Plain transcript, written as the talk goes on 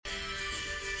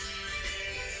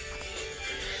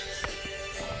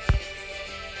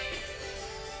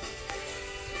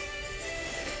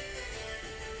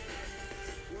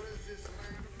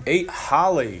Eight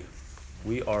Holly.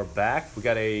 We are back. We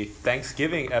got a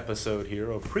Thanksgiving episode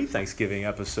here, a pre-Thanksgiving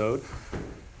episode.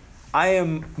 I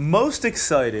am most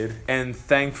excited and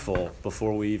thankful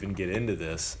before we even get into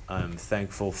this. I'm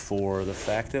thankful for the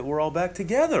fact that we're all back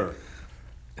together.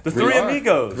 The three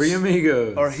amigos. Three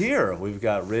amigos are here. We've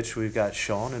got Rich, we've got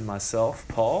Sean, and myself,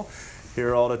 Paul,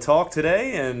 here all to talk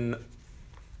today, and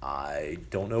I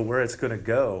don't know where it's going to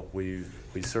go. We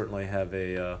certainly have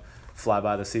a fly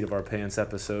by the seat of our pants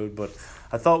episode, but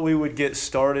I thought we would get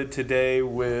started today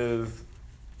with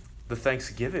the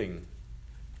Thanksgiving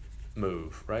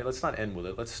move, right? Let's not end with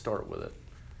it. Let's start with it.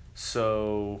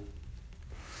 So,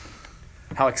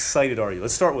 how excited are you?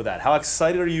 Let's start with that. How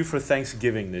excited are you for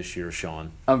Thanksgiving this year,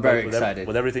 Sean? I'm very excited.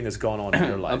 With everything that's gone on in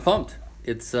your life. I'm pumped.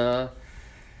 It's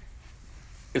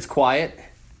quiet.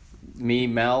 Me,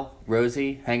 Mel,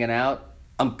 Rosie, hanging out.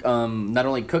 I'm not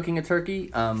only cooking a turkey,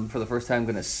 for the first time I'm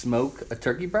going to smoke a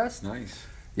turkey breast. Nice.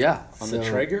 Yeah. On the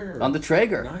Traeger? On the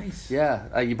Traeger. Nice.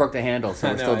 Yeah. You broke the handle, so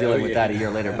we're still know, dealing with that a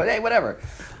year later. But hey, whatever.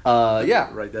 Yeah.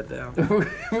 Write that down.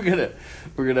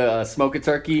 we're gonna smoke a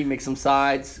turkey, make some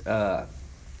sides.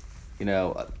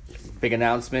 Big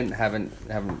announcement. Haven't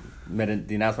made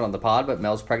the announcement on the pod, but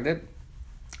Mel's pregnant,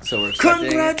 so we're expecting.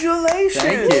 Congratulations!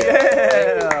 Thank you.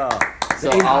 Yeah. So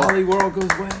the Holly world goes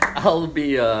well. I'll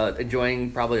be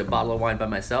enjoying probably a bottle of wine by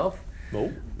myself.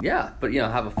 Oh. Yeah, but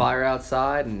have a fire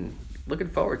outside and looking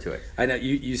forward to it. I know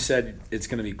you said it's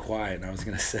going to be quiet, and I was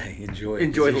going to say enjoy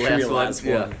The last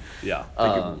one. Yeah.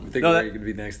 Think where you're going to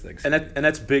be next thing. And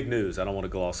that's big news. I don't want to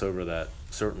gloss over that.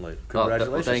 Certainly.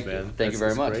 Congratulations, thank man. you. Thank you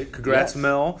very much. Great. Congrats, Yes.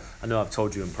 Mel. I know I've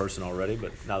told you in person already,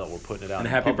 but now that we're putting it out And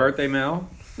in happy public. birthday, Mel.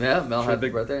 Yeah, Mel had a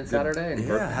big- birthday on Saturday. And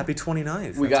Yeah, happy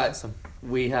 29th. We That's got awesome.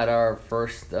 we had our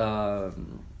first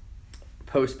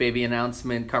post baby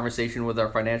announcement conversation with our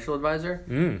financial advisor.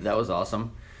 That was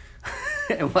awesome.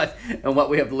 and what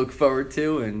we have to look forward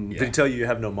to, and Did he tell you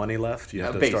have no money left? You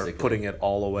have to basically. start putting it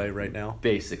all away right now?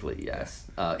 basically yes.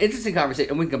 Interesting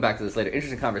conversation, and we can come back to this later.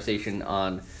 Interesting conversation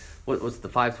on what was the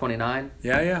 529.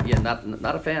 Yeah. Yeah,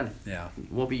 not a fan. Yeah.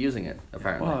 Won't be using it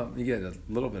apparently. Well, you get a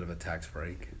little bit of a tax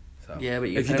break. So. Yeah, but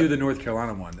if you do the North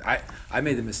Carolina one, I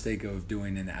made the mistake of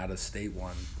doing an out-of-state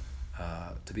one.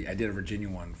 I did a Virginia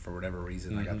one for whatever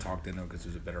reason. I got talked into it because it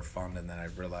was a better fund, and then I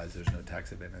realized there's no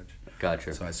tax advantage.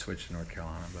 Gotcha. So I switched to North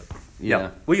Carolina, but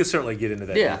Yeah. We can certainly get into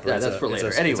that. Yeah, deeper. yeah, It's that's for later.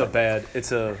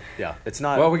 It's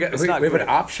not. well, we it's have not an great.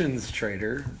 options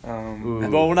trader. Well,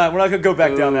 we're not gonna go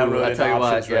back down that Ooh, road I into tell you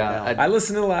what, options right yeah, now. I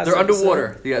listened to the last. They're episode.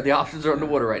 underwater. Yeah, the options are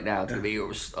underwater right now. It's gonna be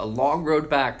a long road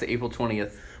back to April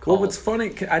 20th. Well, what's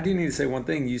funny, I do need to say one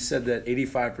thing. You said that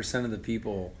 85% of the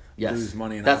people Yes, lose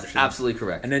money in that's options. absolutely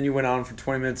correct. And then you went on for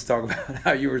 20 minutes to talk about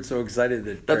how you were so excited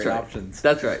to That's trade right. options.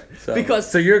 That's right.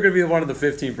 So you're going to be one of the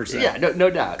 15%. Yeah, no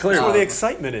doubt. Clearly. That's where the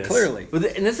excitement is. Clearly.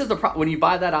 And this is the problem. When you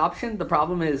buy that option, the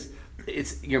problem is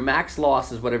it's your max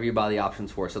loss is whatever you buy the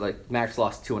options for. So like max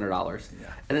loss $200, Yeah.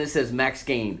 and then it says max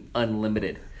gain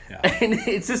unlimited. Yeah. And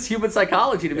it's just human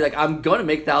psychology to be like, I'm going to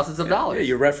make thousands of dollars. Yeah,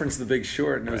 you referenced The Big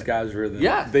Short, and those guys were the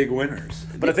Yeah. big winners.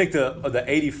 But I think the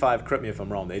 85. Correct me if I'm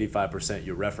wrong. The 85%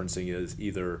 you're referencing is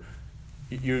either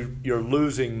you're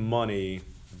losing money.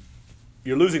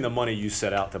 You're losing the money you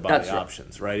set out to buy That's the right.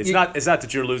 options, right? It's not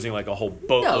that you're losing like a whole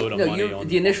boatload of money on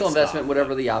the initial on the investment, stock.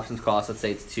 whatever the options cost, let's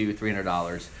say it's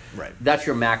 $200-$300. Right. That's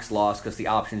your max loss because the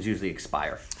options usually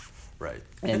expire, Right.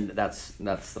 and that's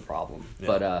the problem. Yeah.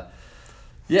 But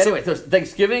anyway, so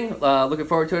Thanksgiving. Looking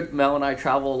forward to it. Mel and I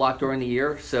travel a lot during the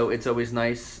year, so it's always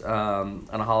nice on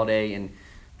a holiday. And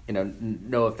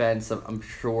no offense, I'm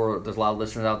sure there's a lot of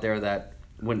listeners out there that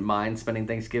wouldn't mind spending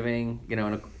Thanksgiving,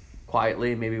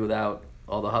 quietly, maybe without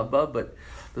all the hubbub, but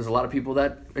there's a lot of people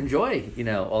that enjoy,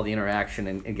 all the interaction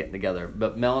and getting together.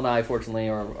 But Mel and I, fortunately,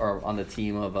 are on the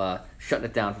team of shutting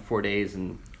it down for 4 days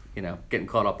and, getting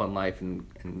caught up on life and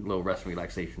a little rest and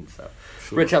relaxation. So,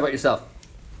 Sure. Rich, how about yourself?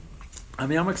 I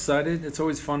mean, I'm excited. It's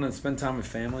always fun to spend time with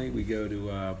family. We go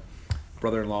to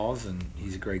brother-in-law's, and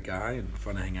he's a great guy and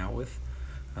fun to hang out with.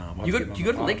 I'll You have to get him go on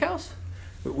to the pod. lake house?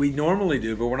 We normally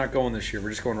do, but we're not going this year. We're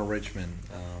just going to Richmond.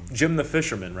 Jim the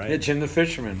Fisherman, right? Yeah, Jim the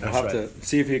Fisherman. We'll That's have to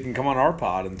see if he can come on our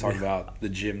pod and talk about the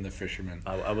Jim the Fisherman.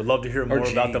 I would love to hear more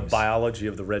about the James. biology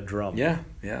of the red drum. Yeah,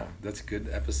 that's a good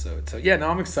episode. So yeah, no,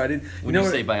 I'm excited. When know you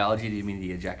what- say biology, do you mean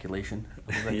the ejaculation?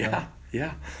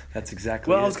 yeah, that's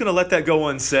exactly. Well, I it. was going to let that go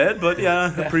unsaid, but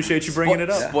yeah, I appreciate you bringing it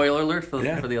up. Spoiler alert for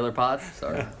Yeah. the other pod.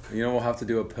 Sorry. We'll have to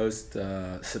do a post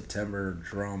September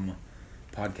drum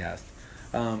podcast.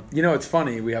 It's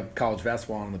funny. We have college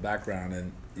basketball in the background,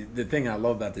 and the thing I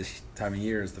love about this time of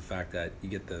year is the fact that you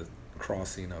get the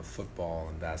crossing of football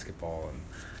and basketball,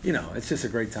 and it's just a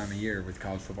great time of year with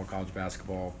college football, college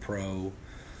basketball, pro.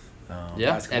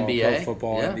 Yeah, basketball, NBA. pro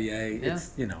football, Yeah. NBA. Yeah.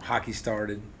 It's hockey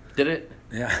started. Did it?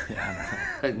 Yeah, yeah.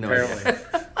 I don't know. No Apparently,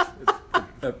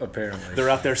 idea. apparently. They're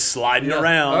out there sliding Yeah.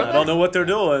 around. Are I don't they? know what they're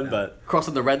doing, but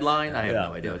Crossing the red line? I have Yeah.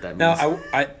 no idea what that means. Now,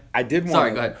 I did want.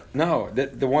 Sorry, go ahead. No,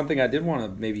 the one thing I did want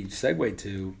to maybe segue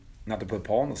to, not to put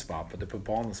Paul on the spot, but to put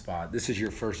Paul on the spot. This is your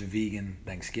first vegan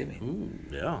Thanksgiving.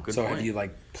 yeah. Good So point. have you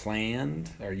planned?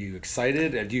 Are you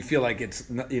excited? Or do you feel like it's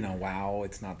wow,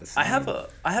 it's not the same?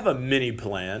 I have a mini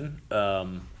plan.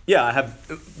 Yeah, I have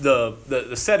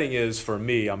the setting is for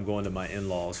me. I'm going to my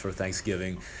in-laws for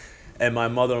Thanksgiving, and my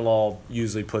mother-in-law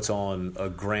usually puts on a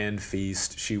grand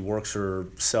feast. She works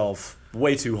herself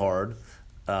way too hard,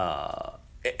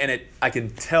 and I can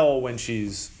tell when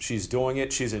she's doing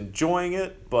it. She's enjoying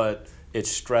it, but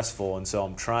it's stressful, and so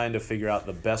I'm trying to figure out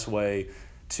the best way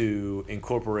to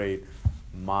incorporate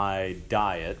my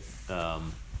diet,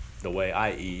 the way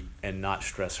I eat, and not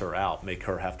stress her out, make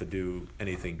her have to do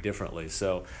anything differently.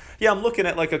 So yeah, I'm looking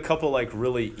at a couple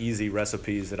really easy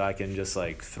recipes that I can just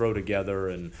throw together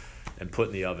and put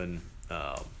in the oven,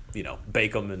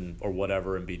 bake them or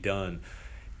whatever and be done.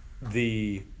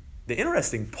 The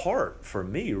interesting part for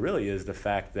me really is the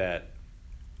fact that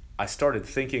I started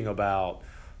thinking about,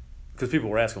 because people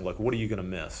were asking what are you going to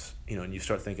miss, and you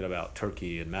start thinking about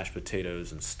turkey and mashed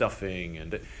potatoes and stuffing,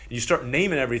 and you start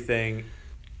naming everything,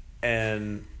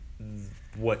 and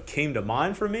what came to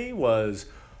mind for me was,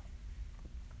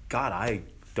 God, I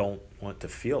don't want to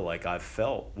feel like I've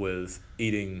felt with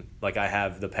eating like I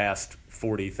have the past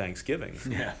 40 Thanksgivings.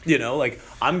 Yeah.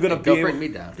 I'm gonna Don't be bring me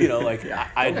down.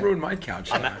 I Don't ruin my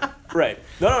couch. right.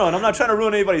 No, and I'm not trying to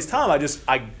ruin anybody's time.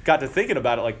 I got to thinking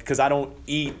about it because I don't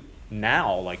eat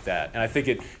now like that, and I think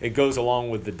it goes along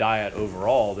with the diet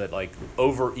overall, that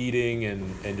overeating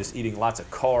and just eating lots of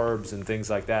carbs and things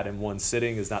like that in one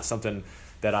sitting is not something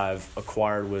that I've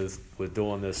acquired with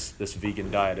doing this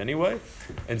vegan diet anyway.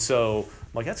 And so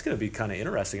that's going to be kind of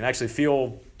interesting and actually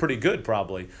feel pretty good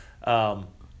probably.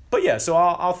 But yeah, so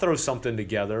I'll throw something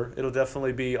together. It'll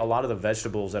definitely be a lot of the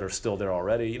vegetables that are still there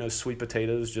already. Sweet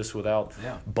potatoes just without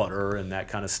butter and that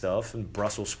kind of stuff, and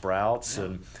Brussels sprouts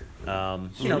and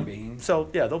String beans. So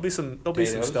yeah, there'll be some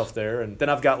Potatoes. stuff there, and then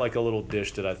I've got a little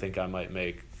dish that I think I might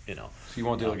make. So you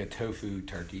won't do a tofu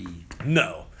turkey?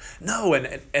 No,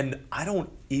 and I don't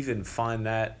even find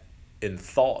that in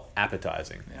thought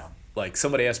appetizing. Yeah.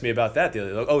 Somebody asked me about that the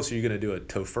other day. Oh, so you're gonna do a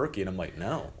tofurkey? And I'm like,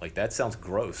 no, that sounds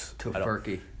gross. I don't-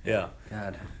 Tofurkey. Yeah.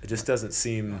 God. It just doesn't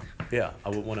seem. Yeah, I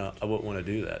wouldn't want to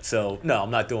do that. So no,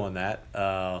 I'm not doing that.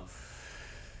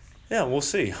 Yeah, we'll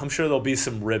see. I'm sure there'll be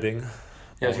some ribbing.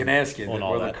 Yeah, I was gonna ask you. on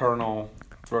all Will the that. Colonel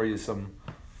throw you some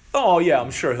Oh yeah,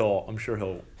 I'm sure he'll.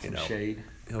 shade?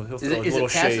 He'll throw Is his it little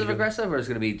shade passive in. aggressive or is it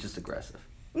going to be just aggressive?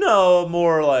 No,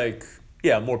 more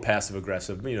more passive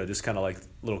aggressive. Just kind of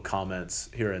little comments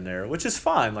here and there, which is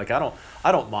fine. I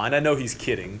don't mind. I know he's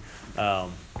kidding,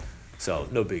 so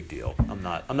no big deal. I'm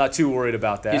not too worried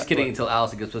about that. He's kidding but- until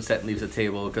Allison gets upset and leaves the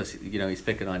table because he's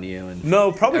picking on you and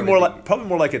No, probably more everything.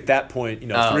 like at that point,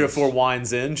 3 or 4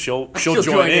 wines in, she'll She'll join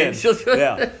join in. in. She'll join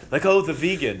yeah, the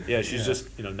vegan. Yeah, she's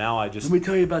just now I just Let me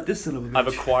tell you about this son of a bitch. I've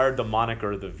acquired the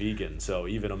moniker the vegan. So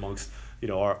even amongst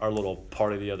our little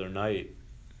party the other night,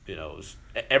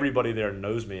 everybody there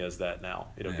knows me as that now.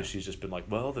 Because she's just been like,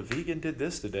 well, the vegan did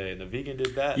this today and the vegan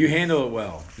did that. You handle it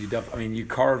well. You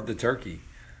carved the turkey.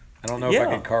 I don't know if I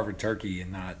Yeah. could carve a turkey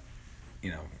and not,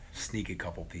 sneak a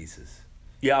couple pieces.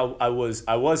 Yeah, I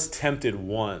was tempted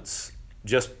once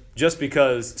just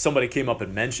because somebody came up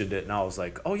and mentioned it, and I was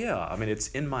like, oh yeah, it's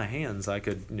in my hands. I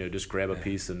could just grab a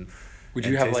piece and. Would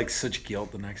and you have taste it. such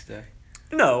guilt the next day?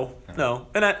 No,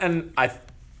 and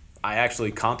I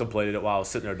actually contemplated it while I was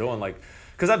sitting there doing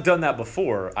because I've done that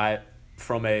before.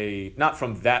 Not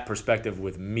from that perspective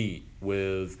with meat,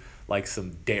 with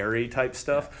some dairy type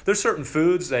stuff. There's certain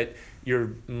foods that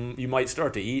you might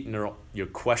start to eat and you're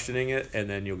questioning it, and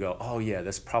then you'll go, oh yeah,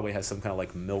 this probably has some kind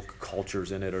of milk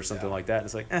cultures in it or something like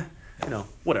that. And it's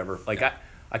whatever.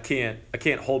 I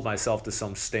can't hold myself to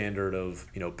some standard of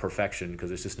perfection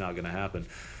because it's just not going to happen.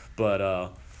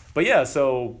 But yeah,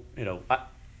 so I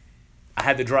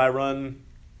had the dry run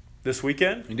this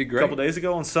weekend. You did great. A couple days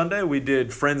ago on Sunday, we did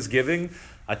Friendsgiving.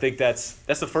 I think that's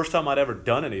the first time I'd ever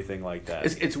done anything like that.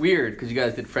 It's weird because you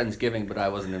guys did Friendsgiving, but I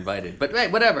wasn't invited. But hey,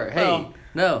 whatever. Hey, Well,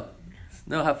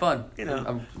 no, have fun.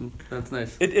 know. That's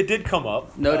nice. It did come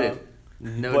up. Noted.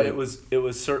 But it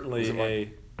was certainly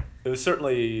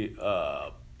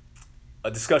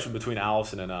a discussion between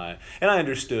Allison and I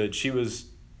understood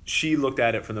she looked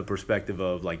at it from the perspective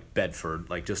of Bedford,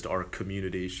 just our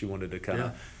community. She wanted to kind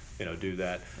of do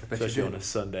that, bet you especially did. on a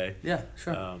Sunday. Yeah,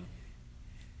 sure.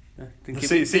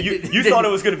 See, you thought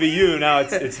it was going to be you. Now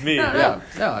it's me. No,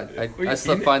 I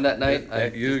slept fine that night.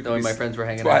 Knowing my friends were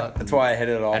hanging out. That's why I hit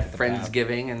it off At at the path.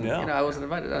 Friendsgiving, and I wasn't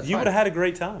invited. That's You would have had a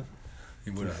great time.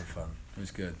 You would have had fun. It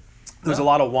was good. There was a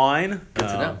lot of wine. Good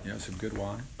to know. Yeah, some good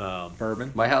wine.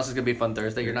 Bourbon. My house is gonna be fun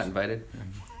Thursday. You're not invited.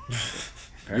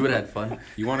 You would have had fun.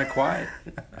 You want it quiet?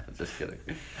 Just kidding.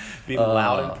 Being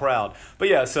loud and proud. But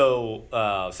yeah, so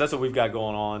that's what we've got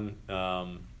going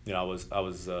on. I was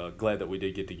glad that we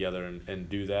did get together and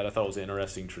do that. I thought it was an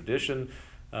interesting tradition.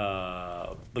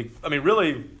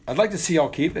 Really, I'd like to see y'all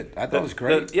keep it. I thought it was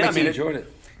great. I enjoyed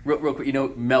it. Real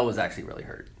quick, Mel was actually really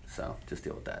hurt, so just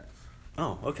deal with that.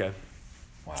 Oh, okay.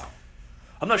 Wow.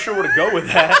 I'm not sure where to go with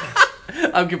that.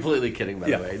 I'm completely kidding, by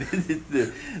the way.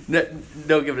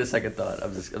 Don't give it a second thought.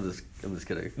 I'm just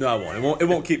kidding. No, I won't. It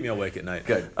won't keep me awake at night.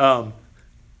 Good.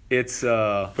 It's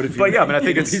I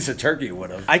think it's a piece of turkey would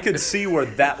have. I could see where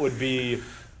that would be.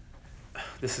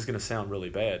 This is gonna sound really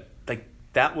bad. Like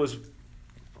that was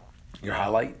Your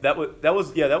highlight. that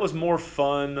was more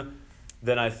fun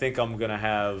than I think I'm gonna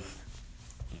have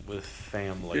with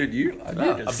family. Dude, I'm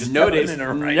just just noted.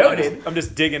 noted. I'm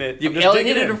just digging it. You've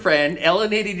alienated a friend,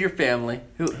 alienated your family.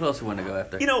 Who else would want to go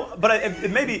after? But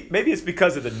maybe it's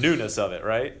because of the newness of it,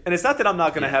 right? And it's not that I'm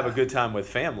not going to have a good time with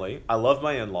family. I love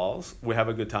my in-laws. We have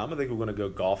a good time. I think we're going to go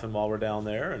golfing while we're down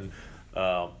there, and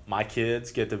my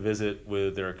kids get to visit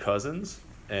with their cousins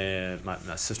and my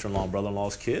sister-in-law and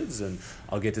brother-in-law's kids, and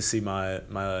I'll get to see my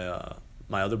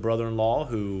other brother-in-law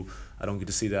who I don't get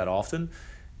to see that often.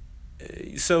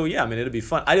 So yeah, it'll be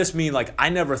fun. I just mean I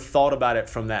never thought about it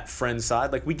from that friend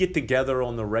side. We get together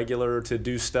on the regular to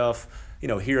do stuff,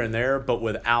 here and there, but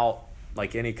without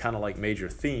any kind of major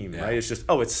theme, right? It's just,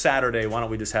 it's Saturday. Why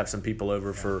don't we just have some people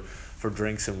over for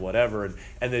drinks and whatever?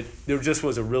 And that there just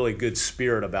was a really good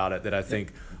spirit about it that I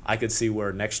think I could see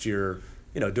where next year,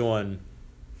 doing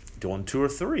 2 or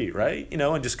 3, right?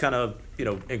 And just kind of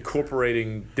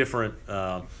incorporating different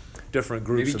groups.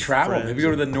 Maybe of travel. friends. Maybe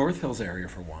go to the North Hills area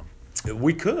for one.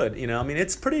 We could,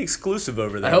 it's pretty exclusive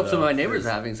over there. I hope some of my neighbors are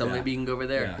having some. Maybe you can go over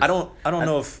there. Yeah. I don't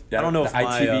know if the my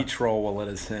ITV troll will let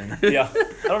us in. I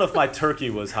don't know if my turkey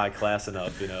was high class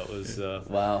enough. It was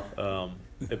wow.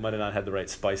 It might have not had the right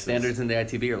spices. Standards in the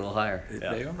ITV are a little higher.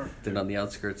 They are. They're on the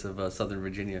outskirts of Southern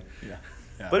Virginia. Yeah.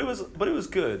 But it was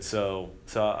good. So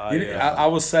I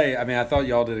will say, I thought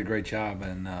y'all did a great job,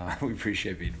 and we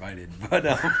appreciate being invited. But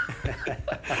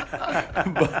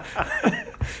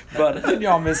but didn't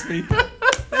y'all miss me?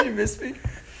 Didn't you miss me?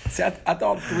 See, I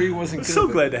thought 3 wasn't good. So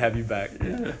glad to have you back.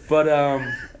 Yeah. But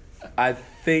I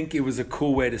think it was a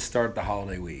cool way to start the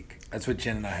holiday week. That's what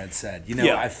Jen and I had said.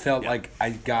 I felt like I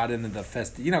got into the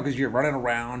because you're running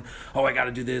around. Oh, I got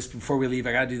to do this before we leave.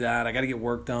 I got to do that. I got to get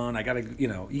work done. I got to,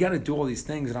 you got to do all these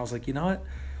things. And I was like, you know what?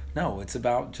 No, it's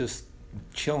about just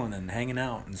chilling and hanging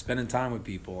out and spending time with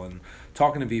people and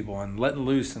talking to people and letting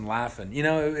loose and laughing.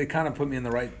 It kind of put me in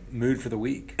the right mood for the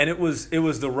week. And it was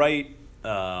the right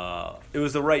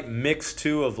mix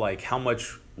too of how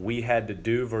much we had to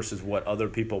do versus what other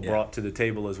people brought to the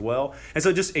table as well. And so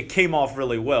it came off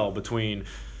really well between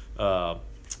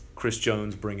Chris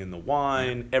Jones bringing the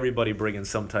wine, everybody bringing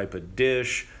some type of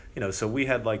dish. So we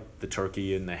had the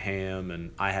turkey and the ham,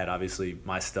 and I had obviously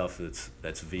my stuff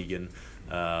that's vegan.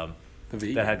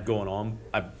 That had going on.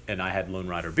 I had Lone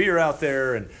Rider beer out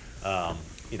there, and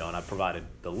and I provided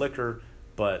the liquor.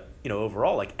 But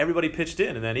overall, everybody pitched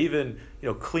in, and then even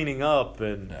cleaning up,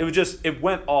 and it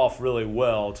went off really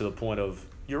well to the point of,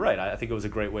 you're right. I think it was a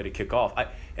great way to kick off. And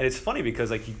it's funny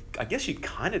because I guess you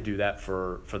kind of do that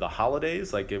for the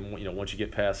holidays, once you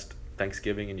get past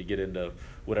Thanksgiving and you get into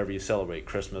whatever you celebrate,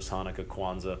 Christmas, Hanukkah,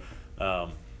 Kwanzaa.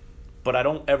 But I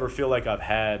don't ever feel like I've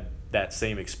had that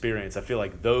same experience. I feel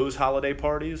like those holiday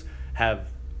parties have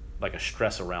a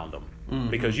stress around them. Mm-hmm.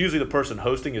 Because usually the person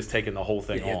hosting is taking the whole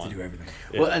thing on. You have to do everything.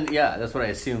 Well, and that's what I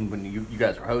assumed when you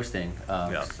guys were hosting.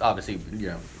 Obviously,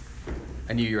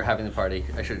 I knew you were having the party.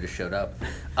 I should have just showed up.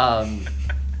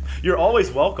 You're always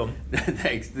welcome.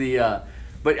 Thanks.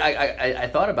 But I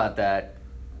thought about that.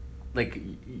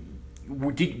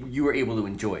 You were able to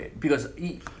enjoy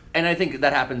it and I think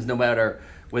that happens no matter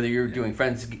whether you're doing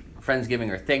Friendsgiving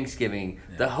or Thanksgiving.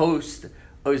 The host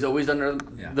is always under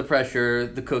the pressure,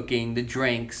 the cooking, the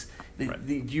drinks. Right.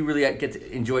 You really get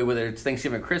to enjoy whether it's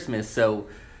Thanksgiving or Christmas. So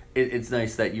it's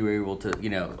nice that you were able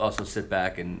to, also sit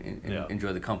back and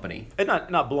enjoy the company. And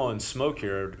not blowing smoke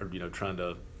here or trying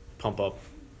to pump up,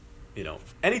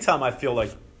 anytime I feel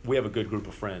like we have a good group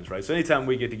of friends, right? So anytime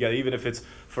we get together, even if it's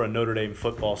for a Notre Dame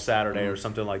football Saturday or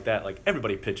something like that,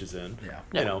 everybody pitches in,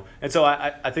 And so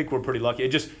I think we're pretty lucky.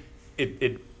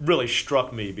 It really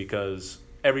struck me because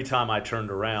every time I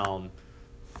turned around,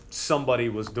 somebody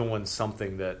was doing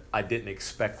something that I didn't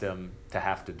expect them to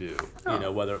have to do. You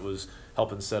know, whether it was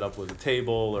helping set up with a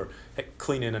table or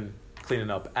cleaning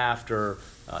up after,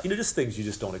 just things you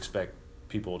just don't expect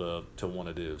people to want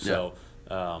to do. So,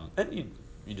 and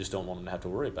you just don't want them to have to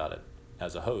worry about it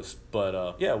as a host.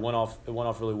 But it went off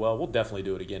really well. We'll definitely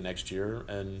do it again next year,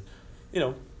 and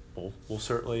we'll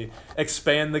certainly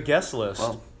expand the guest list.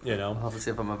 Well, I'll have to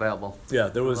see if I'm available. Yeah,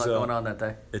 there was a lot going on that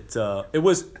day. It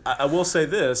was. I will say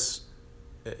this,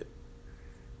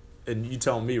 and you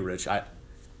tell me, Rich.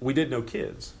 We did no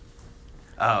kids.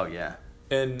 Oh yeah.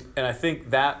 And I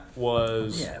think that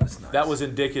was it was nice. That was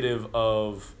indicative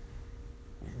of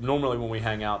normally when we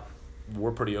hang out,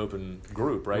 we're a pretty open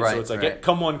group, right? So it's like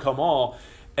come one, come all.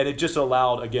 And it just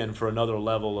allowed, again, for another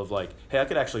level of like, hey, I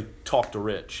could actually talk to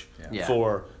Rich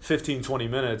for 15, 20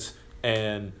 minutes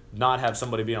and not have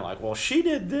somebody being like, well, she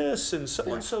did this and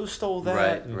so-and-so stole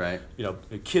that. Right.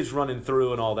 The kids running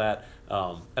through and all that.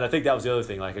 And I think that was the other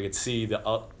thing. Like I could see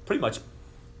pretty much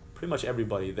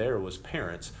everybody there was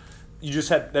parents.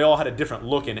 They all had a different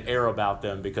look and air about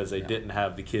them because they didn't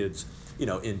have the kids,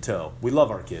 in tow. We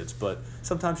love our kids, but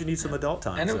sometimes you need some adult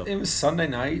time. And it was Sunday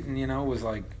night, and it was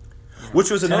like,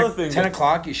 which was another thing. 10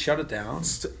 o'clock, you shut it down.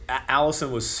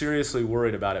 Allison was seriously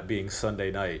worried about it being Sunday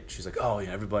night. She's like, "Oh,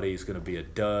 everybody's going to be a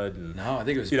dud." And, no, I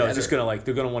think it was. It's just going to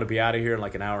they're going to want to be out of here in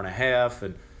like an hour and a half.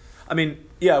 And I mean,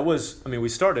 it was. I mean, we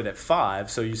started at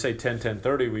 5, so you say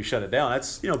 10:30, we shut it down.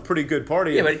 That's pretty good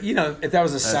party. Yeah, but if that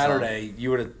was a Saturday, you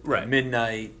would have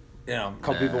midnight. A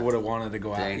couple people would have wanted to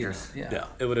go dangerous. out. Yeah,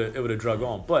 it would have drug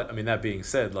on. But I mean, that being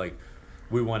said, like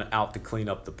we went out to clean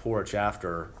up the porch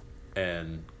after.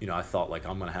 And I thought like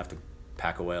I'm gonna have to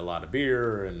pack away a lot of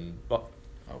beer, and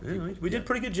we did a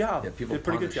pretty good job. Yeah, people did a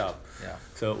pretty punished. good job. Yeah,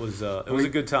 so it was a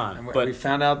good time. And but we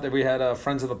found out that we had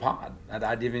friends of the pod. I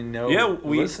didn't even know.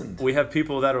 We listened. We have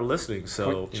people that are listening.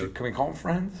 So can we call them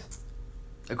friends?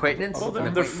 Acquaintance? Well,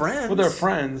 they're friends. Well, they're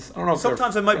friends. I don't know.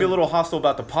 Sometimes they might be a little hostile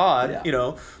about the pod,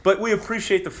 Yeah. But we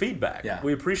appreciate the feedback. Yeah.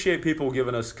 We appreciate people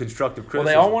giving us constructive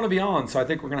criticism. Well, they all want to be on, so I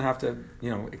think we're going to have to,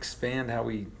 expand how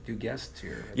we do guests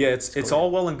here. Yeah, it's all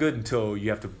well and good until you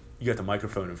got the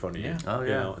microphone in front of you. Yeah. Oh,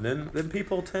 yeah. And then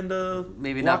people tend to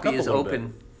maybe not be as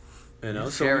open.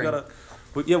 So we gotta.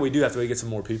 We do have to get some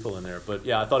more people in there. But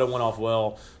yeah, I thought it went off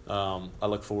well. I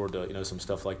look forward to some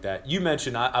stuff like that. You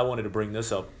mentioned I wanted to bring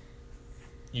this up.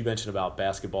 You mentioned about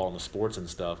basketball and the sports and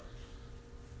stuff,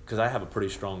 because I have a pretty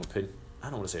strong opinion. I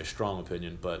don't want to say a strong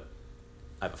opinion, but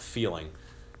I have a feeling.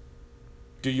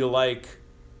 Do you like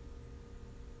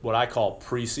what I call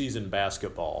preseason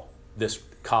basketball? This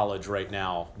college right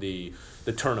now, the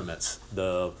tournaments,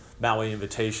 the Maui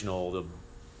Invitational, the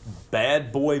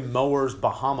Bad Boy Mowers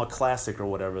Bahama Classic, or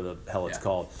whatever the hell it's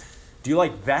called. Do you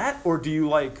like that, or do you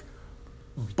like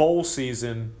bowl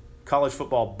season? College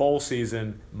football bowl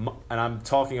season, and I'm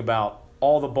talking about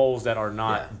all the bowls that are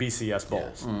not BCS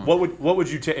bowls. Yeah. What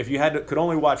would you take if you could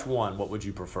only watch one? What would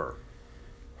you prefer?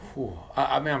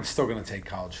 I mean, I'm still going to take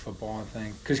college football. I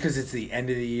think because it's the end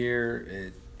of the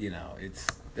year.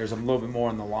 There's a little bit more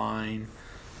on the line.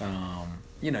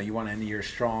 You want to end the year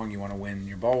strong. You want to win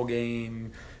your bowl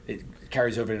game. It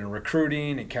carries over into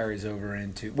recruiting. It carries over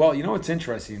into what's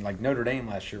interesting. Like Notre Dame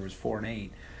last year was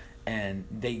 4-8, and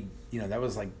they that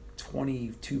was like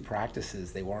 22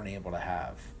 practices they weren't able to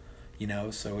have,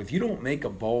 so if you don't make a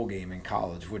bowl game in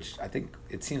college, which I think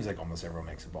it seems like almost everyone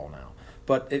makes a bowl now,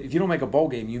 but if you don't make a bowl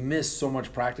game, you miss so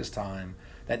much practice time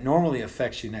that normally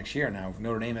affects you next year. Now, if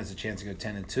Notre Dame has a chance to go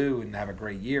 10-2 and have a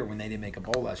great year when they didn't make a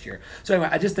bowl last year. So anyway,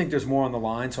 I just think there's more on the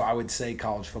line, so I would say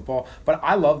college football, but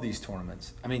I love these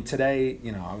tournaments. I mean, today,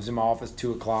 I was in my office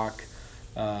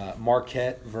 2:00,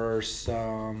 Marquette versus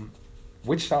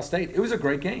Wichita State. It was a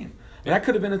great game. And that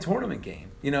could have been a tournament game,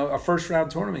 a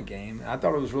first-round tournament game. I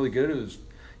thought it was really good. It was,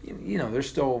 there's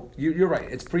still – you're right.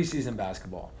 It's preseason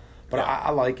basketball. But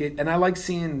I like it. And I like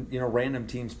seeing, random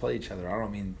teams play each other. I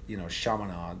don't mean,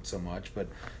 Chaminade so much. But,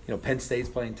 Penn State's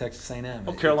playing Texas A&M.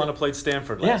 Well, Carolina played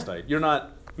Stanford last night. You're not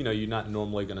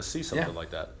normally going to see something like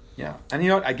that. Yeah. And,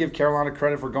 I give Carolina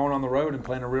credit for going on the road and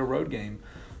playing a real road game.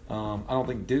 I don't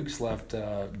think Duke's left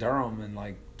Durham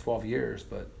in, 12 years.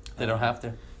 But they don't have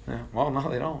to. Yeah, well, no,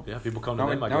 they don't. Yeah, people come to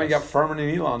them, I guess. Now you got Furman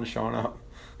and Elon showing up.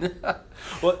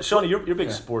 Well, Shawnee, you're a big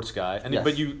sports guy, Yes.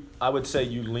 But I would say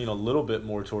you lean a little bit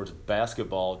more towards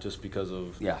basketball just because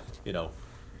of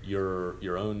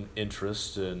your own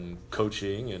interest in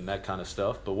coaching and that kind of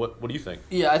stuff. But what do you think?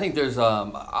 Yeah, I think there's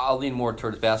I'll lean more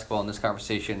towards basketball in this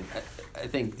conversation. I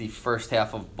think the first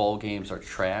half of bowl games are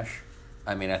trash.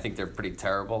 I mean, I think they're pretty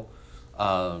terrible.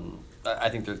 I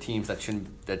think they're teams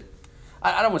that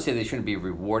I don't want to say they shouldn't be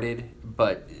rewarded,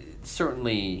 but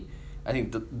certainly I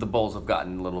think the bowls have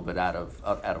gotten a little bit out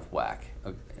of whack.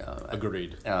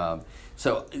 Agreed.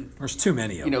 So There's too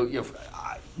many of them.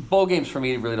 Bowl games for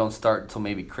me really don't start until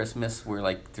maybe Christmas, where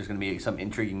like there's going to be some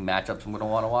intriguing matchups I'm going to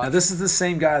want to watch. Now, this is the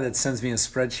same guy that sends me a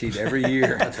spreadsheet every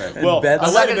year. That's right. and Well, bets.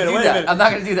 I'm not going to do that. I'm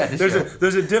not going to do that this year.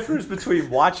 There's a difference between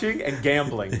watching and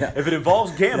gambling. Yeah. If it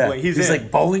involves gambling, he's in.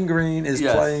 like Bowling Green is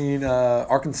Yes. playing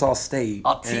Arkansas State.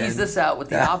 I'll tease this out with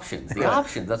the options. The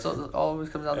options. That's what always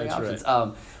comes down to the That's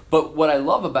options. But what I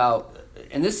love about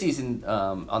in this season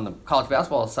on the college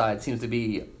basketball side seems to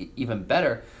be even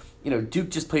better. Duke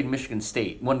just played Michigan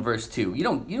State 1-2. You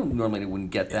don't normally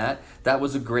wouldn't get that. That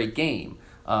was a great game.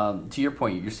 To your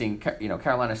point, you're seeing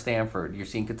Carolina, Stanford. You're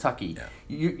seeing Kentucky. Yeah.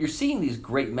 You're seeing these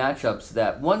great matchups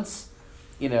that once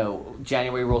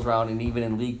January rolls around and even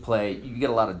in league play, you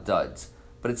get a lot of duds.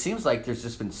 But it seems like there's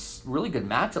just been really good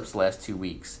matchups the last 2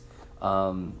 weeks,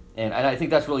 and I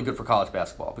think that's really good for college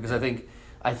basketball because I think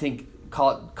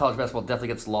college basketball definitely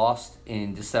gets lost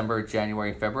in December,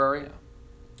 January, and February. Yeah.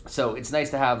 So it's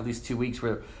nice to have at least 2 weeks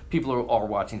where people are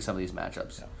watching some of these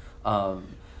matchups.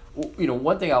 Yeah.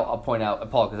 One thing I'll point out,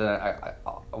 Paul, because I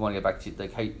want to get back to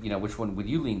like how which one would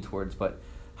you lean towards, but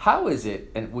how is it?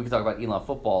 And we can talk about Elon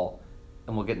football,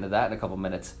 and we'll get into that in a couple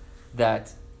minutes.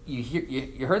 That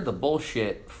you heard the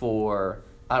bullshit for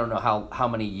I don't know how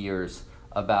many years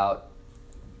about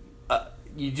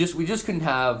we just couldn't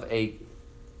have a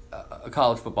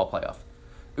college football playoff.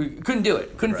 We couldn't do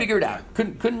it. Couldn't figure it out.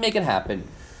 Couldn't make it happen.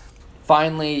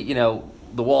 Finally,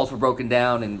 the walls were broken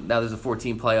down, and now there's a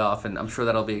 14 playoff, and I'm sure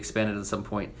that'll be expanded at some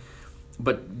point.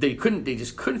 But they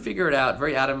just couldn't figure it out.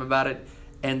 Very adamant about it.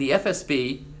 And the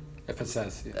FSB,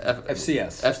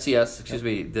 FCS, excuse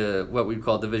me, what we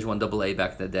call Division I AA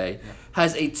back in the day,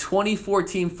 has a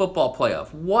 24-team football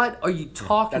playoff. What are you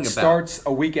talking about? That starts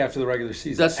a week after the regular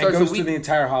season. That starts and goes a week, through the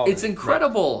entire holiday. It's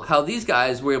incredible how these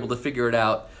guys were able to figure it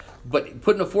out. But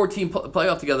putting a 14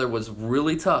 playoff together was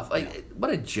really tough.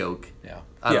 What a joke. Yeah.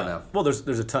 I don't know. Well,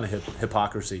 there's a ton of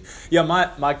hypocrisy. Yeah,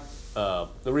 my the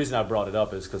reason I brought it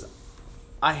up is because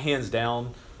I hands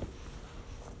down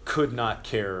could not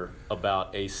care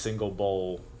about a single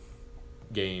bowl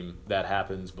game that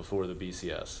happens before the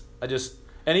BCS.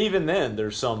 And even then,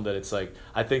 there's some that it's like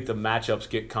I think the matchups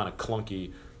get kind of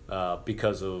clunky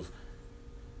because of.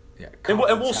 Yeah, and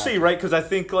we'll see, right? Because I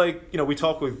think, we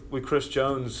talked with Chris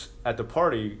Jones at the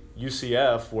party,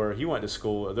 UCF, where he went to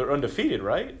school. They're undefeated,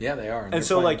 right? Yeah, they are. And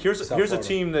so, here's a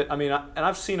team that, and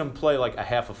I've seen them play like a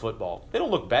half of football. They don't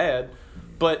look bad,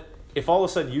 but if all of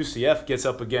a sudden UCF gets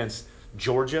up against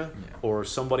Georgia or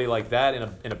somebody like that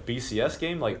in a BCS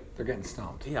game, they're getting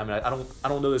stomped. Yeah, I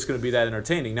don't know that it's going to be that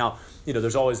entertaining. Now,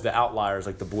 there's always the outliers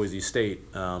like the Boise State,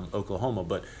 Oklahoma,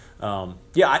 but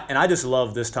I just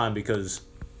love this time because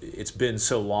it's been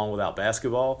so long without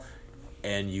basketball,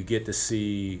 and you get to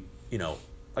see,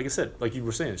 like I said, like you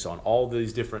were saying, Sean, all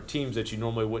these different teams that you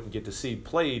normally wouldn't get to see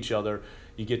play each other.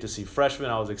 You get to see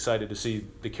freshmen. I was excited to see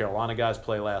the Carolina guys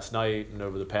play last night and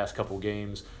over the past couple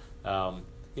games.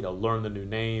 Learn the new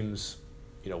names,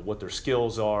 what their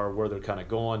skills are, where they're kind of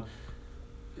going,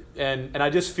 and I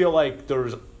just feel like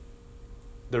there's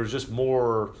just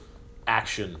more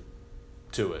action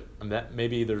to it. I mean, that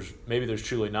maybe there's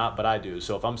truly not, but I do.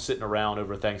 So if I'm sitting around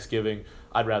over Thanksgiving,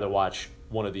 I'd rather watch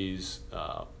one of these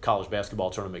college basketball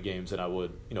tournament games than I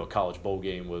would a college bowl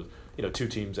game with two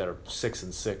teams that are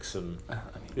 6-6 and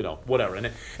whatever.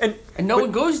 And no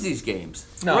one goes to these games.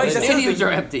 No, right? the Stadiums are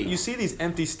empty. You see these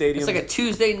empty stadiums. It's like a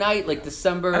Tuesday night, like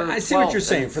December. I see 12th, what you're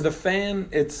saying. For the fan,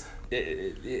 it's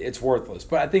worthless.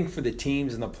 But I think for the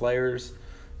teams and the players,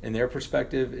 in their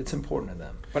perspective, it's important to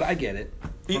them. But I get it.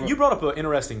 You brought up an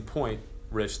interesting point,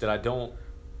 Rich, that I don't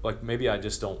maybe I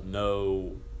just don't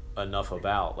know enough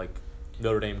about. Like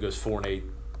Notre Dame goes 4-8,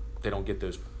 they don't get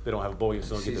those. They don't have a bowl game,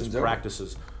 so they don't get those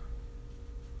practices.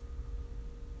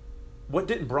 What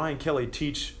didn't Brian Kelly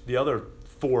teach the other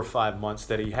 4 or 5 months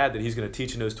that he had that he's going to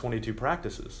teach in those 22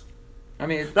 practices? I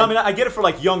mean, I get it for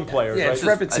young players. Yeah, right? it's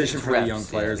repetition it's for reps, the young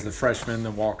players, the freshmen, the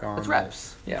walk-on. It's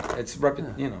reps. It's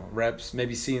reps.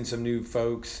 Maybe seeing some new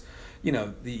folks. You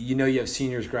have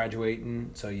seniors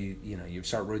graduating, so you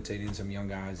start rotating some young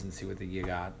guys and see what you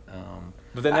got.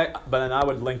 But then I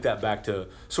would link that back to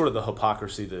sort of the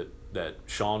hypocrisy that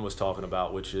Sean was talking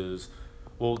about, which is,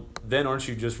 well, then aren't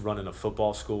you just running a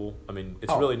football school? I mean,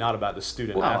 it's really not about the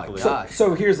student athlete.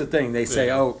 So here's the thing. They say,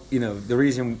 the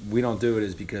reason we don't do it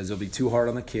is because it'll be too hard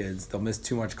on the kids. They'll miss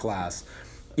too much class.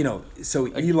 So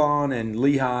Elon and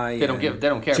Lehigh. They don't care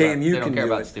JMU about, can do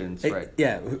about it. students, right?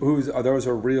 Yeah, those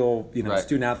are real, Right.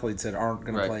 student athletes that aren't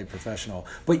going to play professional.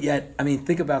 But yet, I mean,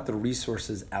 think about the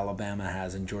resources Alabama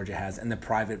has and Georgia has, and the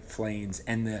private planes,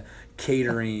 and the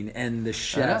catering, and the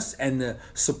chefs, and the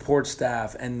support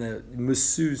staff, and the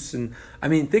masseuse, and I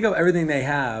mean, think of everything they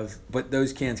have. But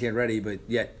those can't get ready. But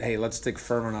yet, hey, let's stick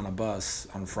Furman on a bus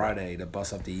on Friday to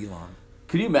bus up to Elon.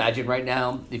 Could you imagine right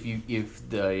now if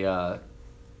the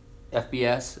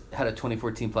FBS had a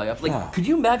 2014 playoff? Like, could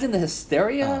you imagine the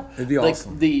hysteria? It'd be like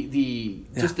awesome.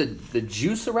 Just the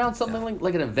juice around something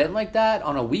like an event like that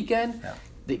on a weekend. Yeah.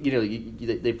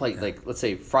 They play like, let's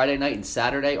say Friday night and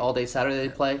Saturday, all day Saturday they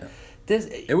play.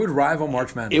 It would rival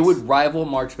March Madness. It would rival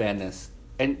March Madness.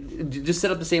 And just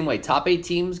set up the same way. Top 8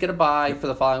 teams get a bye for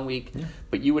the following week,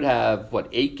 but you would have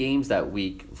 8 games that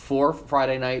week, 4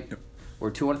 Friday night,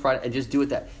 or 2 on Friday, and just do it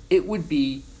that would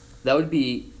be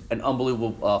an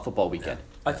unbelievable football weekend.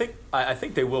 I think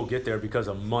they will get there because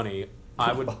of money.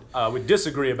 I would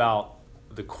disagree about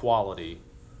the quality,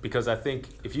 because I think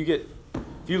if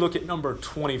you look at number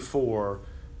 24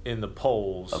 in the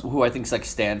polls, who I think is like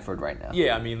Stanford right now.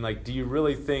 Yeah, I mean, do you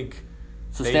really think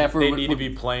Stanford they need to be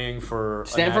playing for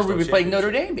Stanford would be playing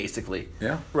Notre Dame basically.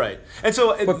 Yeah, right. And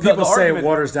so, but people say it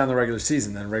waters down the regular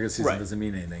season. Then regular season doesn't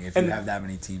mean anything if you have that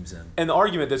many teams in. And the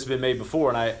argument that's been made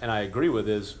before, and I agree with,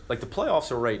 is the playoffs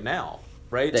are right now,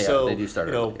 right? They do start.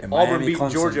 Auburn beat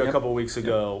Georgia a couple of weeks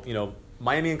ago.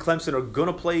 Miami and Clemson are going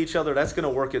to play each other. That's going to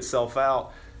work itself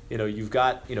out. You've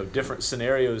got different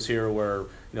scenarios here where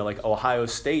like Ohio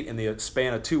State in the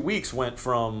span of 2 weeks went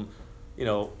from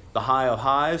the high of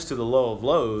highs to the low of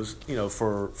lows,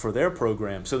 for their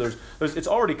program. So there's it's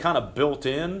already kind of built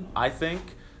in, I think.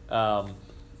 So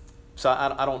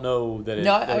I don't know that it would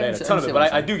add a ton of it,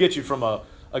 but I do get you from a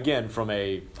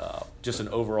just an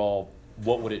overall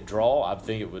what would it draw. I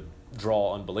think it would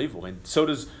draw unbelievable. It's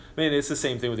the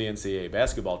same thing with the NCAA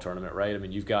basketball tournament, right? I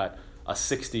mean, you've got a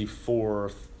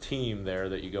 64th team there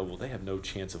that you go, well, they have no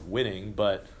chance of winning,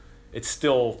 but that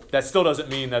still doesn't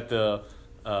mean that the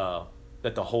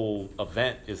whole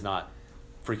event is not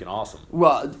freaking awesome.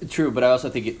 Well, true, but I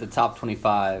also think the top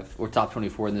 25 or top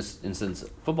 24 in this instance,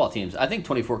 football teams, I think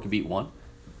 24 could beat one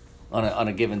on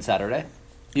a given Saturday.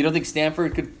 You don't think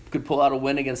Stanford could pull out a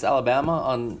win against Alabama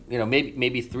on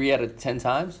maybe 3 out of 10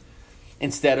 times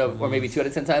instead of, or maybe 2 out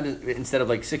of 10 times instead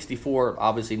of 64,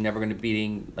 obviously never going to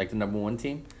beating the number 1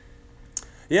 team?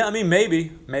 Yeah, I mean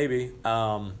maybe.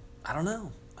 I don't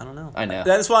know. I know.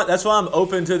 That's why I'm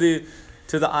open to the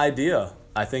idea.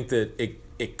 I think that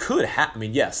it could happen. I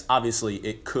mean, yes, obviously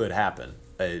it could happen.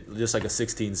 Just like a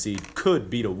 16 seed could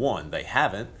beat a 1. They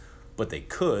haven't, but they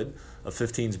could. A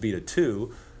 15's beat a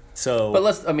 2. So,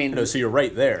 but so you're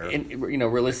right there. And,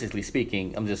 realistically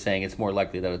speaking, I'm just saying it's more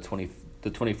likely that the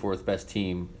 24th best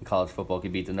team in college football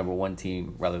could beat the number 1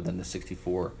 team rather than the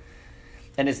 64.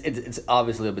 And it's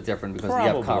obviously a bit different because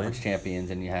you have conference champions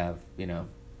and you have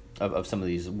of some of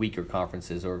these weaker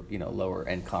conferences or lower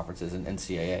end conferences in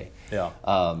NCAA. Yeah.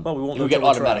 Well, we won't know get till we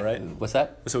automatic. Try, right? What's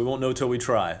that? So we won't know till we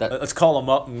try. Let's call them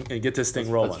up and get this thing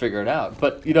rolling. Let's figure it out.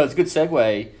 But it's a good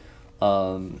segue.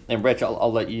 And Rich,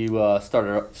 I'll let you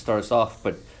start us off.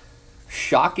 But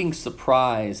shocking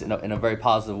surprise in a very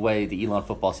positive way. The Elon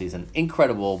football season,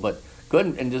 incredible. But go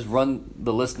ahead and just run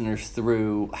the listeners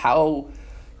through how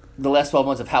the last 12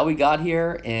 months of how we got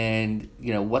here and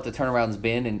what the turnaround's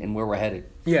been and where we're headed.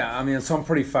 Yeah, I mean, so I'm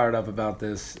pretty fired up about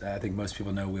this. I think most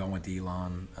people know we all went to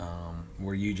Elon.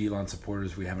 We're huge Elon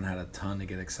supporters. We haven't had a ton to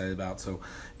get excited about. So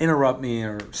interrupt me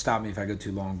or stop me if I go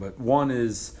too long. But one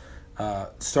is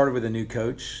started with a new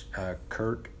coach,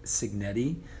 Kirk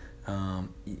Cignetti.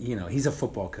 He's a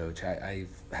football coach. I've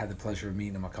had the pleasure of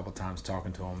meeting him a couple times,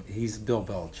 talking to him. He's Bill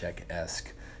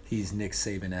Belichick-esque. He's Nick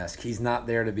Saban-esque. He's not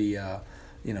there to be a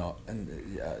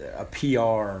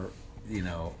PR,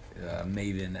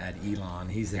 maven at Elon.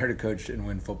 He's there to coach and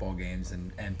win football games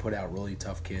and put out really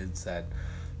tough kids that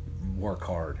work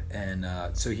hard. And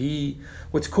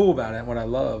what's cool about it, what I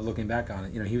love looking back on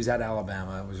it, he was at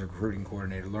Alabama, was a recruiting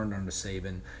coordinator, learned under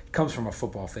Saban. He comes from a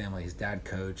football family. His dad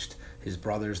coached. His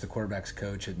brother's the quarterback's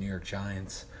coach at New York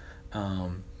Giants.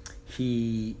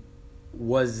 He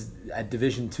was at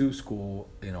Division II school,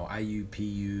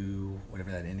 IUPU, whatever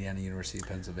that, Indiana University of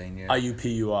Pennsylvania.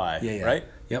 IUPUI, yeah. Right?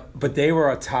 Yep. But they were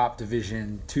a top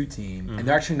Division II team, and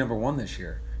they're actually number 1 this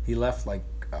year. He left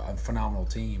a phenomenal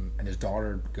team, and his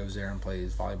daughter goes there and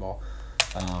plays volleyball.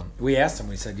 we asked him.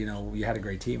 We said, you had a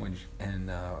great team,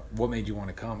 and what made you want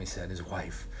to come? He said his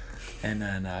wife. And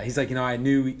then he's like,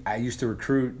 I used to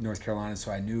recruit North Carolina,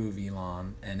 so I knew of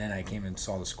Elon. And then I came and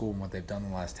saw the school and what they've done in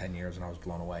the last 10 years, and I was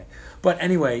blown away. But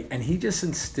anyway, and he just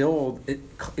instilled it.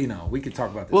 We could talk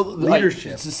about this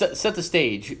leadership. To set the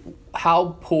stage,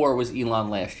 how poor was Elon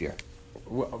last year?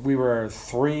 We were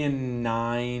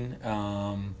 3-9.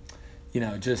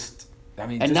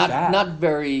 And not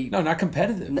very. No, not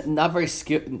competitive. Not very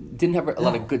skill. Didn't have a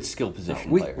lot of good skill position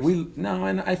players.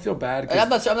 And I feel bad. I'm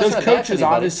not those coaches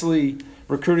obviously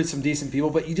recruited some decent people,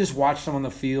 but you just watched them on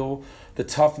the field. The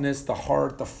toughness, the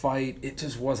heart, the fight, it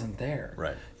just wasn't there.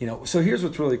 Right. So here's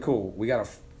what's really cool. We got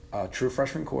a true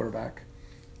freshman quarterback,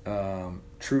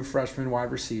 true freshman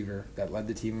wide receiver that led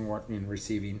the team in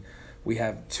receiving. We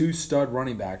have 2 stud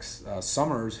running backs,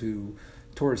 Summers, who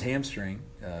tore his hamstring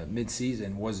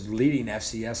mid-season, was leading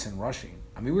FCS in rushing.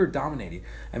 We were dominating.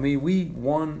 We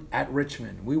won at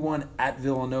Richmond. We won at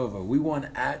Villanova. We won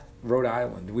at Rhode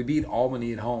Island. We beat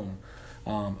Albany at home.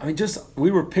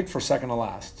 We were picked for second to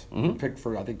last. We were picked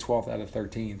for, I think, 12th out of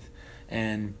 13th.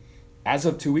 And as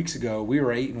of 2 weeks ago, we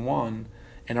were 8-1,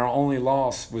 and our only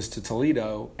loss was to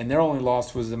Toledo, and their only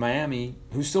loss was to Miami,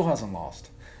 who still hasn't lost.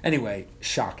 Anyway,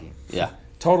 shocking. Yeah.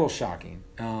 Total shocking.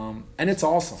 And it's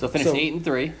awesome. So finished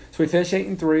 8-3. So we finished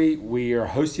 8-3. We are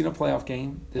hosting a playoff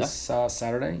game this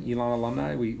Saturday. Elon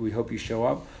alumni. We hope you show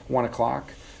up. 1:00.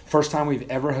 First time we've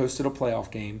ever hosted a playoff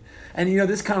game. And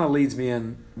this kind of leads me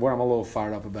in what I'm a little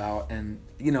fired up about. And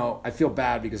I feel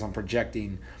bad because I'm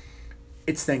projecting.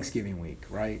 It's Thanksgiving week,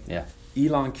 right? Yeah.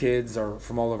 Elon kids are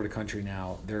from all over the country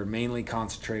now. They're mainly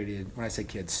concentrated. When I say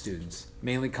kids, students,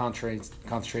 mainly concentrated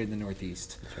in the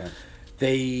Northeast. That's right.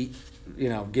 They,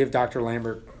 give Dr.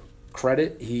 Lambert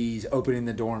credit. He's opening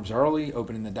the dorms early,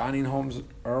 opening the dining homes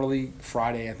early.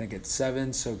 Friday, I think, at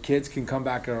 7, so kids can come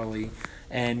back early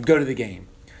and go to the game.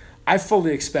 I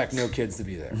fully expect no kids to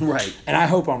be there. Right. And I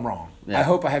hope I'm wrong. Yeah. I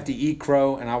hope I have to eat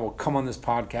crow, and I will come on this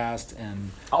podcast and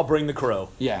I'll bring the crow.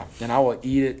 yeah, and I will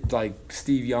eat it like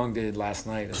Steve Young did last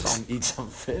night. I saw him eat some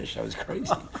fish. That was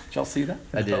crazy. Did y'all see that?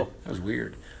 I did. That was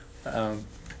weird.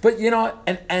 But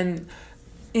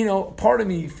part of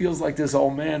me feels like this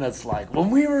old man that's like, when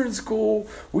we were in school,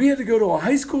 we had to go to a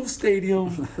high school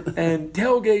stadium and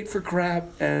tailgate for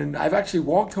crap. And I've actually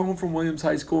walked home from Williams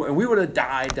High School, and we would have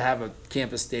died to have a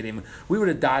campus stadium. We would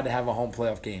have died to have a home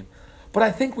playoff game. But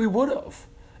I think we would have.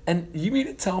 And you mean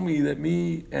to tell me that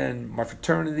me and my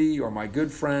fraternity or my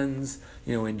good friends,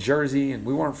 in Jersey, and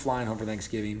we weren't flying home for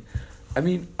Thanksgiving,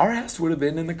 our ass would have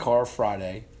been in the car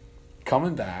Friday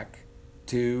coming back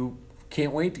to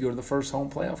can't wait to go to the first home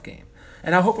playoff game.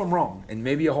 And I hope I'm wrong, and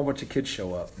maybe a whole bunch of kids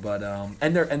show up. But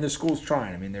and the school's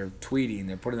trying. They're tweeting,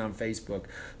 they're putting it on Facebook,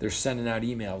 they're sending out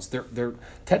emails. They're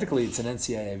technically it's an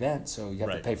NCAA event, so you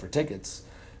have to pay for tickets.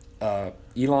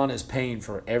 Elon is paying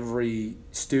for every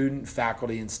student,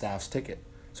 faculty, and staff's ticket,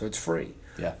 so it's free.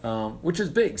 Yeah. Which is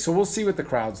big. So we'll see what the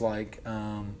crowd's like.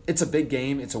 It's a big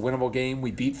game. It's a winnable game. We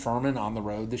beat Furman on the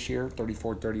road this year,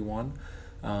 34-31.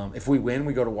 If we win,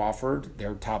 we go to Wofford.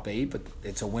 They're top 8, but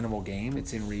it's a winnable game.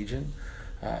 It's in region.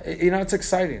 It's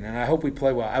exciting, and I hope we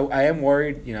play well. I am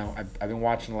worried. I've been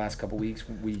watching the last couple weeks.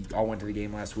 We all went to the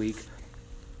game last week.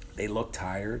 They look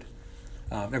tired.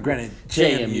 Now, granted,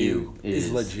 JMU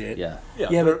is legit. Yeah.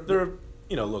 They're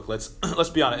look. Let's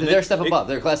be honest. They're a step above.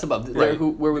 They're a class above. They're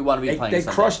where we want to be playing. They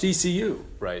crushed ECU.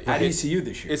 Right. At ECU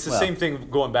this year. It's the same thing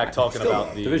going back talking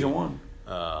about the Division One.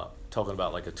 Talking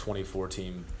about like a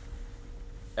 24-team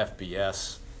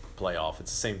FBS playoff.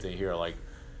 It's the same thing here. Like,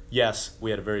 yes, we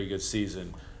had a very good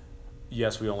season.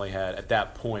 Yes, we only had at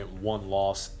that point one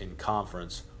loss in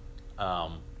conference.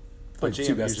 But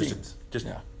two best teams.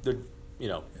 Yeah.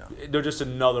 They're just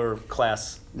another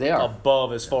class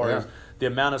above as far as the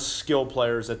amount of skill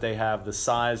players that they have, the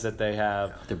size that they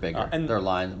have. They're bigger. And their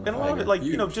line. And a lot of it, like,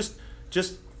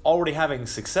 just already having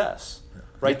success.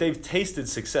 Right? They've tasted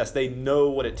success. They know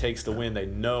what it takes to win. They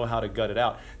know how to gut it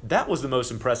out. That was the most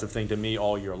impressive thing to me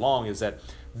all year long, is that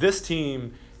this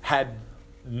team had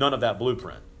none of that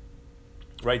blueprint.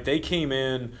 Right? They came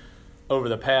in over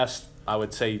the past, I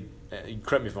would say,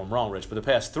 correct me if I'm wrong, Rich, but the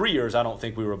past 3 years, I don't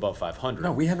think we were above 500.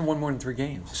 No, we hadn't won more than 3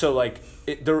 games. So,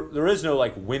 there is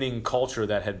no, winning culture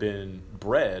that had been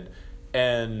bred,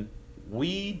 and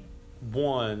we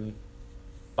won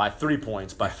by 3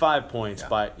 points, by 5 points,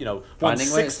 by, won Finding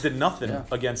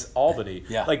 6-0 against Albany.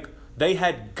 Yeah. They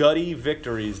had gutty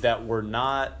victories that were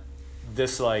not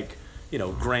this,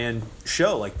 grand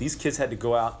show. These kids had to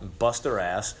go out and bust their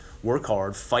ass, work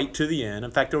hard, fight to the end.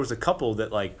 In fact, there was a couple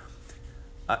that,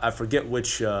 I forget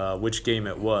which game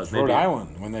it was. Rhode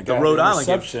Island when they got Rhode the Island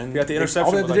game. interception. They got the interception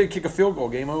All they had with, to do like- was kick a field goal.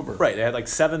 Game over. Right, they had like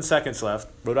 7 seconds left.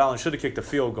 Rhode Island should have kicked a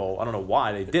field goal. I don't know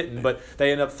why they didn't, but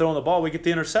they ended up throwing the ball. We get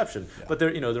the interception, but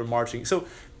they're marching. So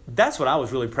that's what I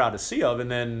was really proud to see. And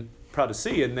then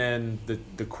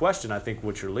the question I think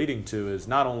what you're leading to is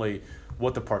not only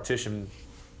what the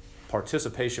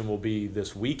participation will be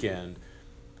this weekend,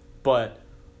 but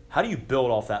how do you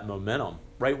build off that momentum,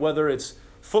 right? Whether it's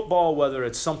football, whether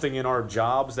it's something in our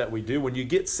jobs that we do, when you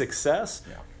get success,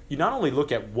 you not only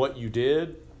look at what you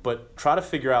did, but try to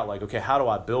figure out like, okay, how do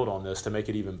I build on this to make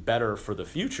it even better for the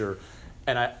future?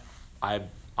 And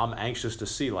I'm anxious to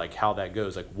see like how that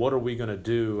goes. Like, what are we going to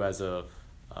do as a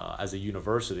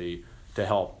university to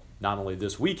help not only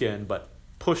this weekend but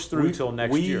push through till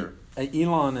next year?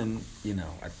 Elon and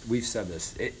we've said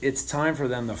this. It's time for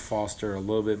them to foster a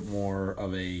little bit more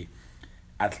of a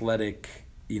athletic.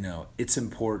 It's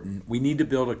important. We need to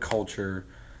build a culture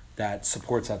that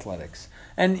supports athletics.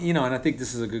 And and I think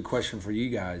this is a good question for you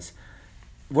guys.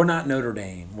 We're not Notre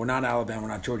Dame. We're not Alabama. We're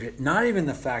not Georgia. Not even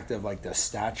the fact of like the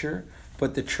stature,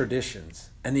 but the traditions.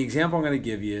 And the example I'm going to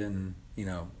give you, and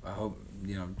I hope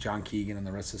John Keegan and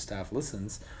the rest of the staff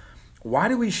listens. Why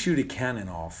do we shoot a cannon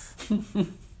off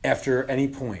after any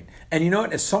point? And you know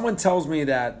what? If someone tells me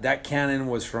that cannon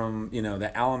was from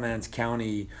the Alamance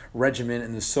County Regiment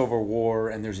in the Civil War,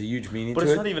 and there's a huge meaning but to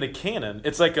it's it, not even a cannon.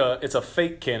 It's like it's a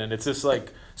fake cannon. It's this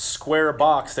like square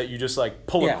box that you just like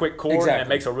pull a quick cord and it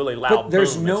makes a really loud boom. But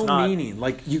there's It's no not, meaning.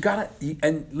 Like you gotta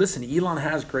and listen. Elon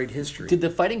has great history. Did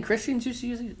the Fighting Christians used to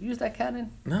use that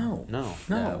cannon? No. No,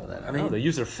 I mean, they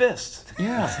use their fist.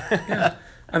 yeah.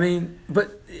 I mean,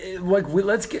 but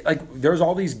let's get there's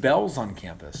all these bells on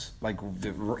campus. I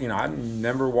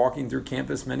remember walking through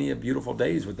campus many beautiful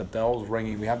days with the bells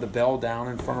ringing. We have the bell down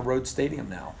in front of Rhodes Stadium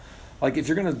now. Like if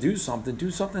you're gonna do something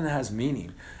that has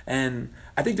meaning. And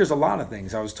I think there's a lot of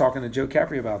things. I was talking to Joe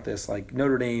Capri about this. Like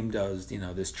Notre Dame does,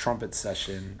 this trumpet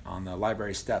session on the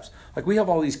library steps. Like we have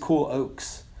all these cool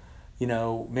oaks.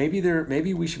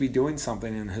 Maybe we should be doing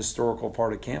something in a historical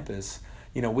part of campus.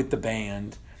 With the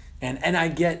band. And I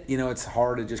get, it's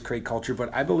hard to just create culture,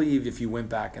 but I believe if you went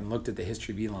back and looked at the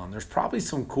history of Elon, there's probably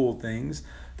some cool things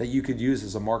that you could use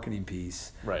as a marketing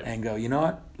piece. Right. And go, you know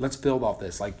what? Let's build off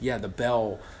this. Like, the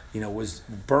bell, was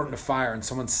burnt in a fire and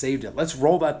someone saved it. Let's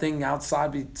roll that thing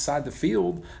outside beside the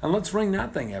field and let's ring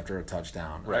that thing after a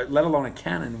touchdown. Right. Let alone a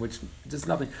cannon, which does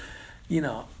nothing,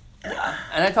 And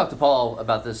I talked to Paul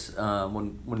about this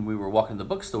when we were walking to the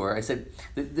bookstore. I said,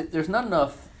 there's not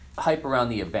enough hype around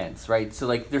the events, right? So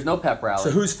there's no pep rally. So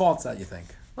whose fault's that, you think?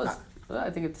 Well, I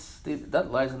think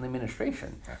that lies in the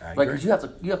administration. I Like, agree.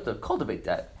 'cause you have to cultivate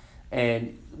that,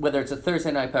 and whether it's a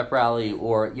Thursday night pep rally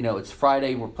or it's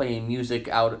Friday, we're playing music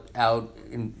out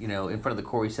in in front of the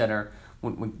Corey Center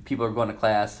when people are going to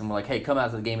class, and we're like, hey, come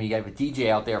out to the game, and you got a DJ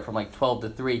out there from 12 to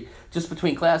 3. Just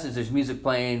between classes, there's music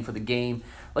playing for the game.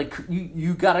 Like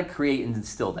you got to create and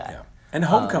instill that. Yeah. And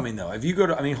homecoming though, if you go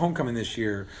to, homecoming this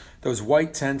year, those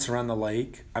white tents around the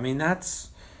lake.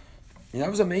 That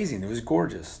was amazing. It was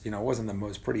gorgeous. It wasn't the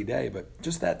most pretty day, but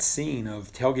just that scene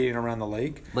of tailgating around the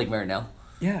lake. Lake Marinelle.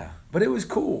 Yeah, but it was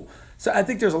cool. So I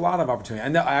think there's a lot of opportunity.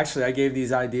 And I gave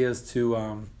these ideas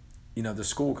to, the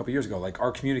school a couple years ago. Like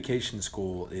our communication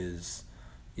school is,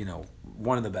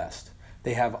 one of the best.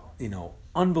 They have,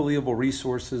 unbelievable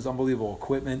resources, unbelievable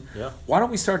equipment. Yeah. Why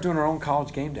don't we start doing our own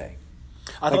college game day?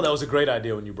 I thought that was a great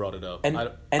idea when you brought it up. And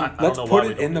I let's don't know why put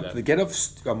we it don't in do that.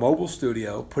 get a mobile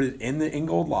studio, put it in the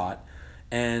Ingold lot,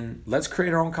 and let's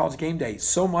create our own college game day.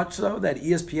 So much so that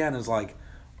ESPN is like,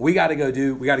 we got to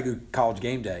go college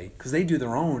game day because they do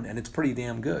their own and it's pretty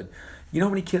damn good. You know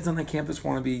how many kids on that campus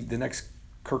want to be the next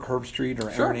Kirk Herbstreit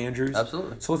or Sure, Aaron Andrews?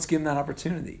 absolutely. So let's give them that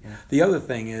opportunity. Yeah. The other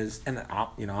thing is, and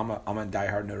I'm a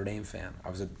diehard Notre Dame fan. I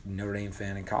was a Notre Dame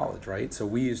fan in college, right? So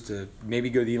we used to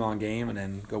maybe go to the Elon game and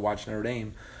then go watch Notre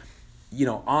Dame.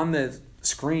 On the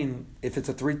screen, if it's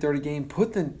a 3:30 game,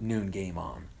 put the noon game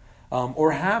on.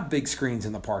 Or have big screens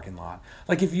in the parking lot.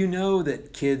 Like if you know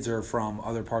that kids are from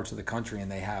other parts of the country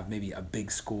and they have maybe a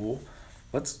big school,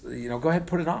 let's go ahead and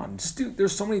put it on.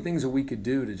 There's so many things that we could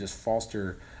do to just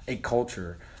foster a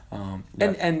culture. And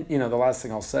the last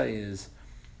thing I'll say is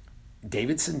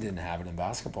Davidson didn't have it in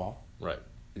basketball. Right.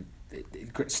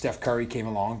 Steph Curry came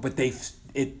along, but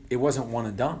it wasn't one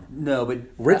and done. No, but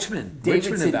Richmond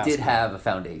Davidson in did have a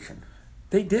foundation.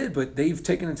 They did, but they've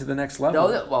taken it to the next level.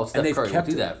 No, Steph they've Curry will kept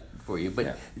do it. that for you. But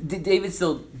Yeah.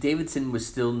 Davidson was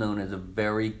still known as a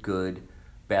very good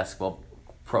basketball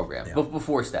program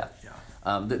before Steph.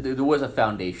 Yeah. There was a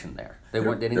foundation there. They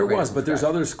didn't There create it was, from but there's scratch.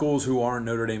 other schools who aren't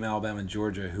Notre Dame, Alabama, and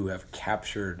Georgia who have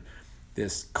captured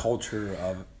this culture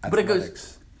of But it goes-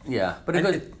 athletics. Yeah, but And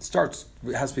it goes.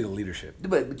 it has to be the leadership.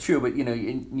 But true, but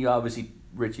you obviously,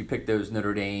 Rich, you picked those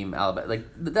Notre Dame, Alabama, like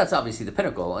that's obviously the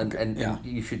pinnacle, and Yeah. and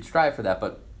you should strive for that.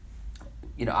 But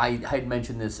I had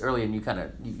mentioned this earlier, and you kind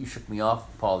of you shook me off,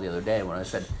 Paul, the other day when I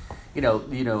said, do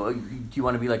you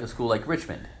want to be like a school like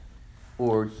Richmond,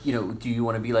 or do you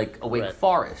want to be like a Wake Right.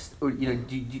 Forest, or do you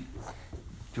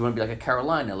want to be like a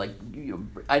Carolina? Like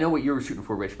I know what you were shooting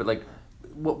for, Rich, but like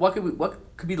what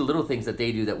could be the little things that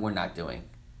they do that we're not doing?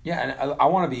 Yeah, and I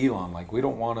want to be Elon. Like, we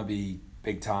don't want to be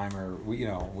big time, or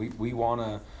we want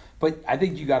to. But I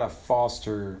think you got to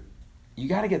foster. You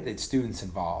got to get the students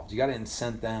involved. You got to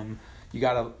incent them. You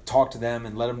got to talk to them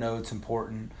and let them know it's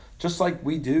important. Just like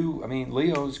we do. I mean,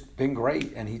 Leo's been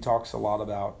great, and he talks a lot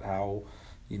about how,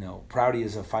 proud he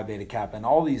is of Phi Beta Kappa and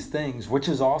all these things, which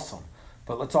is awesome.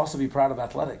 But let's also be proud of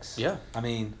athletics. Yeah. I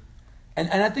mean, and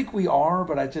I think we are,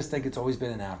 but I just think it's always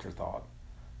been an afterthought.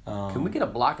 Can we get a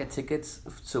block of tickets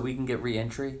so we can get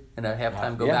re-entry and at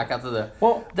halftime go Yeah. back out to the?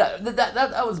 Well, that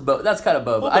was that's kind of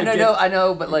both. Well, I they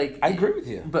know, but like I agree with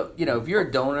you. But if you're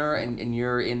a donor and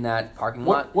you're in that parking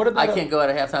lot, What about I can't go out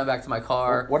at halftime back to my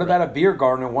car. What about a beer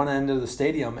garden at one end of the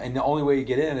stadium, and the only way you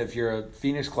get in if you're a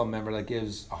Phoenix Club member that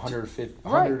gives 100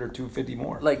 or 250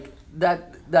 more? Like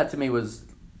that to me was,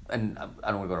 and I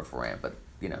don't want to go off a rant, but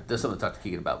there's something to talk to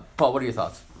Keegan about. Paul, what are your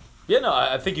thoughts? Yeah, no,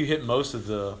 I think you hit most of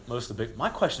the big. My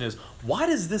question is, why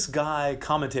does this guy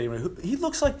commentating? He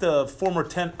looks like the former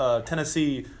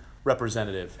Tennessee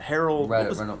representative, Harold. what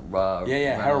was-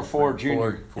 Harold Ford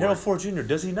Jr. Harold Ford Jr.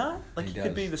 Does he not? Like He he could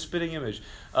does. be the spitting image.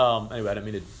 Anyway, I didn't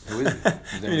mean to. Who is he? I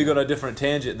didn't mean to go to a different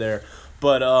tangent there,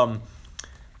 but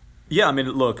yeah. I mean,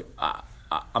 look,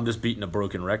 I'm just beating a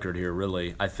broken record here.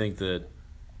 Really, I think that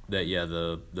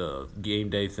the game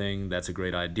day thing, that's a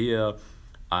great idea.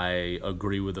 I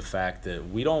agree with the fact that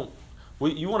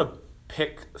you want to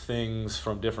pick things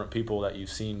from different people that you've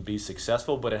seen be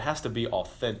successful, but it has to be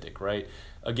authentic, right?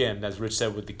 Again, as Rich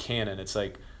said with the Canon, it's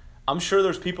like, I'm sure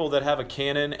there's people that have a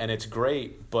Canon and it's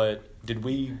great, but did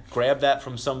we grab that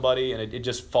from somebody and it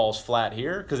just falls flat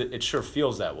here? Because it sure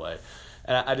feels that way.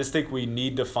 And I just think we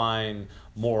need to find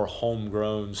more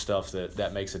homegrown stuff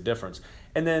that makes a difference.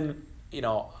 And then,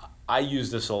 I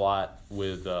use this a lot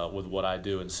with what I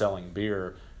do in selling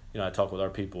beer. I talk with our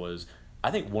people is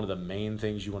I think one of the main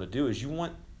things you want to do is you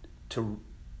want to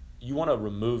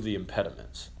remove the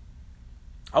impediments.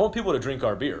 I want people to drink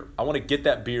our beer. I want to get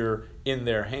that beer in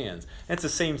their hands. And it's the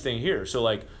same thing here. So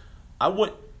like, I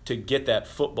want to get that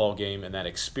football game and that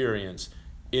experience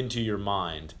into your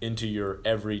mind, into your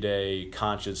everyday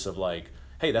conscience of like,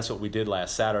 hey, that's what we did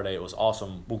last Saturday. It was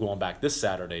awesome. We're going back this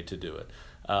Saturday to do it.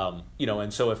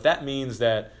 And so if that means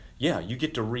that, you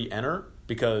get to re-enter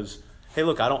because, hey,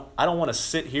 look, I don't want to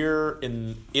sit here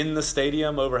in the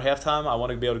stadium over halftime. I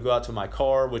want to be able to go out to my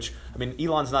car, which, I mean,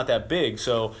 Elon's not that big.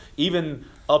 So even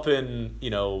up in,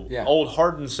 Old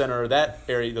Hardin Center, that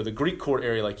area, the Greek court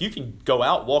area, like you can go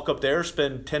out, walk up there,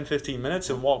 spend 10, 15 minutes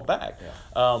and walk back.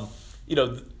 Yeah.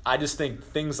 I just think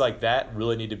things like that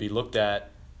really need to be looked at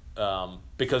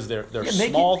because they're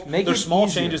small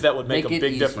changes that would make a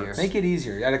big easier. difference. Make it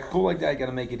easier. At a school like that, you got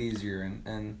to make it easier,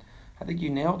 and I think you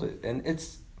nailed it. And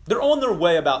they're on their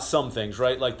way about some things,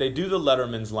 right? Like they do the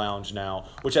Letterman's Lounge now,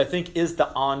 which I think is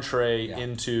the entree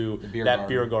into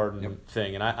beer garden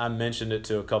thing. And I mentioned it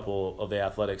to a couple of the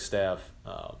athletic staff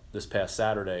this past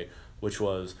Saturday, which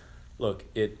was, look,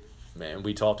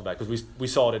 we talked about it because we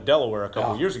saw it at Delaware a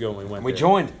couple of years ago when we went we there.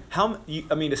 joined.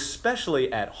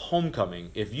 Especially at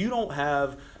homecoming, if you don't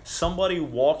have somebody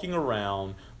walking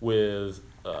around with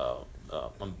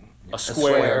a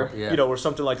square, or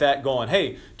something like that, going,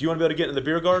 hey, do you want to be able to get in the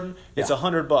beer garden? It's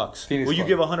 $100. Phoenix Will you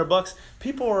Club. give $100?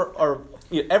 People are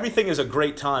everything is a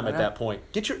great time at that point.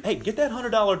 Get that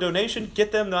 $100 donation.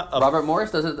 Get them Robert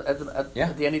Morris does it at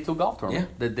the NE2 golf tournament.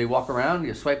 Yeah. They walk around,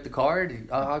 you swipe the card,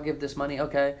 I'll give this money,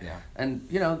 okay. Yeah.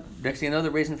 And next thing you know,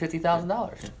 they're raising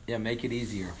 $50,000. Yeah, make it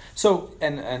easier. So,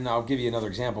 and I'll give you another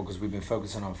example because we've been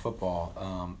focusing on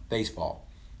football, baseball.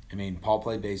 I mean, Paul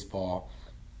played baseball.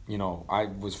 I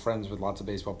was friends with lots of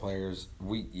baseball players.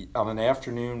 We on an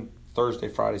afternoon, Thursday,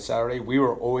 Friday, Saturday, we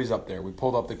were always up there. We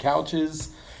pulled up the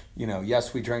couches.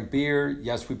 Yes, we drank beer.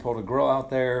 Yes, we pulled a grill out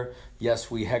there.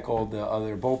 Yes, we heckled the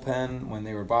other bullpen when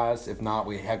they were by us. If not,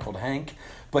 we heckled Hank.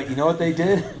 But you know what they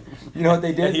did?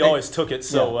 And he always took it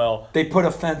so well. They put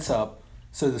a fence up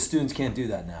so the students can't do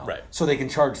that now. Right. So they can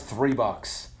charge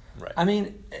 $3. Right. I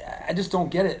mean, I just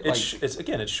don't get it.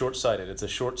 It's short-sighted. It's a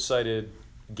short-sighted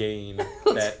gain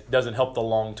that doesn't help the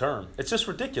long term. It's just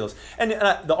ridiculous. And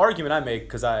the argument I make,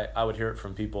 because I would hear it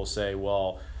from people say,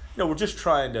 well, we're just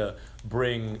trying to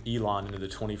bring Elon into the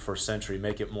 21st century,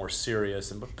 make it more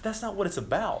serious, but that's not what it's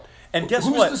about. And guess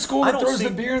Who's what? the school I that don't throws see,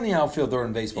 the beer in the outfield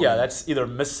during baseball? Yeah, games? that's either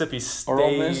Mississippi State Or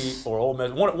Ole Miss. or Ole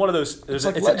Miss. One of those. It's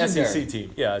like an legendary. SEC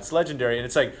team. Yeah, it's legendary, and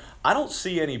it's like I don't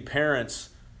see any parents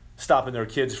stopping their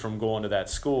kids from going to that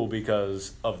school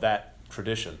because of that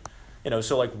tradition.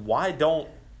 So like, why don't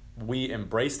we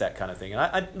embrace that kind of thing? And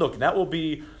I look, that will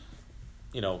be,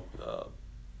 They're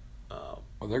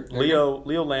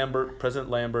Leo Lambert, President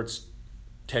Lambert's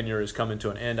tenure is coming to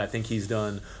an end. I think he's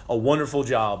done a wonderful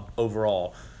job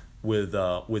overall with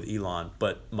Elon.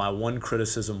 But my one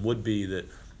criticism would be that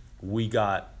we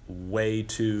got way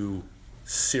too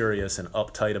serious and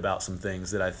uptight about some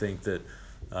things that I think that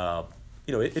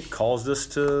it caused us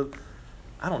to,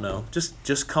 I don't know,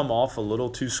 just come off a little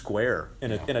too square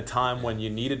in a time when you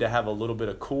needed to have a little bit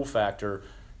of cool factor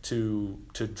to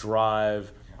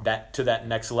drive that to that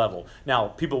next level. Now,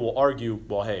 people will argue,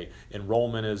 well, hey,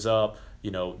 enrollment is up,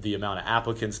 the amount of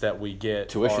applicants that we get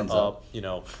Tuition's are up.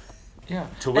 Yeah.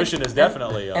 Tuition is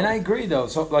definitely up. And I agree, though.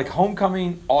 So, like,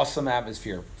 homecoming, awesome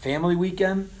atmosphere. Family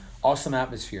weekend, awesome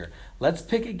atmosphere. Let's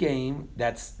pick a game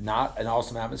that's not an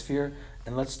awesome atmosphere,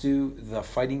 and let's do the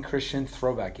Fighting Christian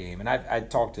throwback game. And I've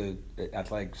talked to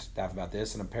athletic staff about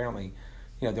this, and apparently,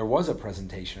 there was a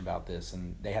presentation about this,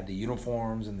 and they had the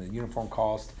uniforms and the uniform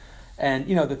cost. And,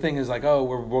 the thing is like, oh,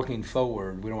 we're looking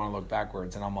forward. We don't want to look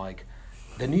backwards. And I'm like,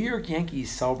 the New York Yankees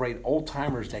celebrate Old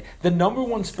Timers Day. The number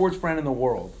one sports brand in the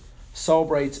world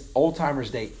celebrates Old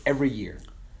Timers Day every year.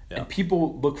 Yeah. And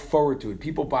people look forward to it.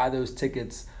 People buy those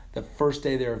tickets the first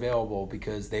day they're available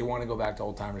because they want to go back to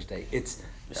Old Timers Day. It's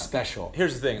special.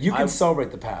 Here's the thing. You can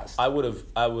celebrate the past. I would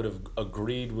have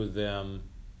agreed with them,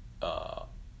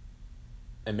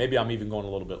 and maybe I'm even going a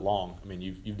little bit long. I mean,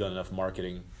 you've done enough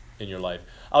marketing in your life.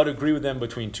 I would agree with them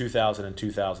between 2000 and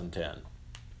 2010,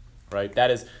 right?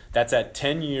 That's at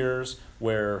 10 years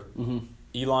where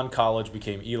Elon College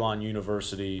became Elon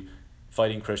University,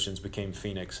 Fighting Christians became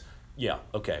Phoenix. Yeah,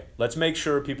 okay. Let's make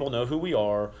sure people know who we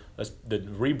are. The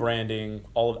rebranding,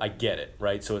 I get it,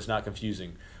 right? So it's not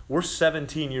confusing. We're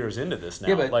 17 years into this now.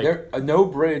 Yeah, but no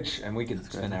bridge, and we could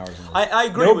spend hours on this. I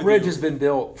agree with you. No bridge has been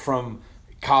built from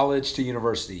college to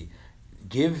university.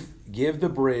 Give the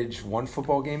bridge one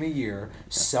football game a year,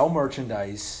 sell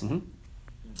merchandise,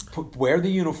 wear the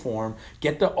uniform,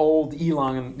 get the old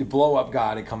Elon, the blow-up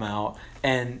guy to come out,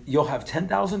 and you'll have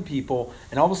 10,000 people,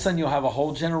 and all of a sudden you'll have a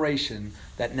whole generation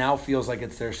that now feels like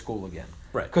it's their school again.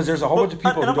 Right. Because there's a whole bunch of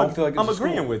people who don't feel like it's I'm a school.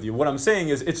 agreeing with you. What I'm saying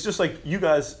is it's just like you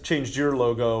guys changed your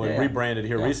logo and rebranded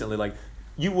here recently. Like,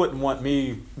 you wouldn't want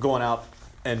me going out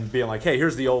and being like, hey,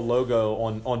 here's the old logo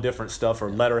on different stuff or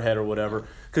letterhead or whatever,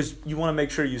 because you want to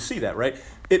make sure you see that, right?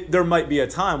 There might be a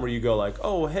time where you go like,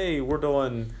 oh, hey, we're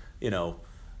doing,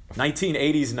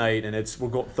 1980s night, and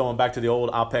we're throwing back to the old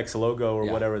Apex logo or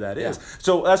whatever that is.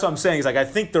 So that's what I'm saying is like I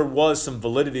think there was some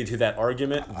validity to that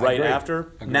argument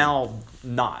after. Now,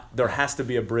 not. There has to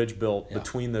be a bridge built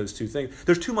between those two things.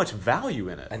 There's too much value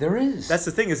in it. And there is. That's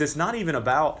the thing is it's not even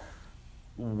about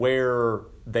where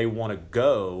they want to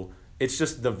go. It's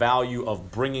just the value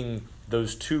of bringing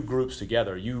those two groups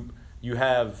together. You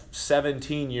have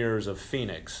 17 years of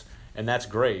Phoenix, and that's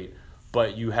great,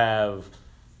 but you have,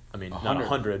 not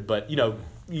 100, but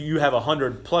you have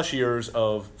 100 plus years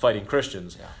of Fighting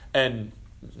Christians, and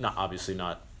obviously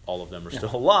not all of them are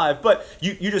still alive, but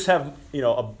you just have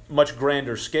a much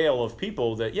grander scale of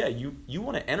people that you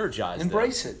want to energize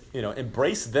embrace them. it,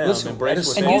 embrace them, Listen, embrace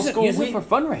what and they use it for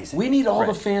fundraising. We need all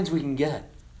the fans we can get.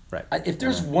 Right. If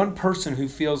there's one person who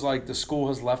feels like the school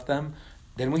has left them,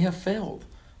 then we have failed.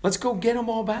 Let's go get them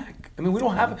all back. I mean, we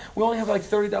only have like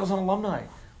 30,000 alumni.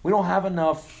 We don't have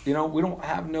enough, we don't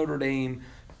have Notre Dame,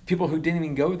 people who didn't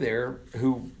even go there,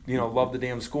 who, love the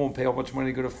damn school and pay a bunch of money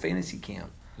to go to fantasy camp.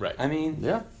 Right. I mean.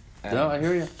 Yeah. No, I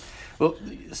hear you. Well,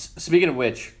 speaking of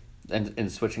which,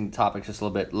 and switching topics just a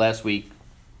little bit, last week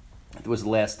was the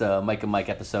last Mike and Mike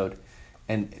episode,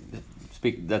 and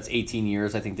that's 18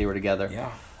 years I think they were together.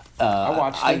 Yeah. I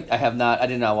watched it. I have not. I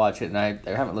did not watch it, and I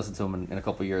haven't listened to them in a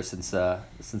couple of years since the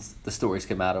stories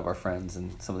came out of our friends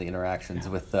and some of the interactions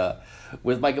with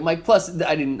Mike and Mike. Plus,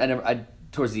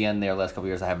 towards the end there, last couple of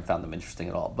years, I haven't found them interesting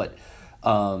at all. But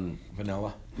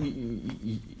Vanilla.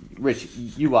 Rich,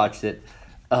 you watched it,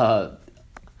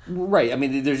 right? I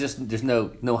mean, there's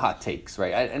no hot takes,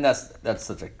 right? And that's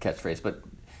such a catchphrase. But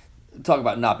talk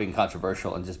about not being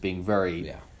controversial and just being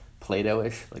very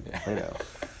Plato-ish, like Plato.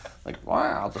 Like,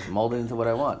 wow, I'll just mold it into what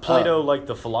I want. Plato, like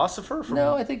the philosopher?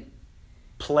 No, I think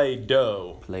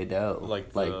Play-Doh. Play-Doh.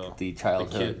 Like the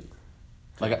childhood.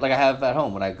 The kid. Like I have at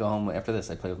home. When I go home after this,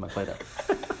 I play with my Play-Doh.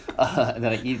 And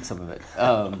then I eat some of it.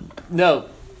 No,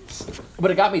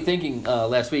 But it got me thinking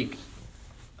last week.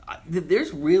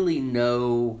 There's really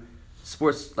no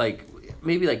sports, like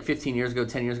maybe like 15 years ago,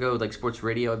 10 years ago, like sports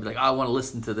radio. I'd be like, oh, I want to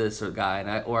listen to this or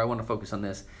guy, or I want to focus on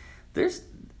this. There's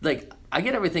like I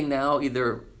get everything now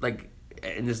either like,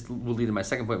 and this will lead to my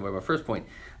second point, but my first point.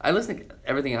 I listen to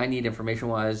everything I need information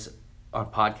wise on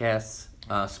podcasts,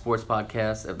 sports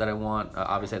podcasts that I want.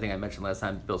 Obviously, I think I mentioned last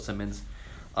time Bill Simmons,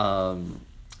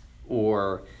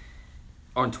 or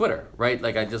on Twitter, right?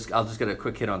 Like I'll just get a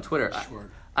quick hit on Twitter. Sure.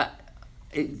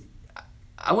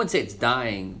 I wouldn't say it's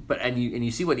dying, but and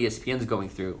you see what ESPN's going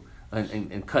through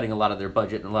and cutting a lot of their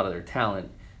budget and a lot of their talent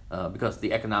because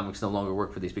the economics no longer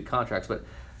work for these big contracts. But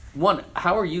one,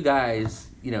 how are you guys,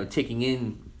 taking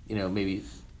in, maybe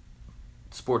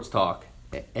sports talk,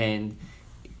 and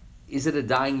is it a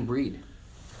dying breed?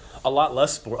 A lot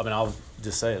less sport. I mean, I'll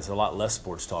just say it's a lot less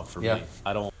sports talk for Yeah. me.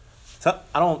 I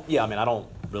don't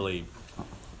really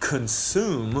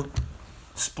consume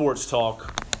sports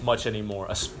talk much anymore,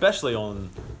 especially on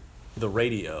the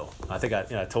radio. I think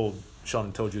I told Sean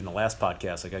and told you in the last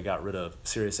podcast, like I got rid of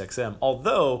Sirius XM.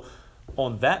 Although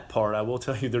on that part, I will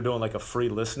tell you they're doing like a free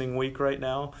listening week right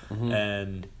now,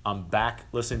 and I'm back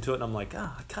listening to it, and I'm like,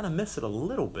 I kind of miss it a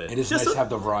little bit. It is nice to have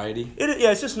the variety.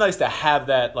 It's just nice to have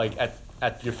that like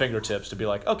at your fingertips to be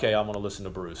like, okay, I'm going to listen to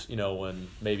Bruce, when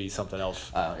maybe something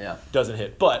else doesn't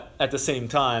hit. But at the same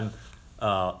time,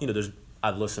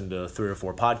 I've listened to 3 or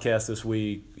 4 podcasts this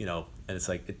week, and it's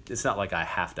like it's not like I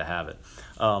have to have it.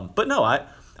 But no, I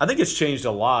think it's changed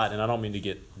a lot, and I don't mean to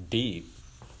get deep,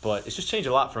 but it's just changed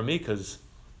a lot for me because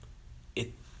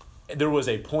there was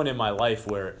a point in my life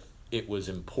where it was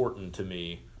important to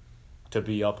me to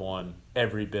be up on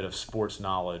every bit of sports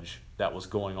knowledge that was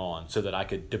going on so that I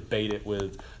could debate it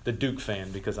with the Duke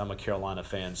fan because I'm a Carolina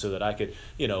fan, so that I could,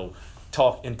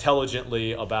 talk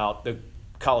intelligently about the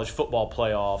college football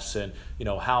playoffs and,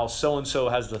 how so-and-so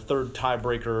has the third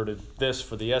tiebreaker to this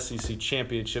for the SEC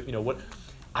championship.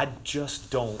 I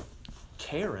just don't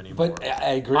care anymore. But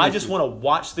I agree. I just want to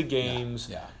watch the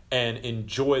games and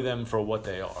enjoy them for what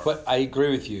they are. But I agree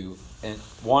with you. And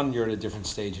one, you're at a different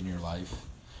stage in your life.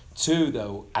 Two,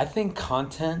 though, I think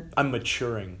content. I'm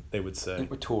maturing, they would say.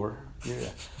 Mature. Yeah.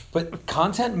 But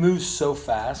content moves so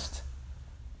fast.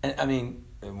 And I mean,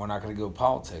 and we're not going to go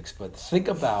politics, but think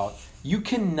about, you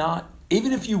cannot,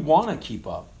 even if you want to keep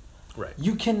up, right?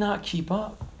 You cannot keep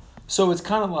up. So it's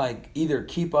kind of like either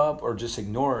keep up or just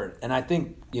ignore it. And I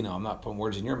think, I'm not putting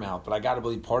words in your mouth, but I got to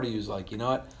believe part of you is like, you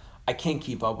know what, I can't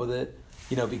keep up with it,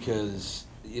 because,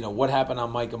 what happened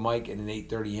on Mike and Mike in an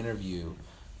 8:30 interview,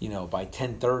 by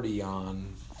 10:30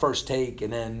 on First Take,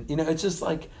 and then, it's just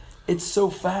like, it's so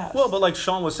fast. Well, but like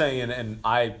Sean was saying, and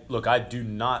I do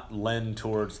not lend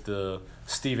towards the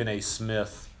Stephen A.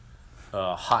 Smith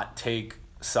hot take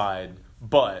side,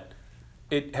 but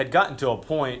it had gotten to a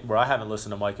point where I haven't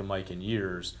listened to Mike and Mike in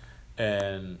years,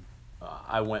 and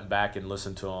I went back and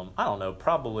listened to them. I don't know,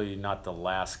 probably not the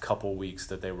last couple weeks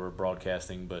that they were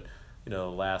broadcasting, but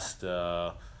last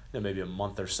maybe a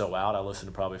month or so out, I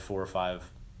listened to probably 4 or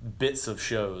 5 bits of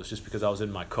shows just because I was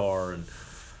in my car, and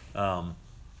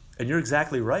you're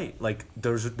exactly right. Like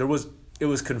it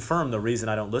was confirmed the reason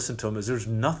I don't listen to them is there's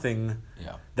nothing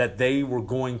that they were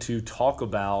going to talk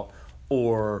about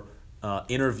or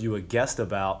interview a guest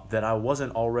about that I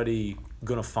wasn't already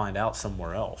going to find out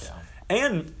somewhere else.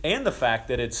 Yeah. And the fact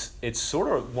that it's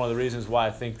sort of one of the reasons why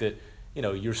I think that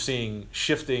you're seeing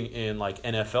shifting in like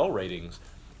NFL ratings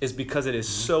is because it is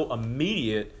so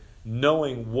immediate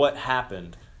knowing what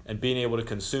happened and being able to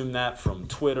consume that from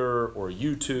Twitter or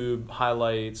YouTube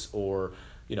highlights or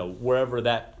wherever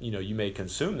that you may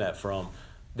consume that from,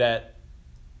 that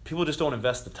people just don't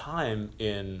invest the time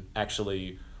in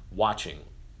actually watching.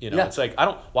 It's like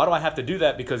why do I have to do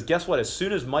that? Because guess what? As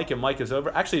soon as Mike and Mike is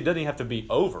over, actually it doesn't even have to be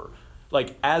over.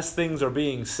 Like as things are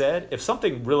being said, if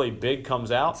something really big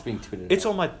comes out, it's being tweeted. It's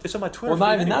on my Twitter. Well,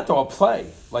 not even that though. I'll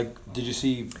play. Like, did you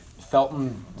see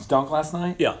Felton's dunk last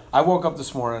night? Yeah. I woke up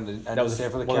this morning and that was there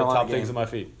for the one of Carolina the top game. things in my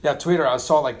feed. Yeah, Twitter. I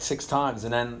saw it like 6 times,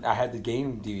 and then I had the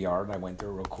game DVR, and I went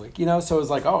through it real quick. So it was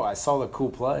like, I saw the cool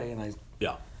play, and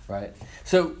Right.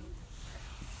 So,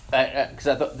 because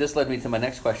I thought this led me to my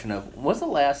next question of, when's the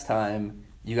last time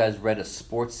you guys read a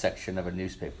sports section of a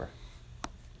newspaper?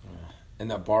 And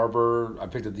the Barber, I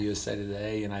picked up the USA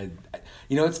Today, and I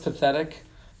it's pathetic.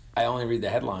 I only read the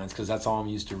headlines because that's all I'm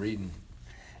used to reading.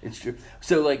 It's true.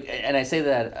 So, and I say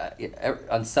that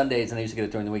on Sundays, and I used to get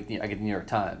it during the week, I get the New York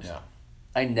Times. Yeah.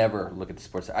 I never look at the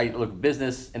sports. I look at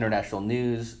business, international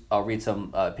news. I'll read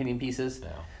some opinion pieces.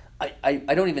 Yeah.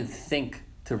 I don't even think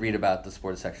to read about the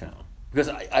sports section. because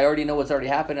I already know what's already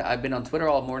happened. I've been on Twitter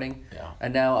all morning, Yeah.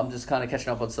 and now I'm just kind of catching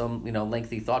up on some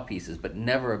lengthy thought pieces, but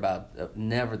never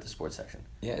the sports section.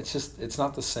 Yeah, it's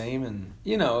not the same, and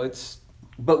it's.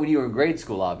 But when you were in grade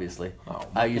school, obviously, Oh,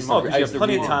 I used to. Oh, because I you used have to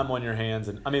plenty read of it. time on your hands,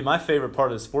 and I mean, my favorite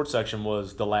part of the sports section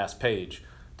was the last page,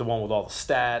 the one with all the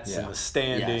stats Yeah. and the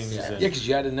standings Yes, yeah. and Yeah, 'cause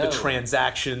you had to know. the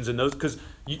transactions and those, because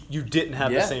you didn't have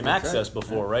the Yeah, same that's access right.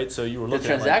 before, right? So you were The looking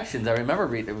at transactions. I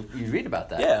remember you read about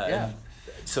that. yeah, yeah. and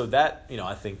so that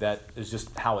I think that is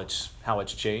just how it's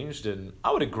changed, and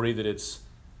I would agree that it's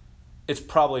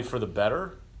probably for the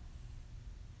better.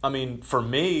 I mean, for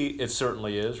me, it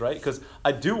certainly is, right? Because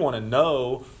I do want to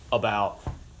know about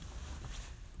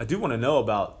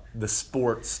the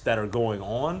sports that are going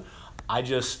on. I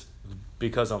just,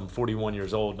 because I'm 41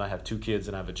 years old and I have 2 kids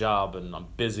and I have a job and I'm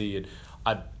busy, and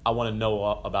I want to know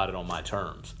about it on my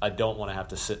terms. I don't want to have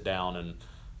to sit down and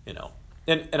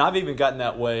and I've even gotten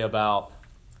that way about,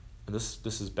 and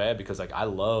this is bad because like I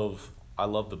love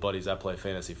the buddies I play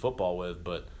fantasy football with,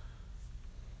 but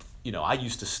I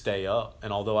used to stay up,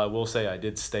 and although I will say I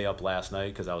did stay up last night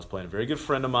because I was playing a very good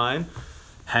friend of mine,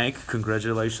 Hank.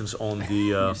 Congratulations on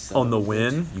the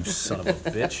win, you son of a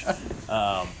bitch.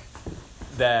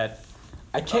 That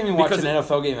I can't even watch because an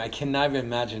NFL game. I cannot even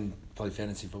imagine play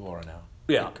fantasy football right now.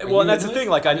 yeah. Like, are Well, you and that's the into it? thing.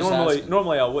 Like I I'm just asking.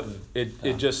 normally I wouldn't.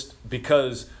 It just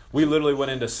because we literally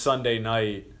went into Sunday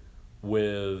night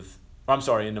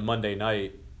into Monday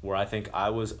night where I think I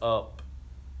was up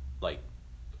like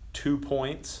 2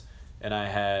 points, and I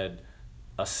had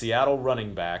a Seattle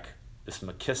running back, this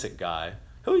McKissick guy,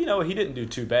 who, he didn't do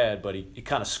too bad, but he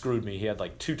kind of screwed me. He had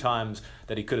like 2 times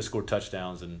that he could have scored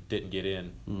touchdowns and didn't get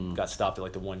in. Got stopped at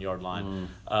like the 1-yard line.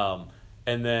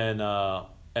 And then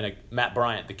Matt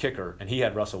Bryant, the kicker, and he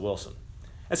had Russell Wilson.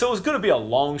 And so it was going to be a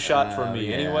long shot for me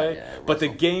yeah, anyway. yeah, but the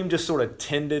Russell. game just sort of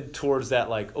tended towards that,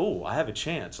 like, oh, I have a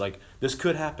chance. Like, this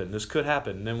could happen.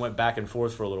 And then went back and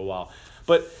forth for a little while.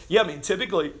 But, yeah, I mean,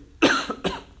 typically,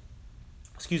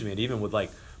 excuse me, and even with, like,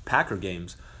 Packer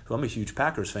games, who I'm a huge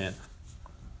Packers fan,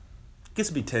 it gets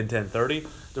to be 10:30.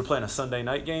 They're playing a Sunday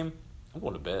night game. I'm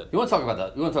going to bed. You want to talk about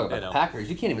that? You want to talk about the Packers?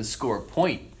 You can't even score a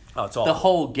point. Oh, it's all the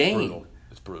whole game. Brutal.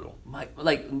 It's brutal.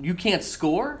 Like you can't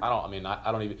score. I don't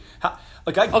even.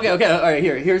 Okay. All right.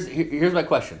 Here's my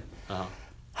question. Uh-huh.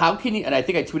 How can you? And I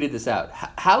think I tweeted this out.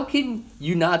 How can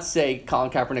you not say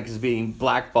Colin Kaepernick is being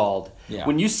blackballed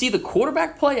when you see the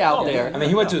quarterback play out there? I mean,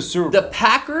 he went to a Super Bowl. The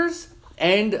Packers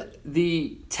and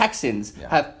the Texans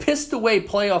have pissed away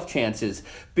playoff chances,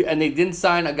 and they didn't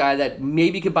sign a guy that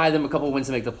maybe could buy them a couple wins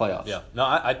to make the playoffs. Yeah,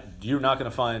 no, you're not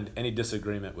going to find any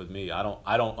disagreement with me. I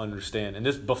don't understand, and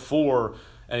this before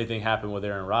anything happened with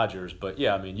Aaron Rodgers. But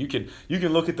yeah, I mean, you can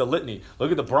look at the litany.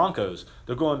 Look at the Broncos.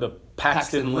 They're going to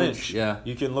Paxton Lynch. Yeah.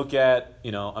 You can look at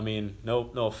I mean, no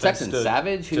offense Texan to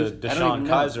Savage, to I don't Deshaun even know.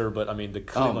 Kaiser, but I mean the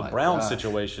Cleveland my Browns gosh.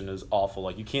 situation is awful.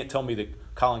 Like you can't tell me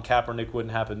that Colin Kaepernick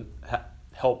wouldn't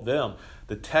help them.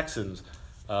 The Texans.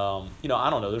 I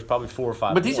don't know. There's probably 4 or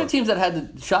 5. But these more. are teams that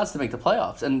had the shots to make the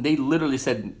playoffs, and they literally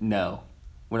said no,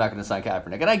 we're not going to sign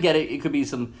Kaepernick. And I get it; it could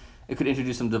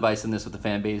introduce some divisiveness with the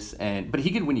fan base, but he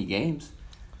could win you games.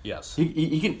 Yes.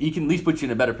 He can at least put you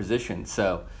in a better position.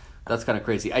 So that's kind of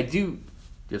crazy. I do. Do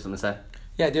you have something to say?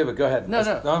 Yeah, I do, but go ahead. No.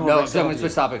 So I'm going to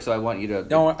switch topics. So I want you to.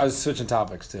 No, I was switching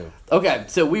topics too. Okay,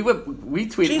 so we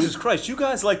tweeted. Jesus Christ, you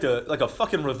guys like a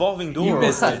fucking revolving door. You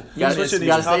missed it. Gotta switching stay these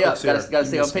up. topics here. Gotta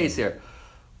stay on pace here.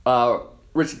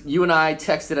 Rich, you and I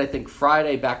texted, I think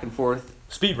Friday, back and forth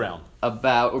Speed round.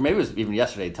 about, or maybe it was even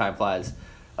yesterday. Time flies.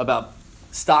 About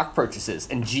stock purchases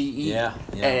and GE. Yeah.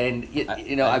 And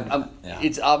I'm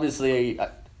it's obviously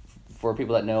for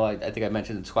people that know. I think I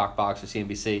mentioned in Squawk Box or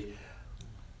CNBC.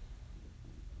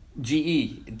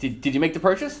 GE. Did you make the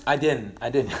purchase? I didn't.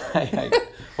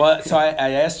 Well, so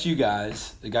I asked you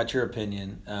guys, I got your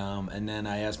opinion, and then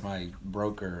I asked my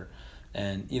broker,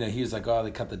 and he was like, "Oh,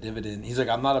 they cut the dividend." He's like,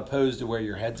 "I'm not opposed to where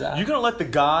your head's at." You gonna let the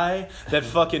guy that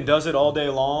fucking does it all day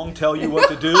long tell you what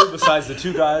to do? Besides the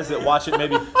 2 guys that watch it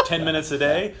maybe 10 minutes a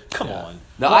day? Come on.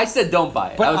 No, I said don't buy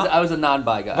it. But I was a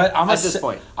non-buy guy. But at this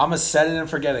point. I'm a set it and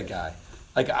forget it guy.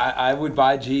 Like I would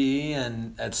buy GE,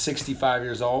 and at 65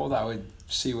 years old, I would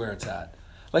see where it's at.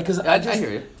 Like, cause I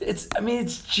hear you. It's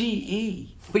GE.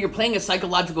 But you're playing a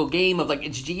psychological game of like,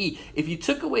 it's GE. If you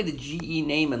took away the GE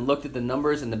name and looked at the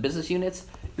numbers and the business units.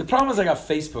 The problem is I got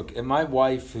Facebook, and my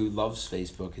wife, who loves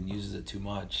Facebook and uses it too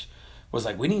much, was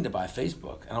like, "We need to buy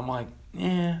Facebook," and I'm like,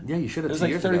 "Yeah, you should have." It was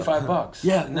like $35.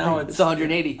 Yeah, and now right. it's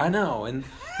 180. I know, and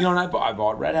and I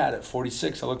bought Red Hat at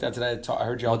 46. I looked at today. I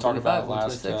heard y'all talk about it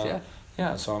last. 126,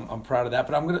 yeah. So I'm proud of that,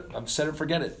 but I'm set it and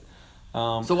forget it.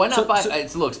 So why not buy?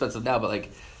 It's a little expensive now, but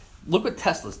like, Look what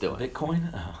Tesla's doing.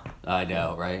 Bitcoin. Oh, I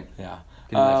know, right? yeah.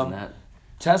 Can you imagine that?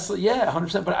 Tesla, yeah,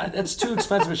 100%. But that's too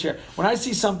expensive a share. When I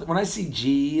see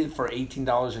GE for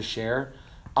 $18 a share,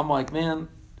 I'm like, man,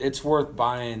 it's worth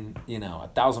buying,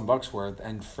 $1,000 worth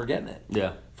and forgetting it.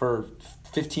 Yeah. For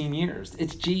 15 years,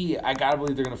 it's GE. I gotta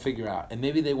believe they're gonna figure out, and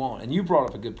maybe they won't. And you brought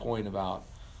up a good point about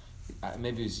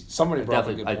maybe somebody brought up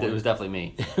a good point. It was definitely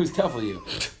me. It was definitely you.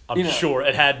 I'm sure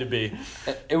it had to be.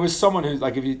 It was someone who,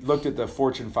 like, if you looked at the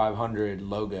Fortune 500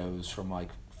 logos from like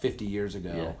 50 years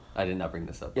ago. Yeah, I did not bring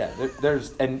this up. Yeah,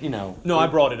 there's No, I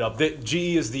brought it up. GE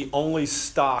is the only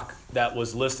stock that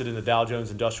was listed in the Dow Jones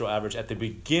Industrial Average at the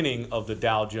beginning of the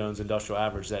Dow Jones Industrial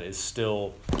Average that is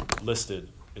still listed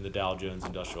in the Dow Jones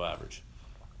Industrial Average.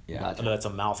 Yeah, Gotcha. I know that's a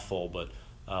mouthful, but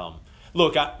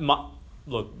look,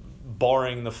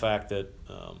 barring the fact that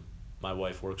my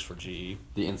wife works for GE,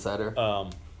 The insider.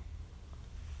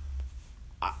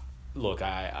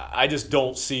 I just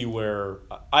don't see where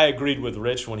I agreed with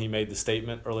Rich when he made the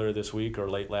statement earlier this week or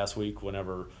late last week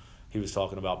whenever he was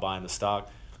talking about buying the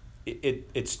stock.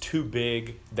 It's too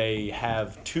big. They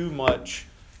have too much.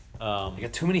 they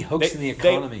got too many hooks in the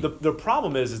economy. The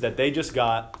problem is that they just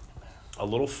got a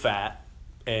little fat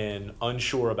and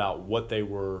unsure about what they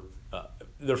were,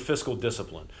 their fiscal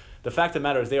discipline. The fact of the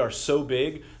matter is they are so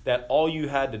big that all you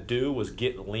had to do was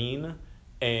get lean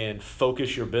and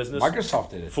focus your business.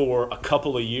 Microsoft did it for a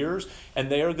couple of years,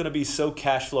 and they are going to be so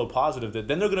cash flow positive that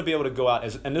then they're going to be able to go out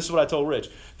and this is what I told Rich.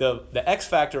 The X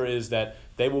factor is that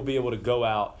they will be able to go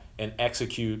out and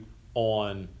execute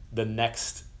on the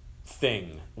next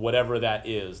thing, whatever that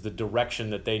is, the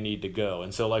direction that they need to go.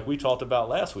 And so, like we talked about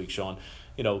last week, Sean,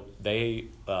 they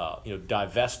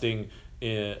divesting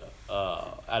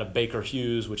out of Baker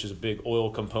Hughes, which is a big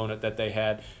oil component that they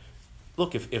had.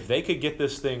 Look, if they could get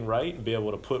this thing right and be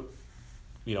able to put,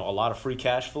 a lot of free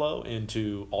cash flow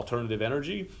into alternative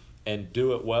energy and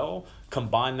do it well,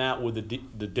 combine that with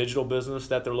the digital business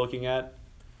that they're looking at,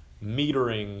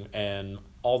 metering and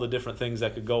all the different things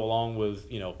that could go along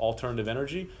with, alternative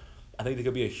energy, I think they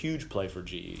could be a huge play for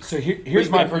GE. So here's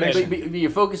my prediction. But your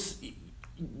focus,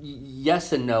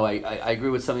 yes and no. I agree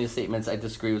with some of your statements. I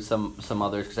disagree with some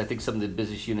others because I think some of the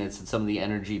business units and some of the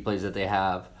energy plays that they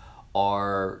have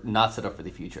are not set up for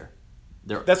the future.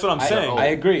 That's what I'm saying. I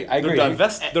agree. They're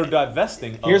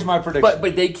divesting. Here's my prediction.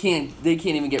 But they can't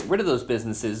even get rid of those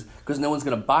businesses because no one's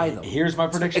going to buy them. Here's my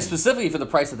prediction. Specifically for the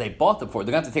price that they bought them for,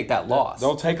 they're going to have to take that loss.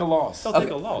 They'll take a loss. They'll take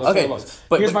a loss. Okay,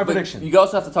 But here's my prediction. You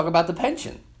also have to talk about the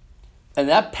pension, and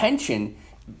that pension.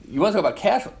 You want to talk about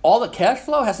cash? All the cash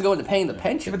flow has to go into paying the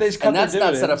pension, but they just cut and that's their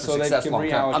not set up dividends for so they success can long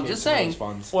term. I'm reallocate just some of saying. those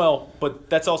funds. Well, but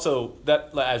that's also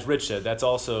that, as Rich said, that's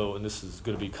also, and this is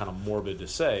going to be kind of morbid to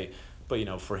say,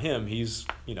 but for him, he's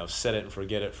set it and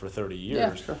forget it for 30 years.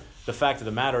 Yeah, sure. The fact of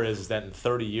the matter is that in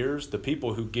 30 years, the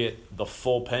people who get the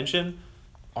full pension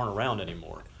aren't around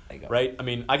anymore, right? I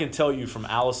mean, I can tell you from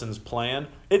Allison's plan,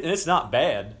 and it's not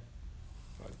bad,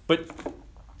 but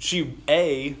she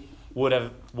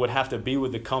would have to be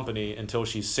with the company until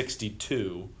she's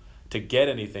 62 to get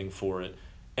anything for it,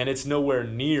 and it's nowhere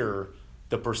near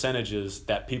the percentages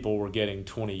that people were getting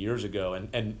 20 years ago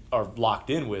and are locked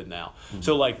in with now. Mm-hmm.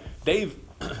 So like they've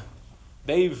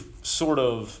sort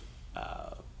of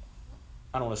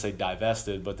I don't want to say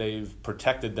divested, but they've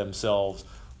protected themselves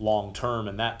long term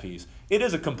in that piece. It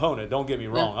is a component, don't get me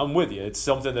wrong. Yeah. I'm with you. It's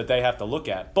something that they have to look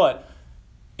at, but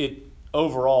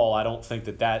overall, I don't think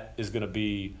that is going to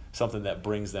be something that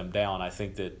brings them down. I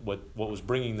think that what was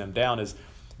bringing them down is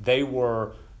they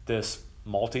were this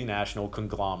multinational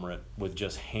conglomerate with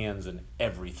just hands in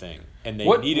everything, and they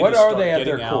needed to start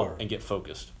getting out and get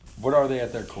focused. What are they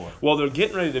at their core? Well, they're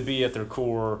getting ready to be at their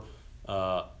core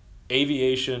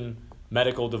aviation,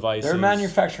 medical devices. They're a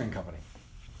manufacturing company.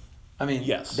 I mean,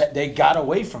 yes, they got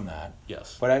away from that.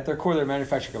 Yes, but at their core, they're a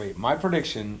manufacturing company. My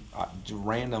prediction,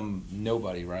 random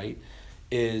nobody, right,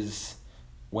 is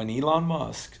when Elon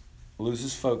Musk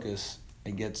loses focus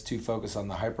and gets too focused on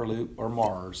the Hyperloop or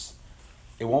Mars,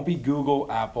 it won't be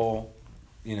Google, Apple,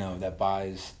 that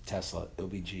buys Tesla. It'll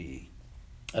be GE.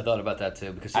 I thought about that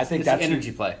too because I think it's that's an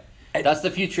energy play. That's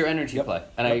the future energy play,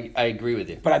 and I agree with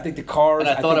you. But I think the cars. And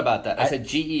I thought about that. I said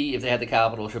GE, if they had the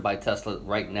capital, should buy Tesla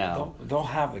right now. They'll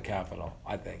have the capital.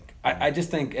 I think. I just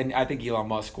think, and I think Elon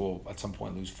Musk will at some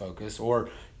point lose focus or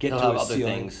get to a other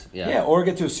ceiling. Things. Yeah, or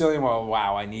get to a ceiling where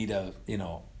I need a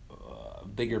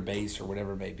bigger base or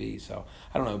whatever it may be. So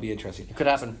I don't know. It'd be interesting. It could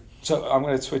happen. So I'm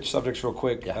going to switch subjects real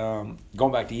quick. Yeah.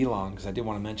 Going back to Elon because I did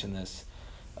want to mention this.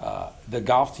 The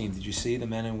golf team. Did you see the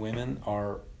men and women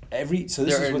are so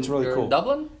this is what's really cool. In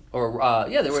Dublin? Or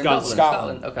they were in Dublin,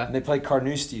 Scotland. Okay. And they play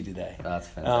Carnoustie today. That's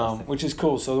fantastic. Which is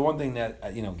cool. So the one thing that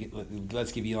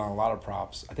let's give Elon a lot of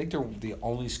props. I think they're the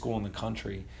only school in the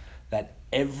country that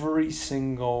every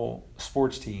single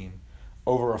sports team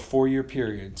over a 4-year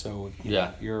period. So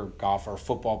you're a golfer,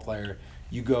 football player,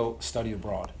 you go study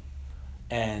abroad,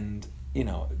 and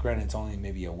granted it's only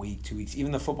maybe a week, 2 weeks.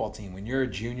 Even the football team, when you're a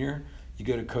junior, you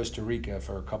go to Costa Rica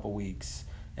for a couple weeks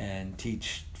and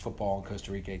teach football in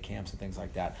Costa Rica at camps and things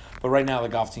like that. But right now the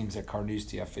golf team's at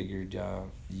Carnoustie. I figured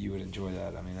you would enjoy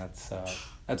that. I mean,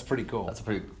 that's pretty cool. That's a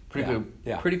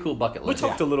pretty cool bucket We list.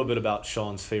 talked a little bit about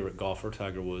Sean's favorite golfer,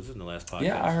 Tiger Woods, in the last podcast.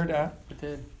 Yeah, I heard that. We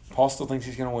did. Paul still thinks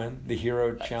he's going to win the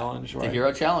Hero Challenge, right? The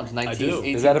Hero Challenge, 19, I do.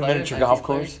 18 Is that a players, miniature 19 golf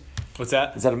players. course? What's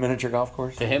that? Is that a miniature golf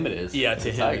course? To him it is. Yeah,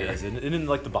 to him Tiger. it is. And in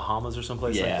like the Bahamas or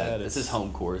someplace like that. This is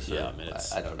home course. Yeah, I mean,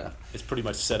 I don't know. It's pretty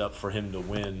much set up for him to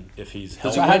win if he's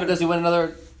Does healthy. he win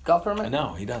another golf tournament?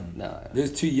 No, he doesn't. No.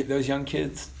 Those young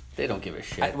kids. They don't give a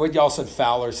shit. What y'all said?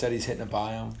 Fowler said he's hitting it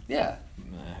by him. Yeah.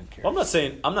 Who cares? Well,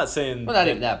 I'm not saying. Well, not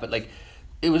even that, but like,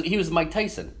 he was Mike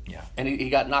Tyson. Yeah. And he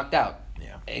got knocked out.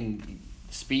 Yeah. And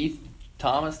Spieth,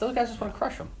 Thomas, those guys just want to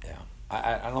crush him. Yeah.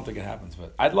 I don't think it happens,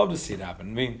 but I'd love to see it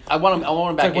happen. I mean, I want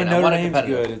him back it's like in. when I want Notre a Dame's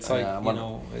competitor. good. It's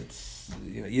like it's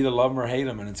either love them or hate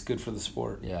them, and it's good for the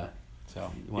sport. Yeah.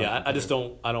 So Yeah, I just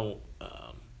don't.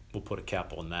 We'll put a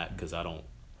cap on that because I don't.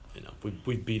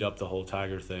 We beat up the whole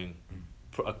Tiger thing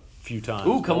a few times.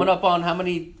 Ooh, coming up on how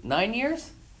many? 9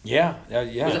 years? yeah.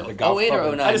 Was it The golf 08 or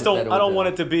club. 09? I just don't. that I don't old, want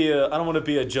it to be a. I don't want to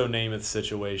be a Joe Namath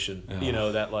situation.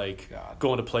 Oh, That like God.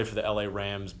 going to play for the LA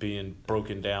Rams, being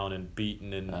broken down and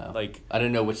beaten and like. I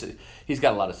didn't know which. He's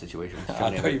got a lot of situations. I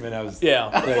thought you meant I was. Yeah.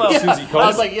 Like Well, Susie I was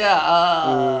Colton. like,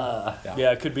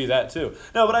 Yeah, it could be that too.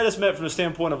 No, but I just meant from the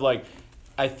standpoint of like,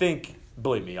 I think,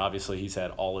 believe me, obviously he's had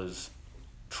all his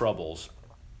troubles,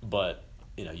 but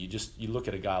you look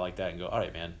at a guy like that and go, all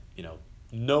right, man,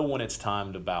 know when it's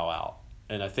time to bow out.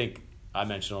 And I think I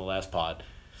mentioned on the last pod,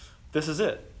 this is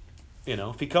it.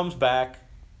 If he comes back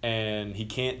and he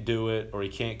can't do it or he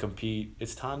can't compete,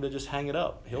 it's time to just hang it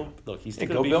up. He's go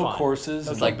going to be build fine. courses.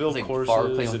 it's and like, build it's like courses Favre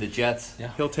playing with and- the Jets.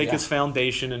 Yeah. He'll take Yeah. his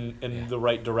foundation in Yeah. the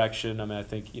right direction. I mean, I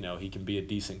think he can be a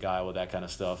decent guy with that kind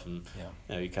of stuff, and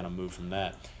you kind of move from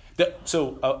that.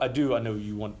 So I know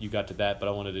you got to that, but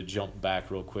I wanted to jump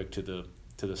back real quick to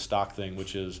the stock thing,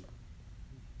 which is,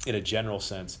 in a general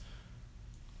sense,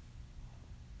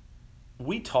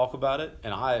 we talk about it,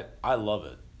 and I love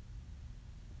it.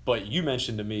 But you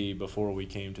mentioned to me before we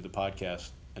came to the podcast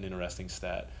an interesting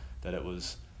stat that it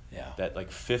was that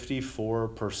like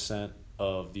 54%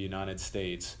 of the United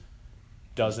States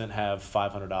doesn't have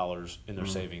 $500 in their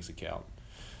savings account.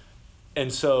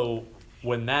 And so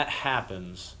when that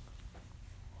happens,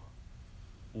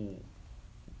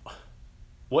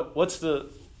 what's the...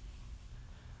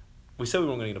 We said we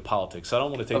weren't going to get into politics, so I don't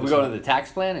want to take Are we this... going to the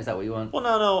tax plan? Is that what you want? Well,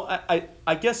 no.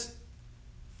 I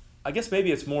guess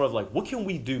maybe it's more of like, what can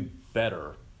we do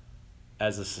better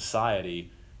as a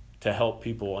society to help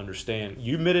people understand?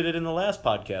 You admitted it in the last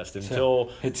podcast.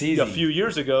 Until it's easy. a few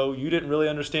years ago, you didn't really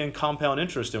understand compound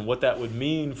interest and what that would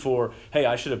mean for, hey,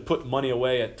 I should have put money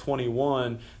away at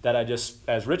 21 that I just,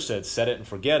 as Rich said, set it and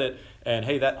forget it. And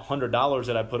hey, that $100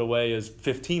 that I put away is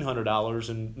 $1,500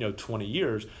 in 20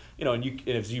 years. And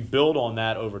if you build on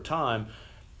that over time,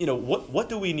 what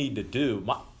do we need to do?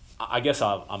 I guess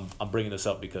I'm bringing this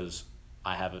up because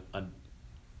I haven't.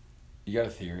 You got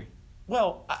a theory?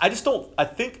 Well, I just don't. I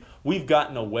think we've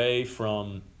gotten away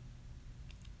from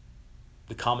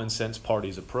the common sense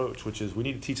party's approach, which is we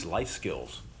need to teach life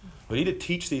skills. We need to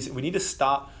teach these. We need to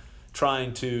stop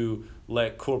trying to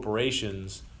let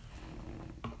corporations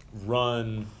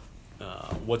run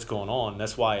what's going on.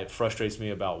 That's why it frustrates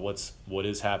me about what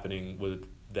is happening with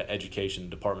the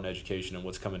Department of Education and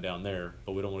what's coming down there.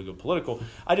 But we don't want to go political.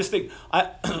 I just think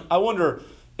I wonder,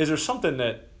 is there something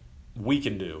that we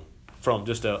can do from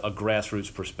just a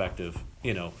grassroots perspective?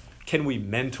 Can we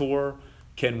mentor?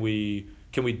 Can we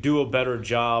do a better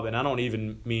job? And I don't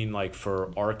even mean like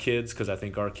for our kids, because I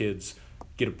think our kids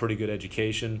get a pretty good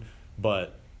education.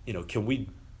 But can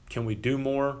we do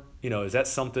more? Is that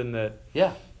something that...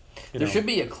 Yeah. There should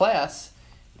be a class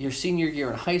your senior year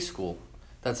in high school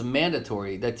that's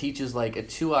mandatory that teaches like a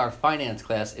 2-hour finance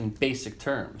class in basic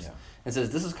terms. Yeah. And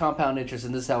says this is compound interest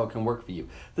and this is how it can work for you.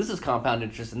 This is compound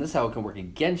interest and this is how it can work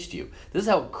against you. This is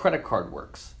how a credit card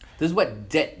works. This is what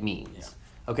debt means.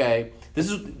 Yeah. Okay?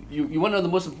 This is you want to know the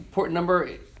most important number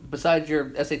besides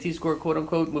your SAT score, quote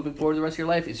unquote, moving forward the rest of your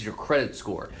life is your credit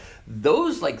score.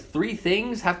 Those like 3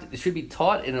 things should be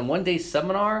taught in a 1-day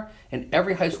seminar in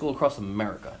every high school across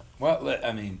America. Well,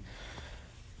 I mean,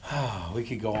 We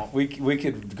could go on. We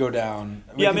could go down.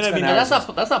 Yeah, I could mean, spend And hours.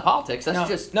 that's not politics. That's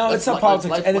just it's not life,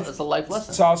 politics, Life, and it's a life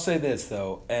lesson. So I'll say this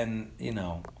though, and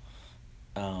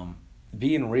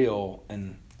being real,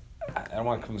 and I don't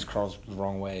want to come across the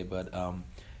wrong way, but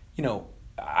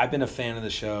I've been a fan of the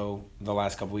show the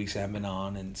last couple weeks I haven't been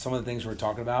on, and some of the things we're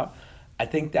talking about, I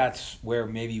think that's where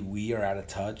maybe we are out of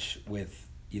touch with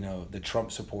the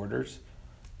Trump supporters,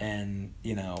 and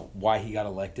why he got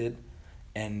elected.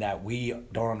 And that we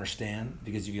don't understand,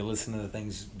 because if you listen to the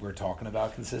things we're talking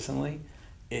about consistently,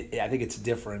 I think it's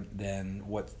different than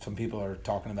what some people are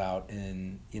talking about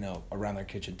in around their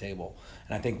kitchen table.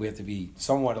 And I think we have to be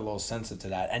somewhat a little sensitive to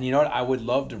that. And you know what? I would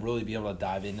love to really be able to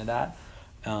dive into that,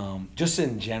 just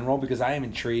in general, because I am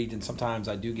intrigued, and sometimes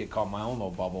I do get caught in my own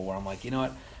little bubble where I'm like, you know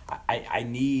what? I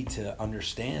need to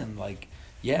understand, like,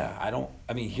 yeah,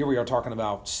 here we are talking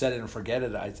about set it and forget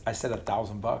it. I said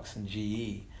 $1,000 in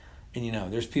GE.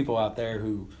 And there's people out there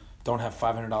who don't have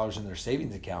 $500 in their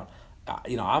savings account.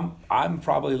 I'm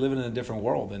probably living in a different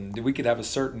world, and we could have a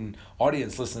certain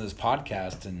audience listen to this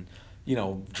podcast and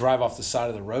drive off the side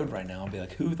of the road right now and be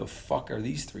like, who the fuck are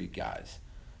these three guys?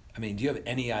 I mean, do you have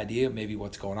any idea maybe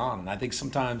what's going on? And I think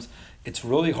sometimes it's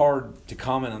really hard to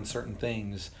comment on certain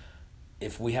things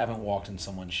if we haven't walked in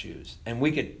someone's shoes. And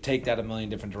we could take that a million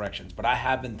different directions, but I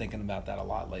have been thinking about that a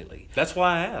lot lately. That's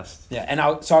why I asked. Yeah, and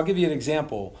I'll give you an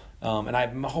example. And I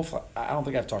don't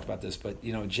think I've talked about this, but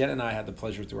Jen and I had the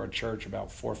pleasure through our church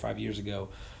about 4 or 5 years ago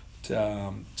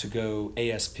to go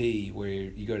ASP, where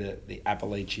you go to the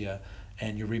Appalachia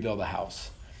and you rebuild a house.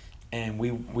 And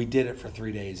we did it for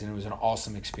 3 days, and it was an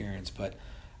awesome experience. But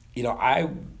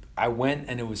I went,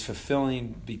 and it was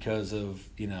fulfilling because of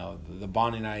the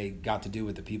bonding I got to do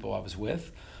with the people I was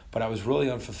with, but I was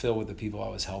really unfulfilled with the people I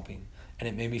was helping, and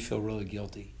it made me feel really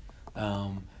guilty.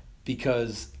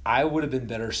 Because I would have been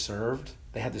better served.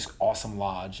 They had this awesome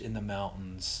lodge in the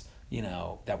mountains,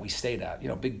 that we stayed at.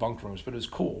 Big bunk rooms, but it was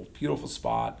cool, beautiful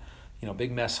spot.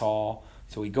 Big mess hall.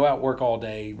 So we go out, work all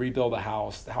day, rebuild a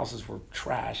house. The houses were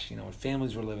trash. And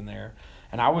families were living there.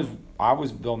 And I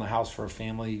was building a house for a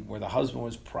family where the husband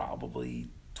was probably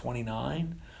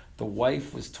 29, the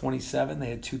wife was 27. They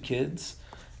had 2 kids,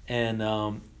 and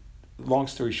long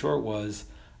story short was,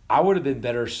 I would have been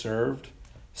better served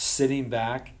sitting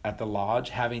back at the lodge,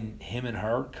 having him and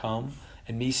her come,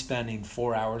 and me spending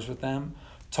 4 hours with them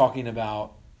talking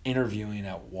about interviewing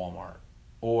at Walmart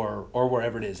or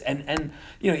wherever it is. And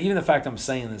even the fact I'm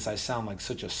saying this, I sound like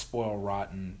such a spoiled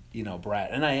rotten, brat.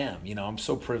 And I am, I'm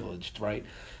so privileged, right?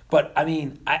 But I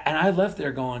mean, I left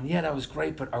there going, yeah, that was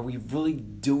great, but are we really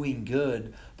doing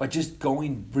good by just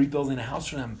rebuilding a house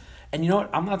for them? And you know what?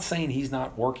 I'm not saying he's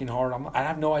not working hard. I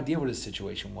have no idea what his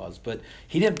situation was, but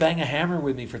he didn't bang a hammer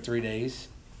with me for 3 days,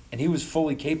 and he was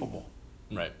fully capable.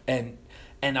 Right. And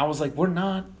I was like, we're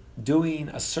not doing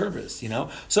a service,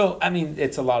 So I mean,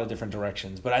 it's a lot of different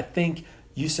directions, but I think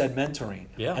you said mentoring.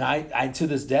 Yeah. And I to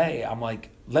this day, I'm like,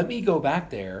 let me go back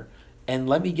there and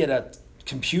let me get a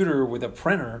computer with a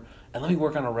printer and let me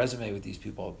work on a resume with these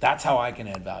people. That's how I can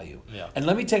add value. Yeah. And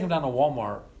let me take them down to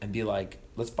Walmart and be like,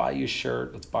 let's buy you a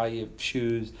shirt, let's buy you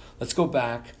shoes, let's go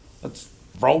back, let's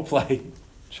role play.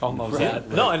 Sean loves that.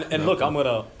 No, and look, I'm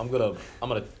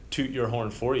gonna toot your horn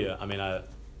for you. I mean,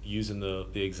 using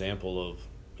the example of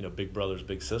big brothers,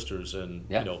 big sisters, and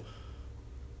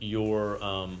your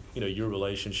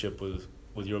relationship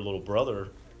with your little brother.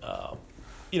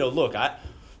 Look,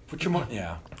 Put your money.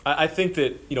 Yeah. I think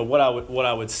that what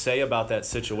I would say about that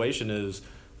situation is,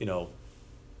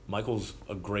 Michael's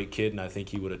a great kid, and I think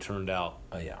he would have turned out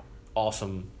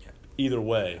awesome either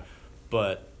way.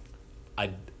 But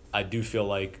I do feel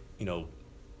like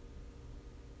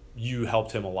you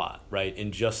helped him a lot, right?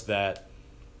 In just that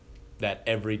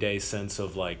everyday sense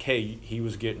of like, hey, he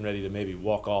was getting ready to maybe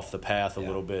walk off the path a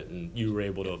little bit, and you were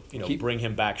able to bring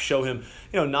him back, show him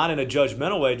not in a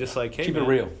judgmental way, just like, hey, keep man, it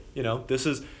real. This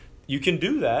is, you can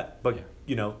do that, but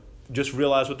just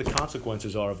realize what the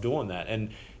consequences are of doing that. And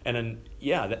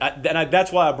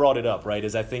that's why I brought it up, right?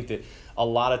 Is I think that a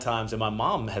lot of times, and my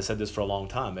mom has said this for a long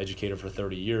time, educator for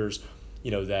 30 years,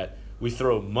 that we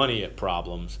throw money at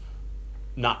problems,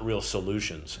 not real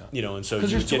solutions, and so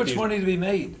because there's too much money to be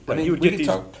made. Right, they would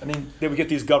get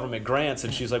these government grants,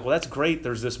 and she's like, well, that's great.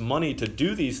 There's this money to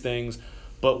do these things,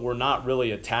 but we're not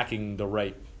really attacking the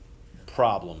right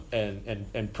problem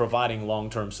and providing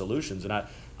long-term solutions. And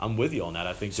I'm with you on that.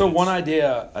 I think so. One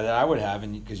idea that I would have,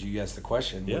 and because you asked the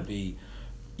question, would be,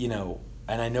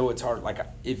 and I know it's hard. Like,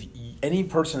 if any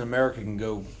person in America can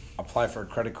go apply for a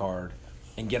credit card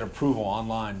and get approval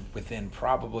online within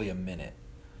probably a minute.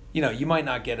 You might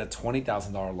not get a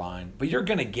 $20,000 line, but you're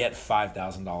going to get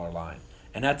 $5,000 line.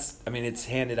 And it's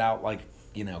handed out like,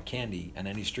 candy on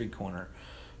any street corner.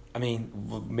 I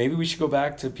mean, maybe we should go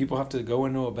back to people have to go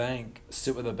into a bank,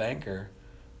 sit with a banker,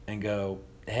 and go,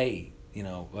 hey,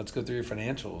 let's go through your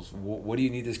financials. What do you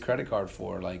need this credit card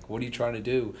for? Like, what are you trying to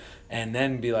do? And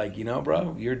then be like,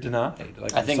 bro, you're denied.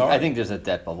 Like, I think sorry. I think there's a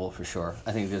debt bubble for sure.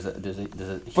 I think there's a huge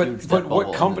debt But bubble.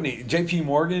 what company? J.P.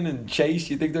 Morgan and Chase?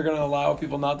 You think they're going to allow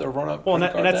people not to run up? Well,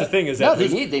 credit and card that's the debt? thing is No, that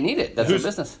they need it. That's their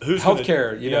business. Who's gonna-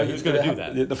 Healthcare, who's going to do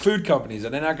that? The food companies, are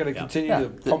they not going to continue to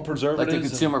pump preservatives? Like the and-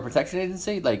 Consumer Protection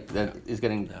Agency, like that is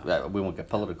getting. We won't get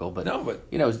political, but No, but-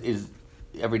 is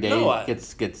every day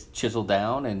gets chiseled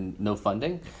down and no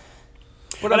funding.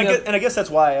 But And I guess that's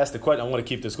why I asked the question. I want to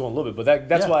keep this going a little bit, but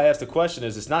that's why I asked the question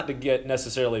is it's not to get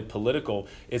necessarily political.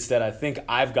 It's that I think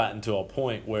I've gotten to a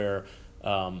point where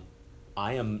I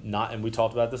am not, and we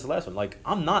talked about this the last one, like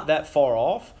I'm not that far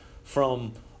off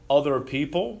from other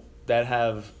people that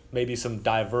have maybe some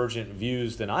divergent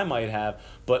views than I might have,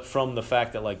 but from the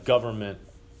fact that like government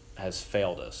has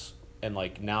failed us. And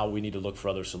like now we need to look for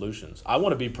other solutions. I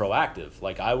want to be proactive.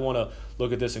 Like I want to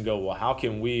look at this and go, well, how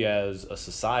can we as a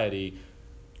society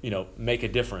make a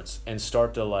difference and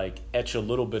start to like etch a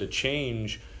little bit of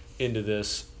change into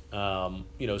this,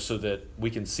 so that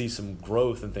we can see some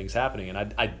growth and things happening.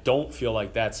 And I don't feel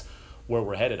like that's where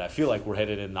we're headed. I feel like we're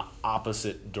headed in the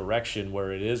opposite direction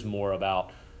where it is more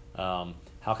about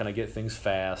how can I get things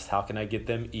fast? How can I get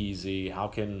them easy? How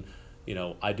can,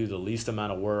 I do the least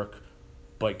amount of work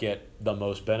but get the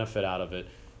most benefit out of it?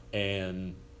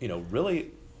 And,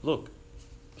 really, look,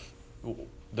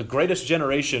 the greatest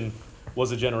generation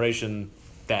was a generation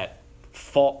that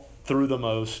fought through the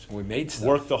most, we made stuff.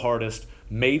 worked the hardest,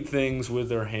 made things with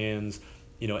their hands,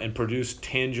 and produced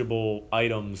tangible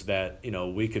items that,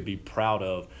 we could be proud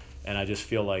of. And I just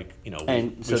feel like,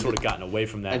 we've sort of gotten away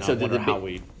from that. And I wonder how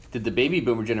we... Did the baby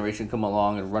boomer generation come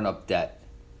along and run up debt?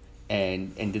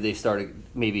 And did they start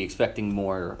maybe expecting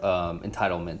more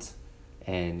entitlements?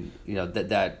 And,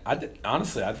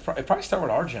 Honestly, it probably started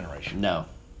with our generation. No.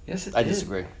 Yes, it I did.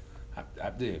 disagree. I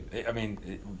do. I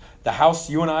mean, the house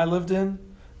you and I lived in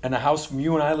and the house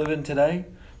you and I live in today,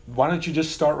 why don't you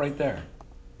just start right there?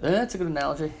 That's a good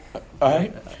analogy. All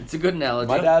right? It's a good analogy.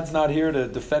 My dad's not here to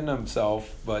defend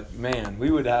himself, but man, we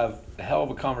would have a hell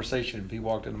of a conversation if he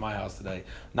walked into my house today.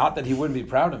 Not that he wouldn't be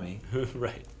proud of me,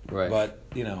 Right. but,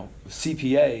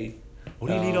 CPA. What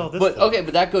do you need all this But for? okay,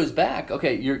 but that goes back.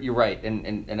 Okay, you're right,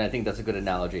 and I think that's a good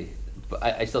analogy. But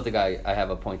I still think I have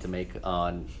a point to make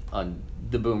on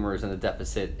the boomers and the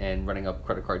deficit and running up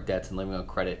credit card debts and living on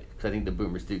credit, because I think the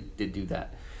boomers did do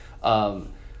that.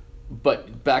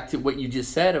 But back to what you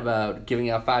just said about giving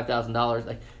out $5,000,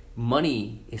 like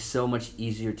money is so much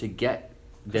easier to get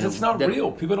than It's not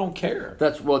real. People don't care.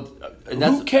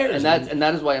 Who cares? And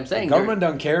that is why I'm saying The government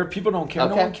don't care. People don't care.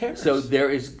 Okay. No one cares. So there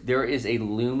is a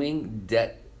looming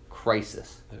debt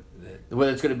crisis.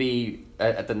 Whether it's going to be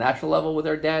at the national level with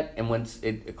our debt, and once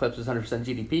it eclipses 100%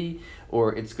 GDP,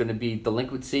 or it's going to be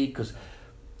delinquency, because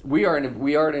we are in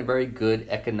a very good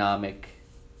economic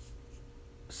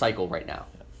cycle right now.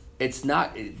 It's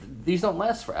not; these don't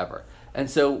last forever, and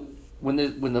so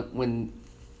when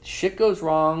shit goes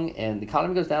wrong and the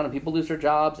economy goes down and people lose their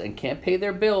jobs and can't pay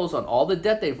their bills on all the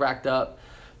debt they've racked up.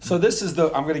 So this is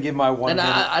I'm going to give my one. And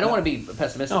minute. I don't want to be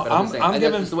pessimistic, No, but I'm just saying, I'm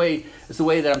giving. it's the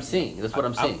way that I'm seeing. That's what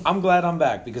I'm seeing. I'm glad I'm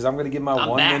back because I'm going to give my I'm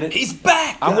 1 back. minute. He's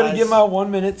back, I'm going to guys. give my 1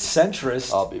 minute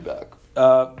centrist. I'll be back.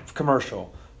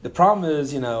 Commercial. The problem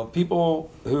is,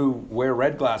 people who wear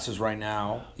red glasses right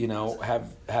now,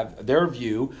 have their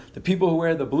view. The people who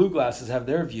wear the blue glasses have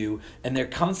their view, and they're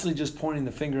constantly just pointing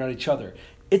the finger at each other.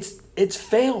 It's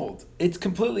failed. It's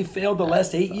completely failed the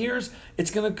last 8 years.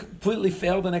 It's going to completely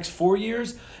fail the next 4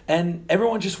 years, and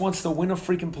everyone just wants to win a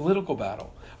freaking political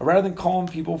battle rather than calling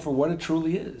people for what it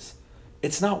truly is.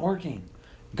 It's not working.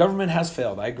 Government has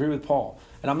failed. I agree with Paul.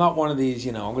 And I'm not one of these,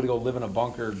 I'm going to go live in a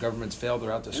bunker. Government's failed.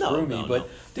 They're out to screw me. But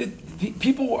dude,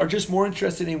 people are just more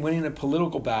interested in winning a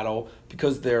political battle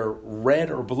because they're red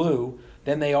or blue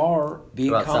than they are being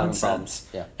About common solving sense.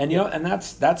 problems. Yeah. And and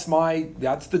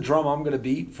that's the drum I'm going to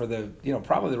beat for the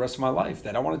probably the rest of my life.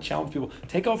 That I want to challenge people: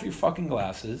 take off your fucking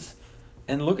glasses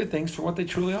and look at things for what they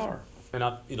truly are. And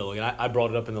I brought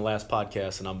it up in the last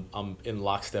podcast, and I'm in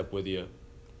lockstep with you.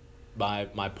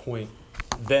 My point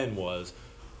then was,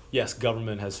 yes,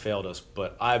 government has failed us,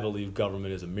 but I believe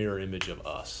government is a mirror image of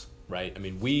us, right? I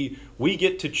mean, we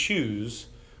get to choose,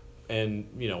 and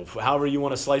however you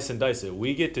want to slice and dice it,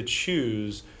 we get to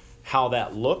choose how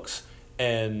that looks,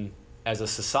 and as a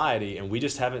society, and we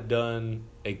just haven't done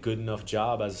a good enough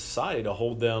job as a society to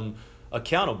hold them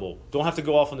accountable. Don't have to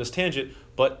go off on this tangent,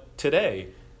 but today,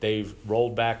 they've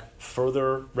rolled back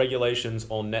further regulations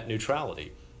on net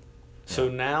neutrality. So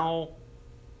now,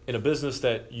 in a business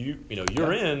that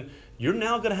you're in, you're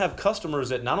now going to have customers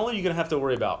that not only are you going to have to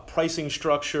worry about pricing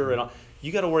structure and all,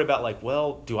 you got to worry about like,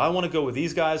 well, do I want to go with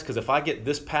these guys? Because if I get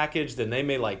this package, then they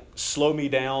may like slow me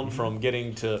down from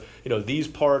getting to these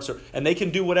parts, and they can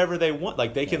do whatever they want.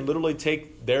 Like they can literally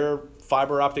take their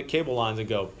fiber optic cable lines and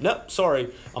go, nope,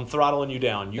 sorry, I'm throttling you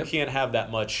down. You can't have that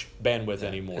much bandwidth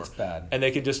anymore. It's bad. And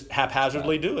they can just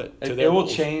haphazardly do it. It will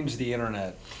change the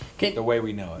internet the way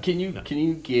we know it. Can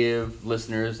you give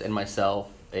listeners and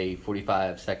myself a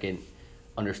 45-second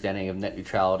understanding of net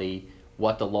neutrality,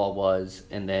 what the law was,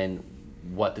 and then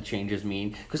what the changes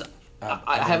mean? Because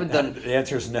I haven't done. The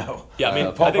answer is no. Yeah, I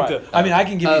mean, I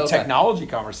can give you a technology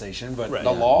conversation, but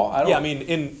the law, I don't. Yeah, I mean,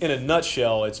 in a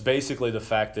nutshell, it's basically the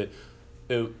fact that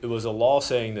it was a law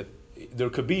saying that there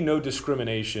could be no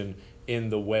discrimination in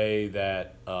the way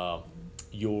that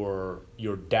your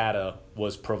data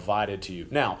was provided to you.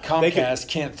 Now, Comcast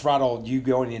can't throttle you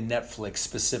going in Netflix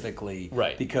specifically,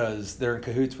 right? Because they're in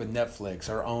cahoots with Netflix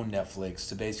or own Netflix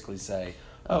to basically say,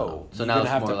 so you're now gonna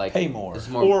have to pay more,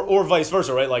 or vice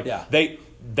versa, right? Like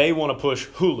they want to push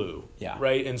Hulu,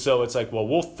 right? And so it's like, well,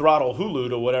 we'll throttle Hulu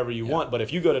to whatever you want, but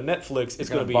if you go to Netflix, it's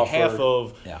going to be half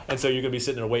of, and so you're going to be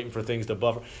sitting there waiting for things to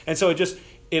buffer. And so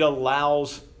it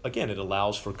allows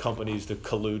for companies to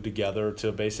collude together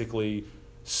to basically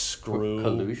screw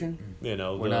collusion.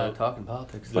 We're not talking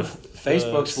politics. But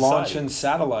Facebook's launching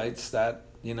satellites that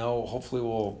hopefully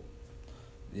will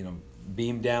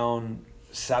beam down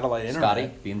satellite internet.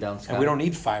 Scotty, beam down Scotty. And we don't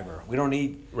need fiber. We don't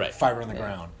need fiber in the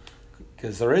ground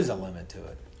because there is a limit to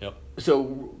it. Yep.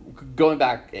 So going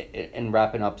back and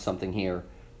wrapping up something here,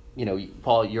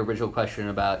 Paul, your original question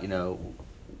about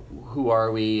who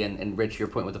are we, and Rich, your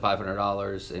point with the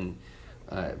 $500 and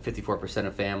 54%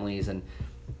 of families, and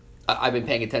I've been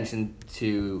paying attention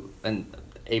to, and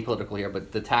apolitical here,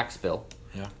 but the tax bill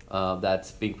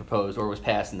that's being proposed or was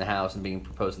passed in the House and being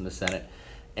proposed in the Senate,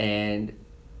 and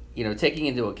taking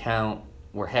into account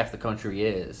where half the country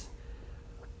is,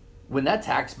 when that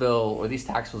tax bill or these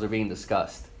tax bills are being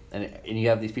discussed, and you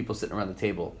have these people sitting around the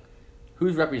table,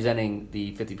 who's representing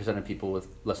the 50% of people with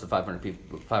less than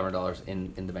 $500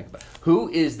 in the bank account? Who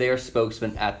is their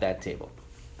spokesman at that table?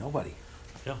 Nobody.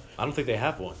 Yeah, I don't think they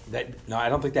have one. I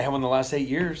don't think they have one the last 8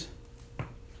 years.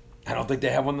 I don't think they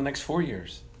have one the next 4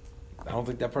 years. I don't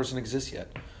think that person exists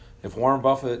yet. If Warren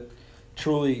Buffett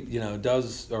truly,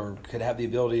 does or could have the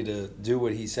ability to do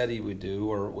what he said he would do,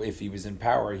 or if he was in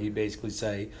power, he'd basically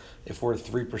say, if we're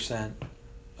 3%,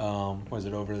 was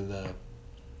it over the?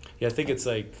 Yeah, I think it's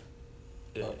like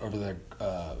over the.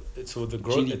 It's with the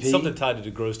growth. GDP? It's something tied to the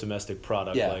gross domestic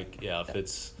product. Yeah. If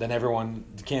it's then everyone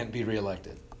can't be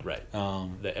reelected. Right.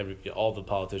 All the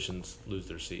politicians lose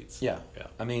their seats. Yeah.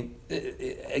 I mean,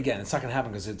 again, it's not going to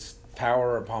happen because it's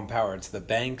power upon power. It's the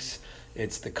banks.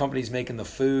 It's the companies making the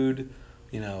food.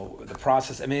 The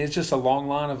process. I mean, it's just a long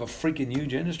line of a freaking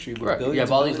huge industry with billions. You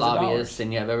have all and these billions of lobbyists, dollars.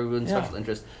 and you have everyone's special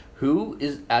interest. Who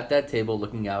is at that table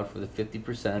looking out for the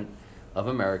 50% of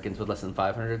Americans with less than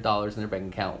 $500 in their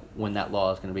bank account when that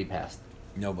law is going to be passed?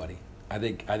 Nobody. I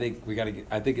think we got to.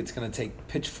 I think it's going to take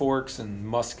pitchforks and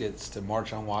muskets to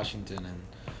march on Washington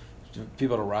and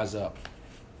people to rise up.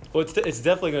 Well, it's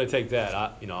definitely going to take that.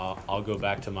 I'll go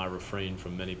back to my refrain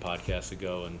from many podcasts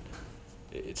ago, and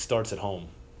it starts at home,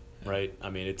 right? I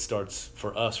mean, it starts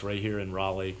for us right here in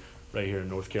Raleigh, right here in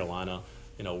North Carolina,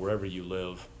 wherever you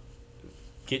live.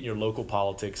 Getting your local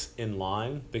politics in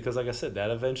line, because like I said, that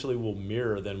eventually will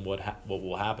mirror then what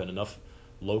will happen. Enough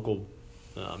local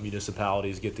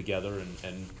municipalities get together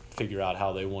and figure out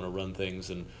how they want to run things,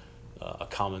 and a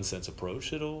common sense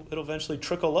approach, it'll eventually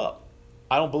trickle up.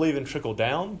 I don't believe in trickle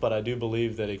down, but I do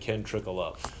believe that it can trickle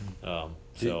up.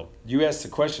 So you asked the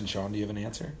question, Sean. Do you have an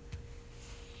answer?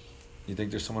 You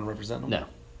think there's someone representing them?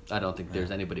 No, I don't think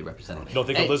there's anybody representing them. You don't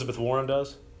think Elizabeth Warren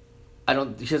does? She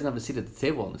doesn't have a seat at the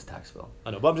table on this tax bill.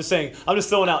 I know, but I'm just saying. I'm just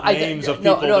throwing out names of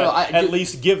people that at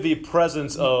least give the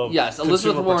presence of yes.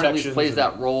 Elizabeth Warren at least plays and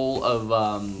that role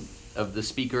of the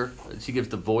speaker. She gives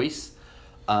the voice.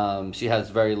 She has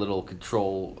very little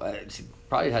control. She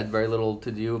probably had very little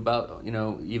to do about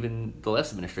even the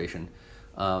last administration.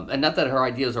 And not that her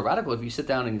ideas are radical. If you sit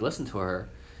down and you listen to her,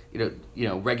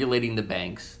 regulating the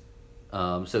banks.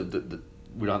 So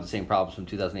we don't have the same problems from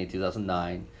 2008,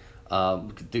 2009.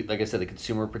 Like I said, the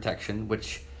consumer protection,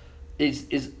 which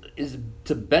is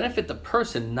to benefit the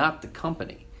person, not the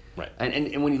company. Right.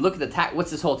 And when you look at the tax,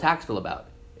 what's this whole tax bill about?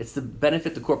 It's to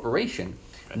benefit the corporation,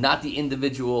 not the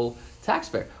individual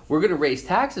taxpayer. We're going to raise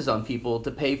taxes on people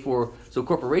to pay for, so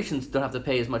corporations don't have to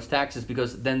pay as much taxes,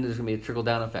 because then there's going to be a trickle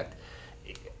down effect.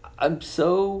 I'm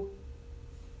so,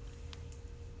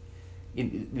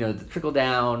 you know, the trickle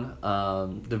down,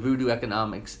 the voodoo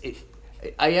economics.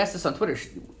 I asked this on Twitter.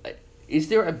 Is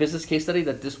there a business case study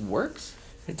that this works?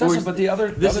 It Or doesn't, is but the other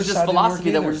this the is other just side didn't work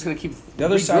philosophy that either. we're just going to keep The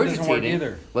other side doesn't work regurgitating?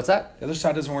 either. What's that? The other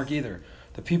side doesn't work either.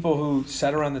 The people who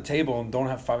sat around the table and don't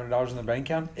have $500 in their bank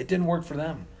account, it didn't work for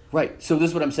them. Right. So this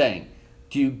is what I'm saying.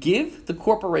 Do you give the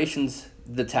corporations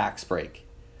the tax break,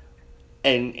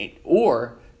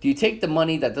 or do you take the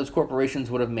money that those corporations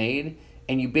would have made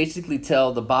and you basically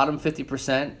tell the bottom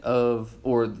 50% of,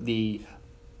 or the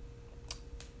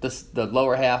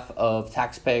lower half of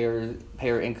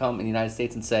payer income in the United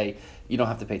States and say you don't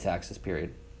have to pay taxes?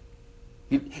 Period.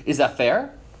 Is that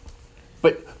fair?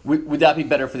 But would that be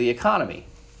better for the economy?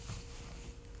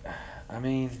 I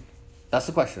mean, That's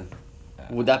the question.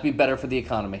 Would that be better for the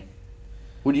economy?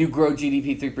 Would you grow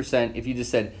GDP 3% if you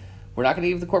just said, we're not going to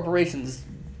give the corporations,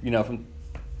 you know, from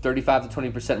 35 to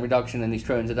 20% reduction in these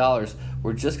trillions of dollars.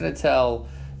 We're just going to tell,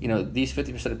 you know, these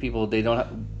 50% of people they don't have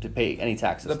to pay any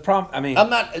taxes. the problem, I mean, I'm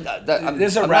not.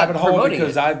 there's a I'm rabbit not hole promoting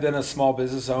because it. I've been a small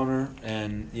business owner,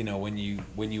 and you know when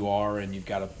you are and you've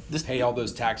got to pay all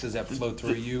those taxes that flow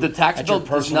through you. The tax at bill your does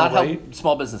personal not rate. help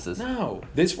small businesses. No,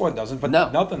 this one doesn't, but No.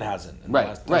 nothing hasn't. In the Right,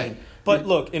 last, right. But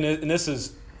look, and this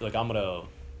is like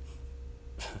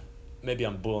maybe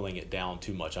I'm boiling it down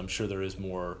too much. I'm sure there is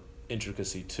more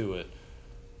intricacy to it,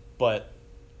 but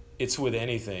it's with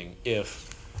anything.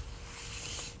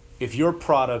 If your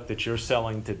product that you're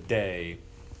selling today,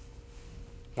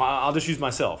 well, I'll just use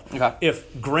myself. Okay.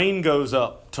 If grain goes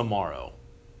up tomorrow,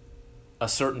 a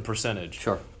certain percentage,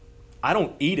 Sure. I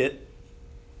don't eat it.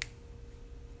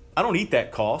 I don't eat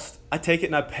that cost. I take it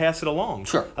and I pass it along.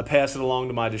 Sure. I pass it along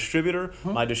to my distributor.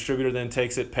 My distributor then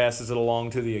takes it, passes it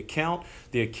along to the account.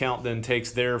 The account then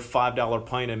takes their $5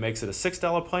 pint and makes it a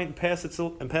 $6 pint and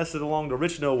passes it along to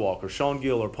Rich Nowalk or Sean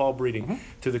Gill or Paul Breeding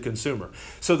to the consumer.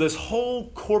 So this whole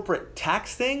corporate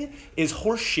tax thing is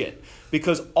horseshit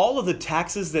because all of the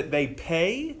taxes that they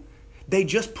pay, they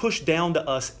just push down to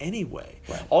us anyway.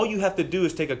 Right. All you have to do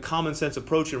is take a common sense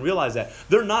approach and realize that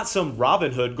they're not some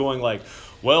Robin Hood going like,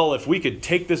 well, if we could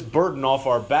take this burden off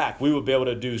our back, we would be able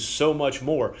to do so much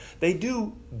more. They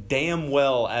do damn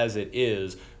well as it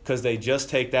is because they just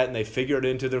take that and they figure it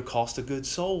into their cost of goods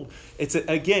sold. It's,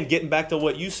 again, getting back to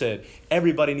what you said,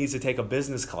 everybody needs to take a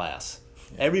business class.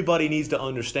 Everybody needs to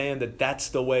understand that that's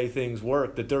the way things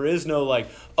work, that there is no like,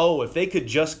 oh, if they could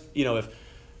just, whoever,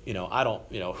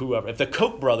 if the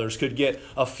Koch brothers could get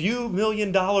a few $1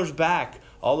 million back,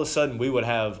 all of a sudden we would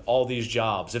have all these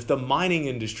jobs. If the mining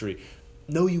industry,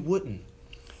 no, you wouldn't.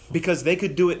 Because they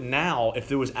could do it now if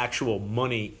there was actual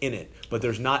money in it. But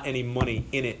there's not any money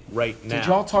in it right now. Did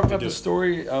y'all talk to about do the it.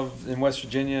 story of in West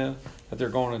Virginia that they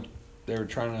were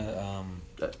trying to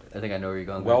I think I know where you're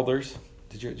going. welders?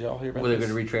 Did y'all hear about Were they this?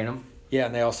 going to retrain them? Yeah,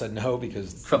 and they all said no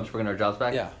because Trump's bringing our jobs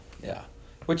back? yeah.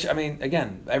 Which I mean,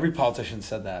 again, every politician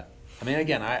said that. I mean,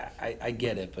 again, I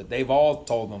get it, but they've all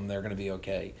told them they're going to be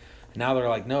okay. And now they're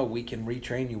like, no, we can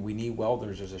retrain you. We need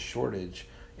welders. There's a shortage.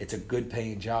 It's a good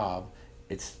paying job.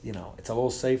 It's it's a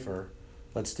little safer.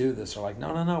 Let's do this. They're like,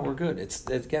 no, we're good. It's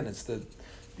the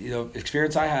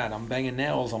experience I had. I'm banging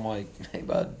nails. I'm like, hey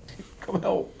bud, come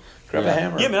help. Grab a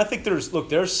hammer. Yeah, I mean, I think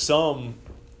there's some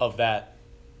of that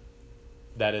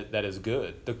is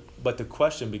good. But the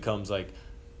question becomes like,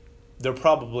 they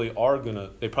probably are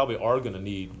gonna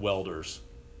need welders.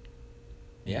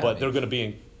 Yeah, But they're gonna be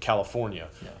in California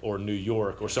or New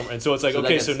York or somewhere. And so it's like, So that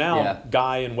okay, gets- so now yeah.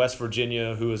 guy in West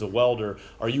Virginia who is a welder,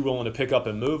 are you willing to pick up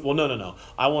and move? Well, no.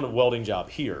 I want a welding job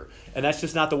here. And that's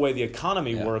just not the way the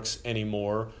economy works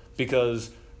anymore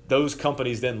because those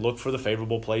companies then look for the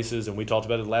favorable places. And we talked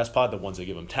about it last pod, the ones that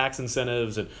give them tax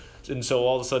incentives. And so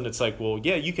all of a sudden it's like, well,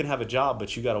 yeah, you can have a job,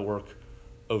 but you got to work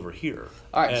over here.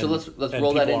 All right, so And- let's and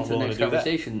roll that people aren't into the willing next to do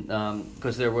that. conversation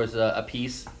because there was a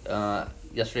piece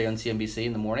yesterday on CNBC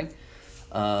in the morning.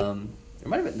 It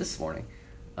might have been this morning.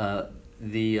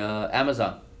 The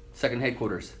Amazon second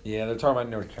headquarters. Yeah, they're talking about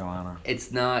North Carolina.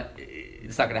 It's not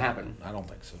going to happen. I don't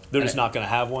think so. They're just not going to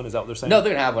have one. Is that what they're saying? No,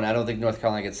 they're going to have one. I don't think North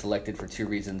Carolina gets selected for two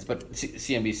reasons. But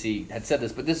CNBC had said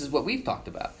this. But this is what we've talked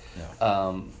about.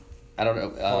 Yeah. I don't know.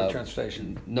 Public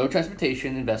transportation. No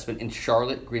transportation investment in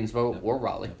Charlotte, Greensboro, or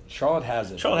Raleigh. Charlotte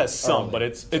has it. Charlotte has some, early. but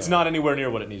it's not anywhere near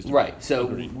what it needs to be. Right. So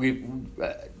Agreed. we,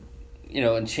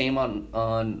 and shame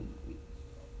on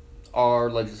our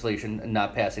legislation and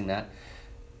not passing that,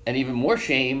 and even more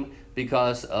shame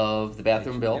because of the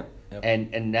bathroom bill, Yep.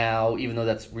 and now even though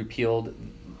that's repealed,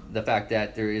 the fact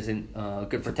that there isn't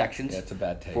good protections Yeah, it's a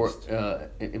bad taste. for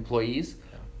employees.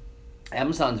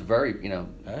 Amazon's very, Oh,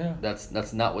 yeah.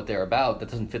 that's not what they're about. That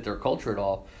doesn't fit their culture at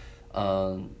all.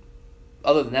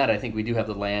 other than that, I think we do have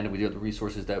the land and we do have the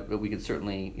resources that we could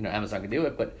certainly, Amazon can do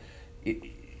it. But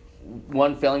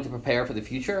one, failing to prepare for the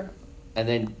future, and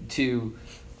then two,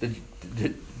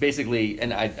 basically,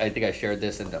 and I think I shared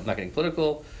this, and I'm not getting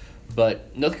political,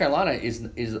 but North Carolina is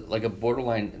like a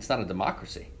borderline. It's not a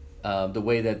democracy. The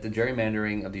way that the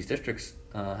gerrymandering of these districts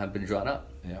have been drawn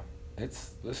up. Yeah,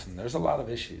 listen. There's a lot of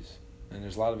issues, and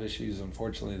there's a lot of issues,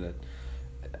 unfortunately, that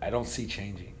I don't see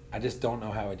changing. I just don't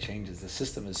know how it changes. The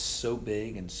system is so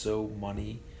big and so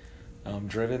money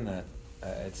driven that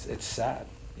it's sad.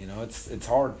 It's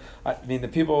hard. I mean, the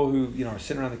people who are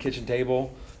sitting around the kitchen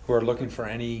table who are looking for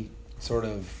any sort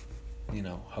of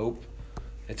hope.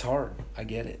 It's hard. I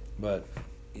get it, but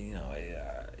you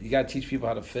got to teach people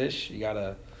how to fish. You got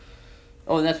to.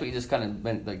 Oh, and that's what you just kind of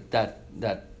meant, like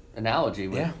that analogy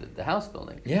with the house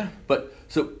building. Yeah. But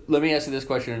so let me ask you this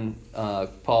question,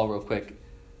 Paul, real quick.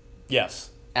 Yes.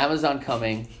 Amazon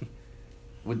coming.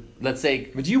 Let's say.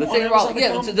 But do you want Amazon to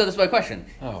come? Yeah, that's my question.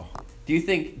 Oh. Do you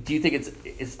think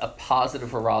it's a positive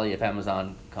for Raleigh if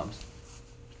Amazon comes?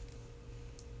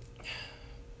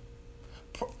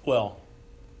 Well,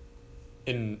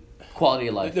 in quality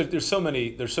of life, there's so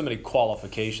many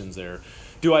qualifications there.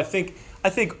 Do I think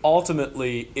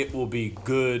ultimately it will be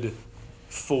good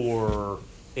for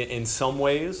in some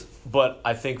ways, but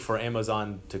I think for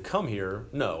Amazon to come here,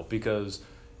 no, because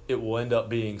it will end up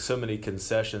being so many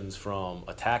concessions from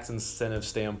a tax incentive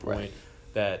standpoint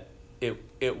that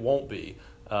it won't be.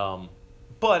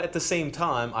 But at the same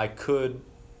time, I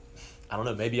don't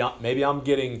know, maybe I'm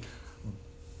getting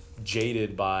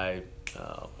jaded by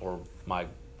or my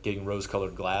getting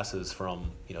rose-colored glasses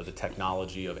from the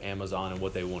technology of Amazon and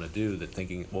what they want to do, that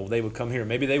thinking, well, they would come here,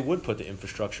 maybe they would put the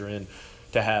infrastructure in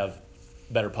to have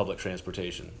better public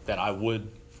transportation that I would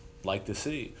like to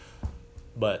see.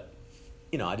 But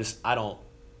I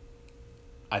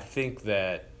think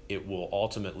that it will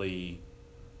ultimately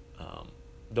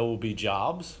there will be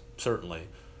jobs, certainly,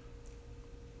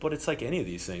 but it's like any of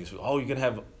these things. Oh, you're going to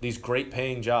have these great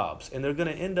paying jobs, and they're going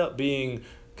to end up being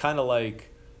kind of like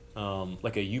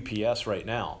a UPS right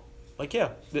now. Like,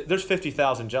 yeah, there's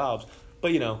 50,000 jobs,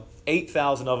 but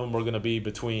 8,000 of them are going to be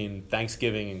between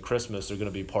Thanksgiving and Christmas. They're going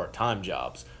to be part-time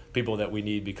jobs, people that we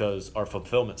need because our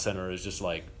fulfillment center is just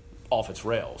like off its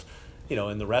rails.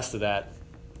 And the rest of that,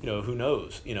 who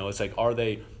knows? It's like, are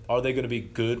they going to be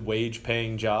good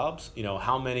wage-paying jobs?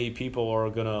 How many people are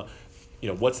going to,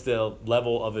 what's the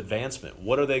level of advancement?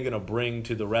 What are they going to bring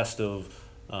to the rest of,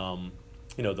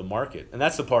 the market? And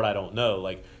that's the part I don't know.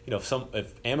 Like,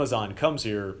 if Amazon comes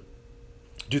here,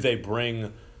 do they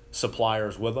bring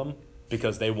suppliers with them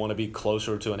because they want to be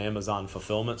closer to an Amazon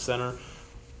fulfillment center?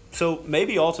 So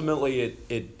maybe ultimately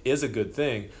it is a good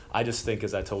thing. I just think,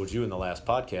 as I told you in the last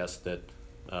podcast, that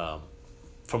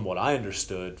from what I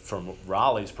understood from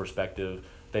Raleigh's perspective,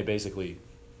 they basically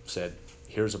said,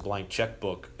 here's a blank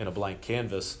checkbook and a blank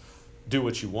canvas. Do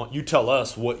what you want. You tell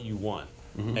us what you want,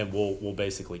 and we'll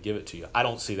basically give it to you. I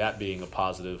don't see that being a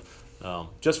positive,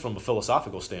 just from a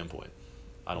philosophical standpoint.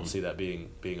 I don't see that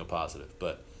being a positive,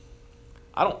 but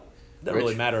doesn't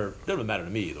really matter to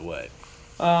me either way.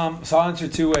 So I'll answer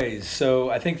two ways.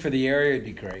 So I think for the area, it'd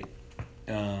be great.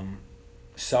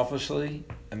 Selfishly,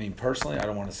 personally, I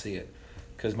don't want to see it.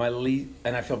 Because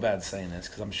and I feel bad saying this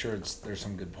because I'm sure there's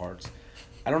some good parts.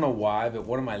 I don't know why, but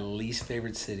one of my least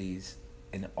favorite cities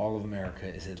in all of America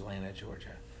is Atlanta,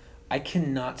 Georgia. I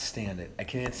cannot stand it. I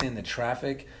can't stand the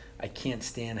traffic. I can't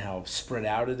stand how spread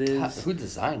out it is. Who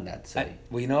designed that city?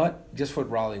 Well, you know what? Just what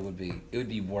Raleigh would be. It would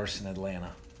be worse than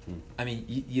Atlanta.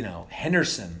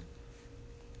 Henderson,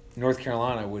 North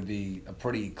Carolina would be a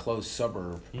pretty close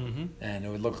suburb, and it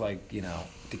would look like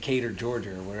Decatur,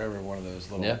 Georgia, or wherever one of those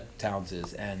little towns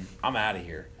is. And I'm out of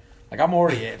here. Like, I'm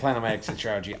already planning on my exit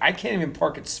strategy. I can't even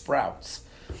park at Sprouts.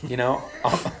 I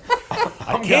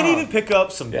can't even pick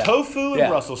up some tofu and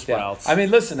Brussels sprouts. Yeah.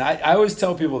 Listen, I always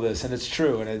tell people this, and it's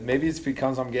true. And maybe it's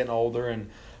because I'm getting older. And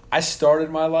I started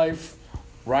my life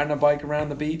riding a bike around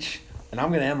the beach, and I'm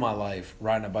going to end my life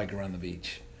riding a bike around the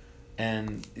beach.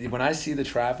 And when I see the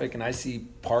traffic and I see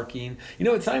parking,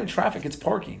 it's not even traffic, it's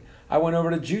parking. I went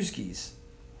over to Juicy's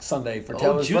Sunday for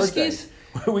Taylor's birthday.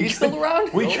 You still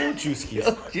around?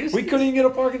 Juicy's. We couldn't even get a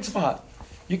parking spot.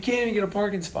 You can't even get a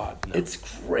parking spot. No. It's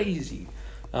crazy.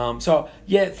 For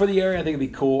the area, I think it'd be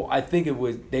cool. I think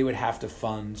they would have to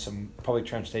fund some public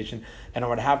transportation, and I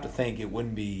would have to think it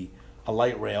wouldn't be a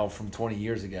light rail from 20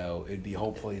 years ago. It'd be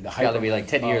hopefully the hyper. It's got to be like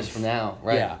 10 years from now,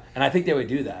 right? Yeah, and I think they would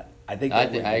do that. I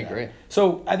agree.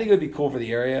 So I think it would be cool for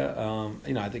the area.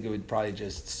 I think it would probably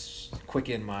just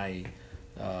quicken my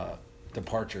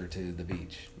departure to the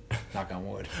beach. Knock on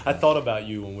wood. I thought about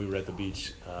you when we were at the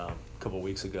beach a couple of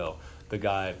weeks ago, the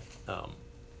guy,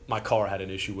 my car had an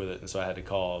issue with it, and so I had to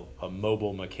call a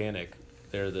mobile mechanic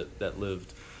there that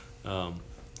lived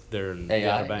there in the AI,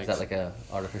 Outer is Banks. that like a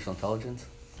artificial intelligence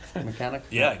mechanic?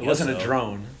 Yeah, I It guess wasn't a so.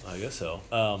 drone. I guess so.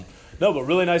 No, but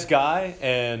really nice guy,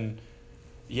 and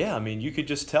yeah, I mean, you could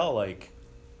just tell, like,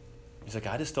 he's like,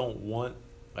 I just don't want.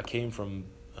 I came from,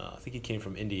 I think he came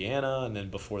from Indiana, and then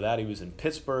before that he was in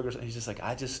Pittsburgh or something. He's just like,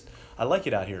 I like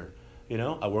it out here. You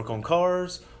know, I work on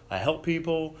cars, I help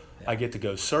people, I get to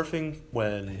go surfing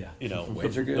when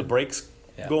Waves are good. the breaks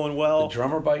Yeah. going well. The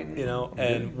drummer biting. You know, I'm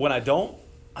and good. when I don't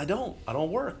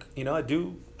work. You know, I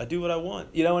do what I want.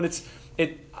 You know, and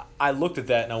I looked at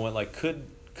that and I went like,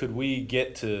 could we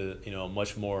get to, you know, a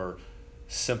much more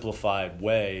simplified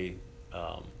way?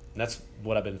 And that's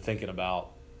what I've been thinking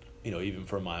about, you know, even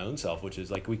for my own self, which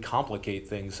is like we complicate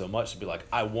things so much to be like,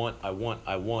 I want,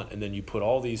 and then you put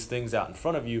all these things out in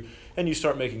front of you and you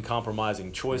start making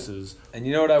compromising choices. And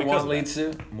you know what I because want of leads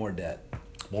to? More debt.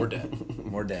 More debt.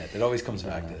 More debt. It always comes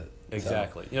back to it.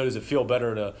 Exactly. You know, does it feel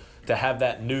better to have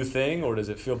that new thing, or does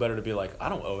it feel better to be like, I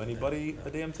don't owe anybody a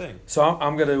damn thing? So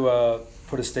I'm going to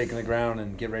put a stake in the ground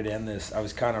and get ready to end this. I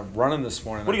was kind of running this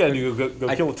morning. What do you got to do?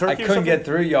 Go kill a turkey I or couldn't something? get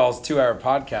through y'all's 2-hour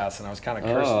podcast, and I was kind of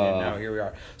cursing you. Oh. Now here we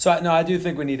are. So I do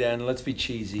think we need to end. Let's be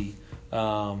cheesy.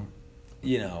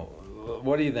 You know,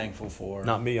 what are you thankful for?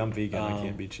 Not me. I'm vegan. I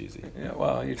can't be cheesy. Yeah,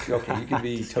 well, you're okay. You can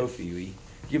be tofu-y.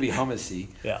 You can be hummus-y.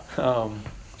 Yeah.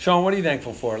 Sean, what are you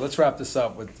thankful for? Let's wrap this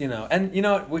up with, you know, and you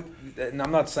know, and I'm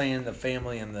not saying the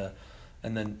family and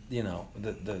then you know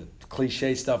the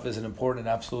cliche stuff isn't important. It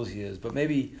absolutely is, but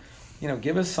maybe, you know,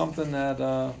 give us something that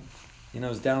you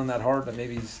know is down in that heart that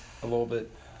maybe is a little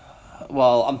bit.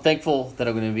 Well, I'm thankful that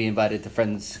I'm going to be invited to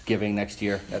Friendsgiving next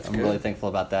year. That's I'm good. really thankful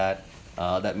about that.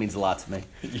 That means a lot to me.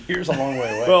 Years a long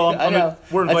way away. Well, I know.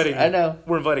 We're inviting. I know.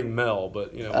 We're inviting Mel,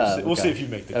 but you know, we'll see Okay. if you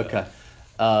make the cut. Okay.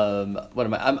 What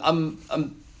am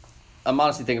I? I'm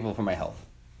honestly thankful for my health.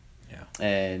 Yeah.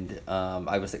 And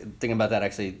I was thinking about that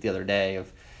actually the other day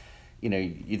of, you know,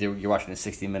 either you're watching a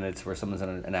 60 Minutes where someone's in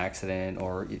an accident,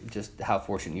 or just how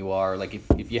fortunate you are. Like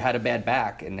if you had a bad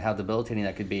back and how debilitating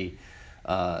that could be.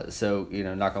 So, you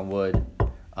know, knock on wood,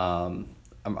 I'm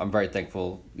very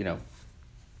thankful, you know,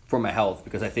 for my health,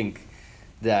 because I think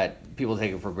that people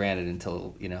take it for granted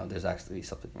until, you know, there's actually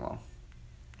something wrong.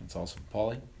 That's awesome,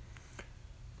 Paulie.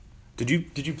 Did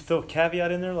you throw a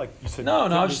caveat in there, like you said? No,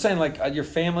 I was just saying, like your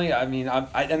family. I mean,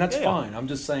 and that's Yeah. fine. I'm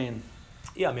just saying.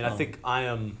 Yeah, I mean, I think I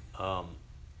am.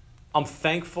 I'm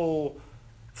thankful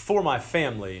for my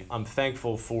family. I'm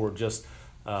thankful for just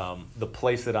the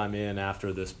place that I'm in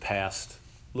after this past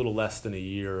little less than a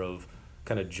year of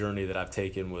kind of journey that I've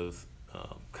taken with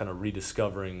kind of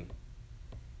rediscovering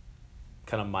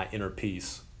kind of my inner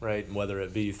peace, right? And whether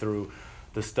it be through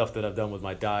the stuff that I've done with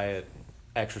my diet,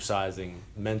 exercising,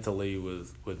 mentally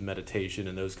with meditation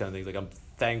and those kind of things. Like, I'm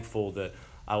thankful that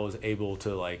I was able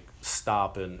to like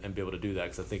stop and be able to do that,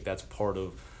 because I think that's part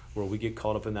of where we get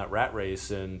caught up in that rat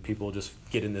race and people just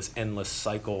get in this endless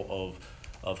cycle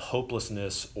of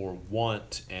hopelessness or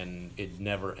want, and it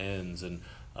never ends. And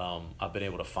I've been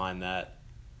able to find that,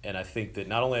 and I think that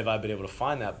not only have I been able to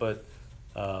find that, but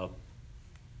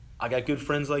I got good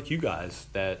friends like you guys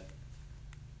that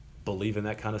believe in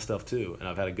that kind of stuff too, and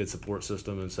I've had a good support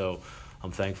system, and so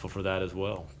I'm thankful for that as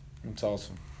well. It's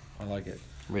awesome. I like it.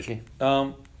 Richie?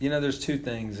 You know, there's two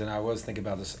things, and I was thinking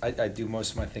about this. I do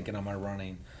most of my thinking on my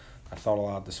running. I thought a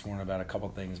lot this morning about a couple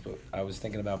things, but I was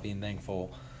thinking about being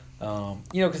thankful. You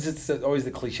know, because it's always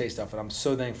the cliche stuff, and I'm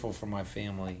so thankful for my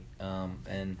family.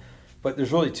 But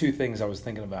there's really two things I was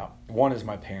thinking about. One is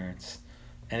my parents,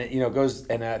 and it, you know, goes,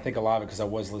 and I think a lot of it because I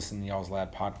was listening to y'all's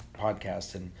lad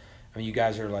podcast, and I mean, you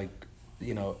guys are like,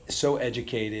 you know, so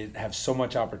educated, have so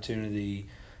much opportunity,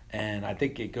 and I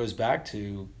think it goes back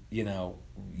to, you know,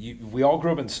 we all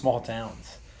grew up in small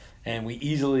towns, and we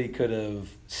easily could have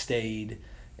stayed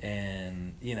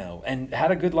and, you know, and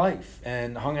had a good life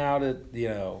and hung out at, you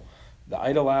know, the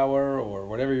Idle Hour or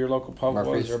whatever your local pub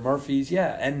Murphy's. was, or Murphy's,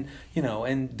 yeah, and, you know,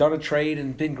 and done a trade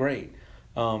and been great.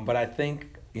 But I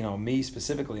think, you know, me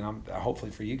specifically, and I'm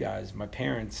hopefully for you guys, my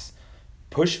parents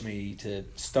pushed me to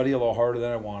study a little harder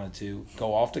than I wanted to,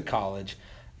 go off to college.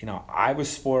 You know, I was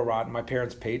spoiled rotten. My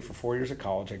parents paid for 4 years of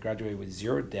college. I graduated with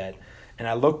zero debt. And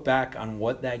I look back on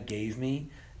what that gave me,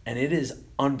 and it is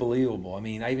unbelievable. I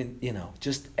mean, I even, you know,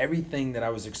 just everything that I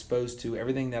was exposed to,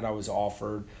 everything that I was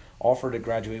offered to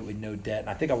graduate with no debt. And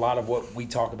I think a lot of what we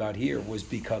talk about here was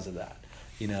because of that.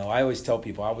 You know, I always tell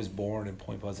people I was born in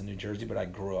Point Pleasant, New Jersey, but I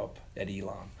grew up at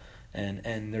Elon.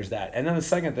 And there's that. And then the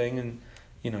second thing, and,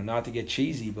 you know, not to get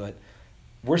cheesy, but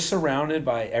we're surrounded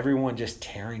by everyone just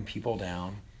tearing people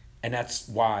down. And that's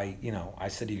why, I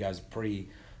said to you guys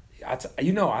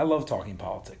I love talking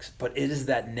politics, but it is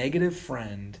that negative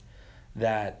friend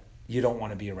that you don't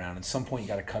want to be around. At some point, you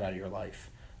got to cut out of your life.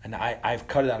 And I've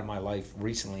cut it out of my life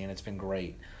recently, and it's been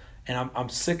great. And I'm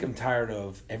sick and tired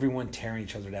of everyone tearing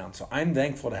each other down. So I'm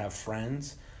thankful to have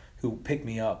friends who pick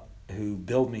me up, who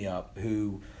build me up,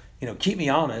 who, keep me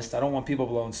honest. I don't want people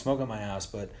blowing smoke on my ass,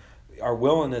 but are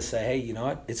willing to say, hey, you know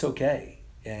what, it's okay,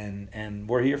 and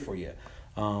we're here for you.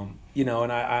 And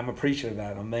I'm appreciative of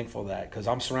that. I'm thankful of that because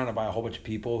I'm surrounded by a whole bunch of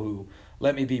people who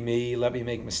let me be me, let me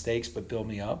make mistakes, but build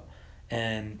me up.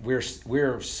 And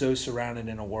we're so surrounded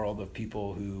in a world of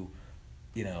people who,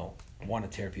 want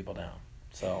to tear people down.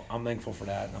 So I'm thankful for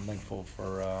that, and I'm thankful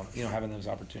for having those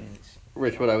opportunities.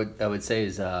 Rich, what I would say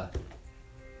is,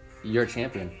 you're a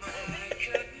champion.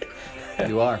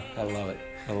 You are. I love it.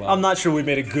 I'm not sure we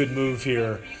made a good move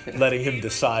here, letting him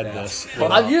decide this.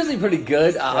 Well, I'm usually pretty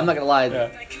good. I'm not gonna lie.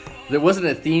 Yeah. There wasn't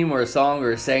a theme or a song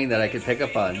or a saying that I could pick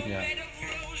up on. Yeah.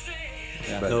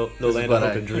 But No this is land what of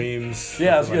hope and dreams.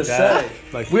 Yeah, I was nothing gonna like say.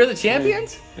 that. Like, We're the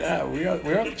champions. Yeah, we are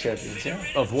the champions. Yeah.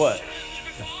 of what?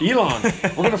 Elon,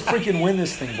 we're gonna freaking win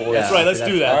this thing, boys. Yeah. That's right. Let's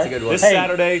do that. That's a good one. This Hey.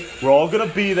 Saturday, we're all gonna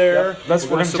be there. We're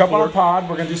gonna jump on a pod.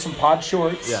 We're gonna do some pod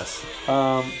shorts. Yes.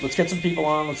 Let's get some people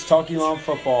on. Let's talk Elon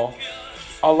football.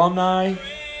 Alumni,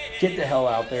 get the hell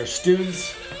out there.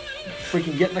 Students,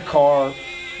 freaking get in the car.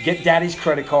 Get daddy's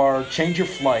credit card. Change your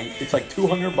flight. It's like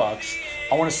 $200.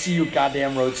 I want to see you at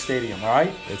goddamn Road Stadium. All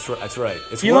right. That's right.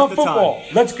 It's Elon worth the football.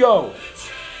 time. Let's go.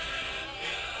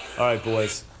 All right,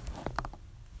 boys.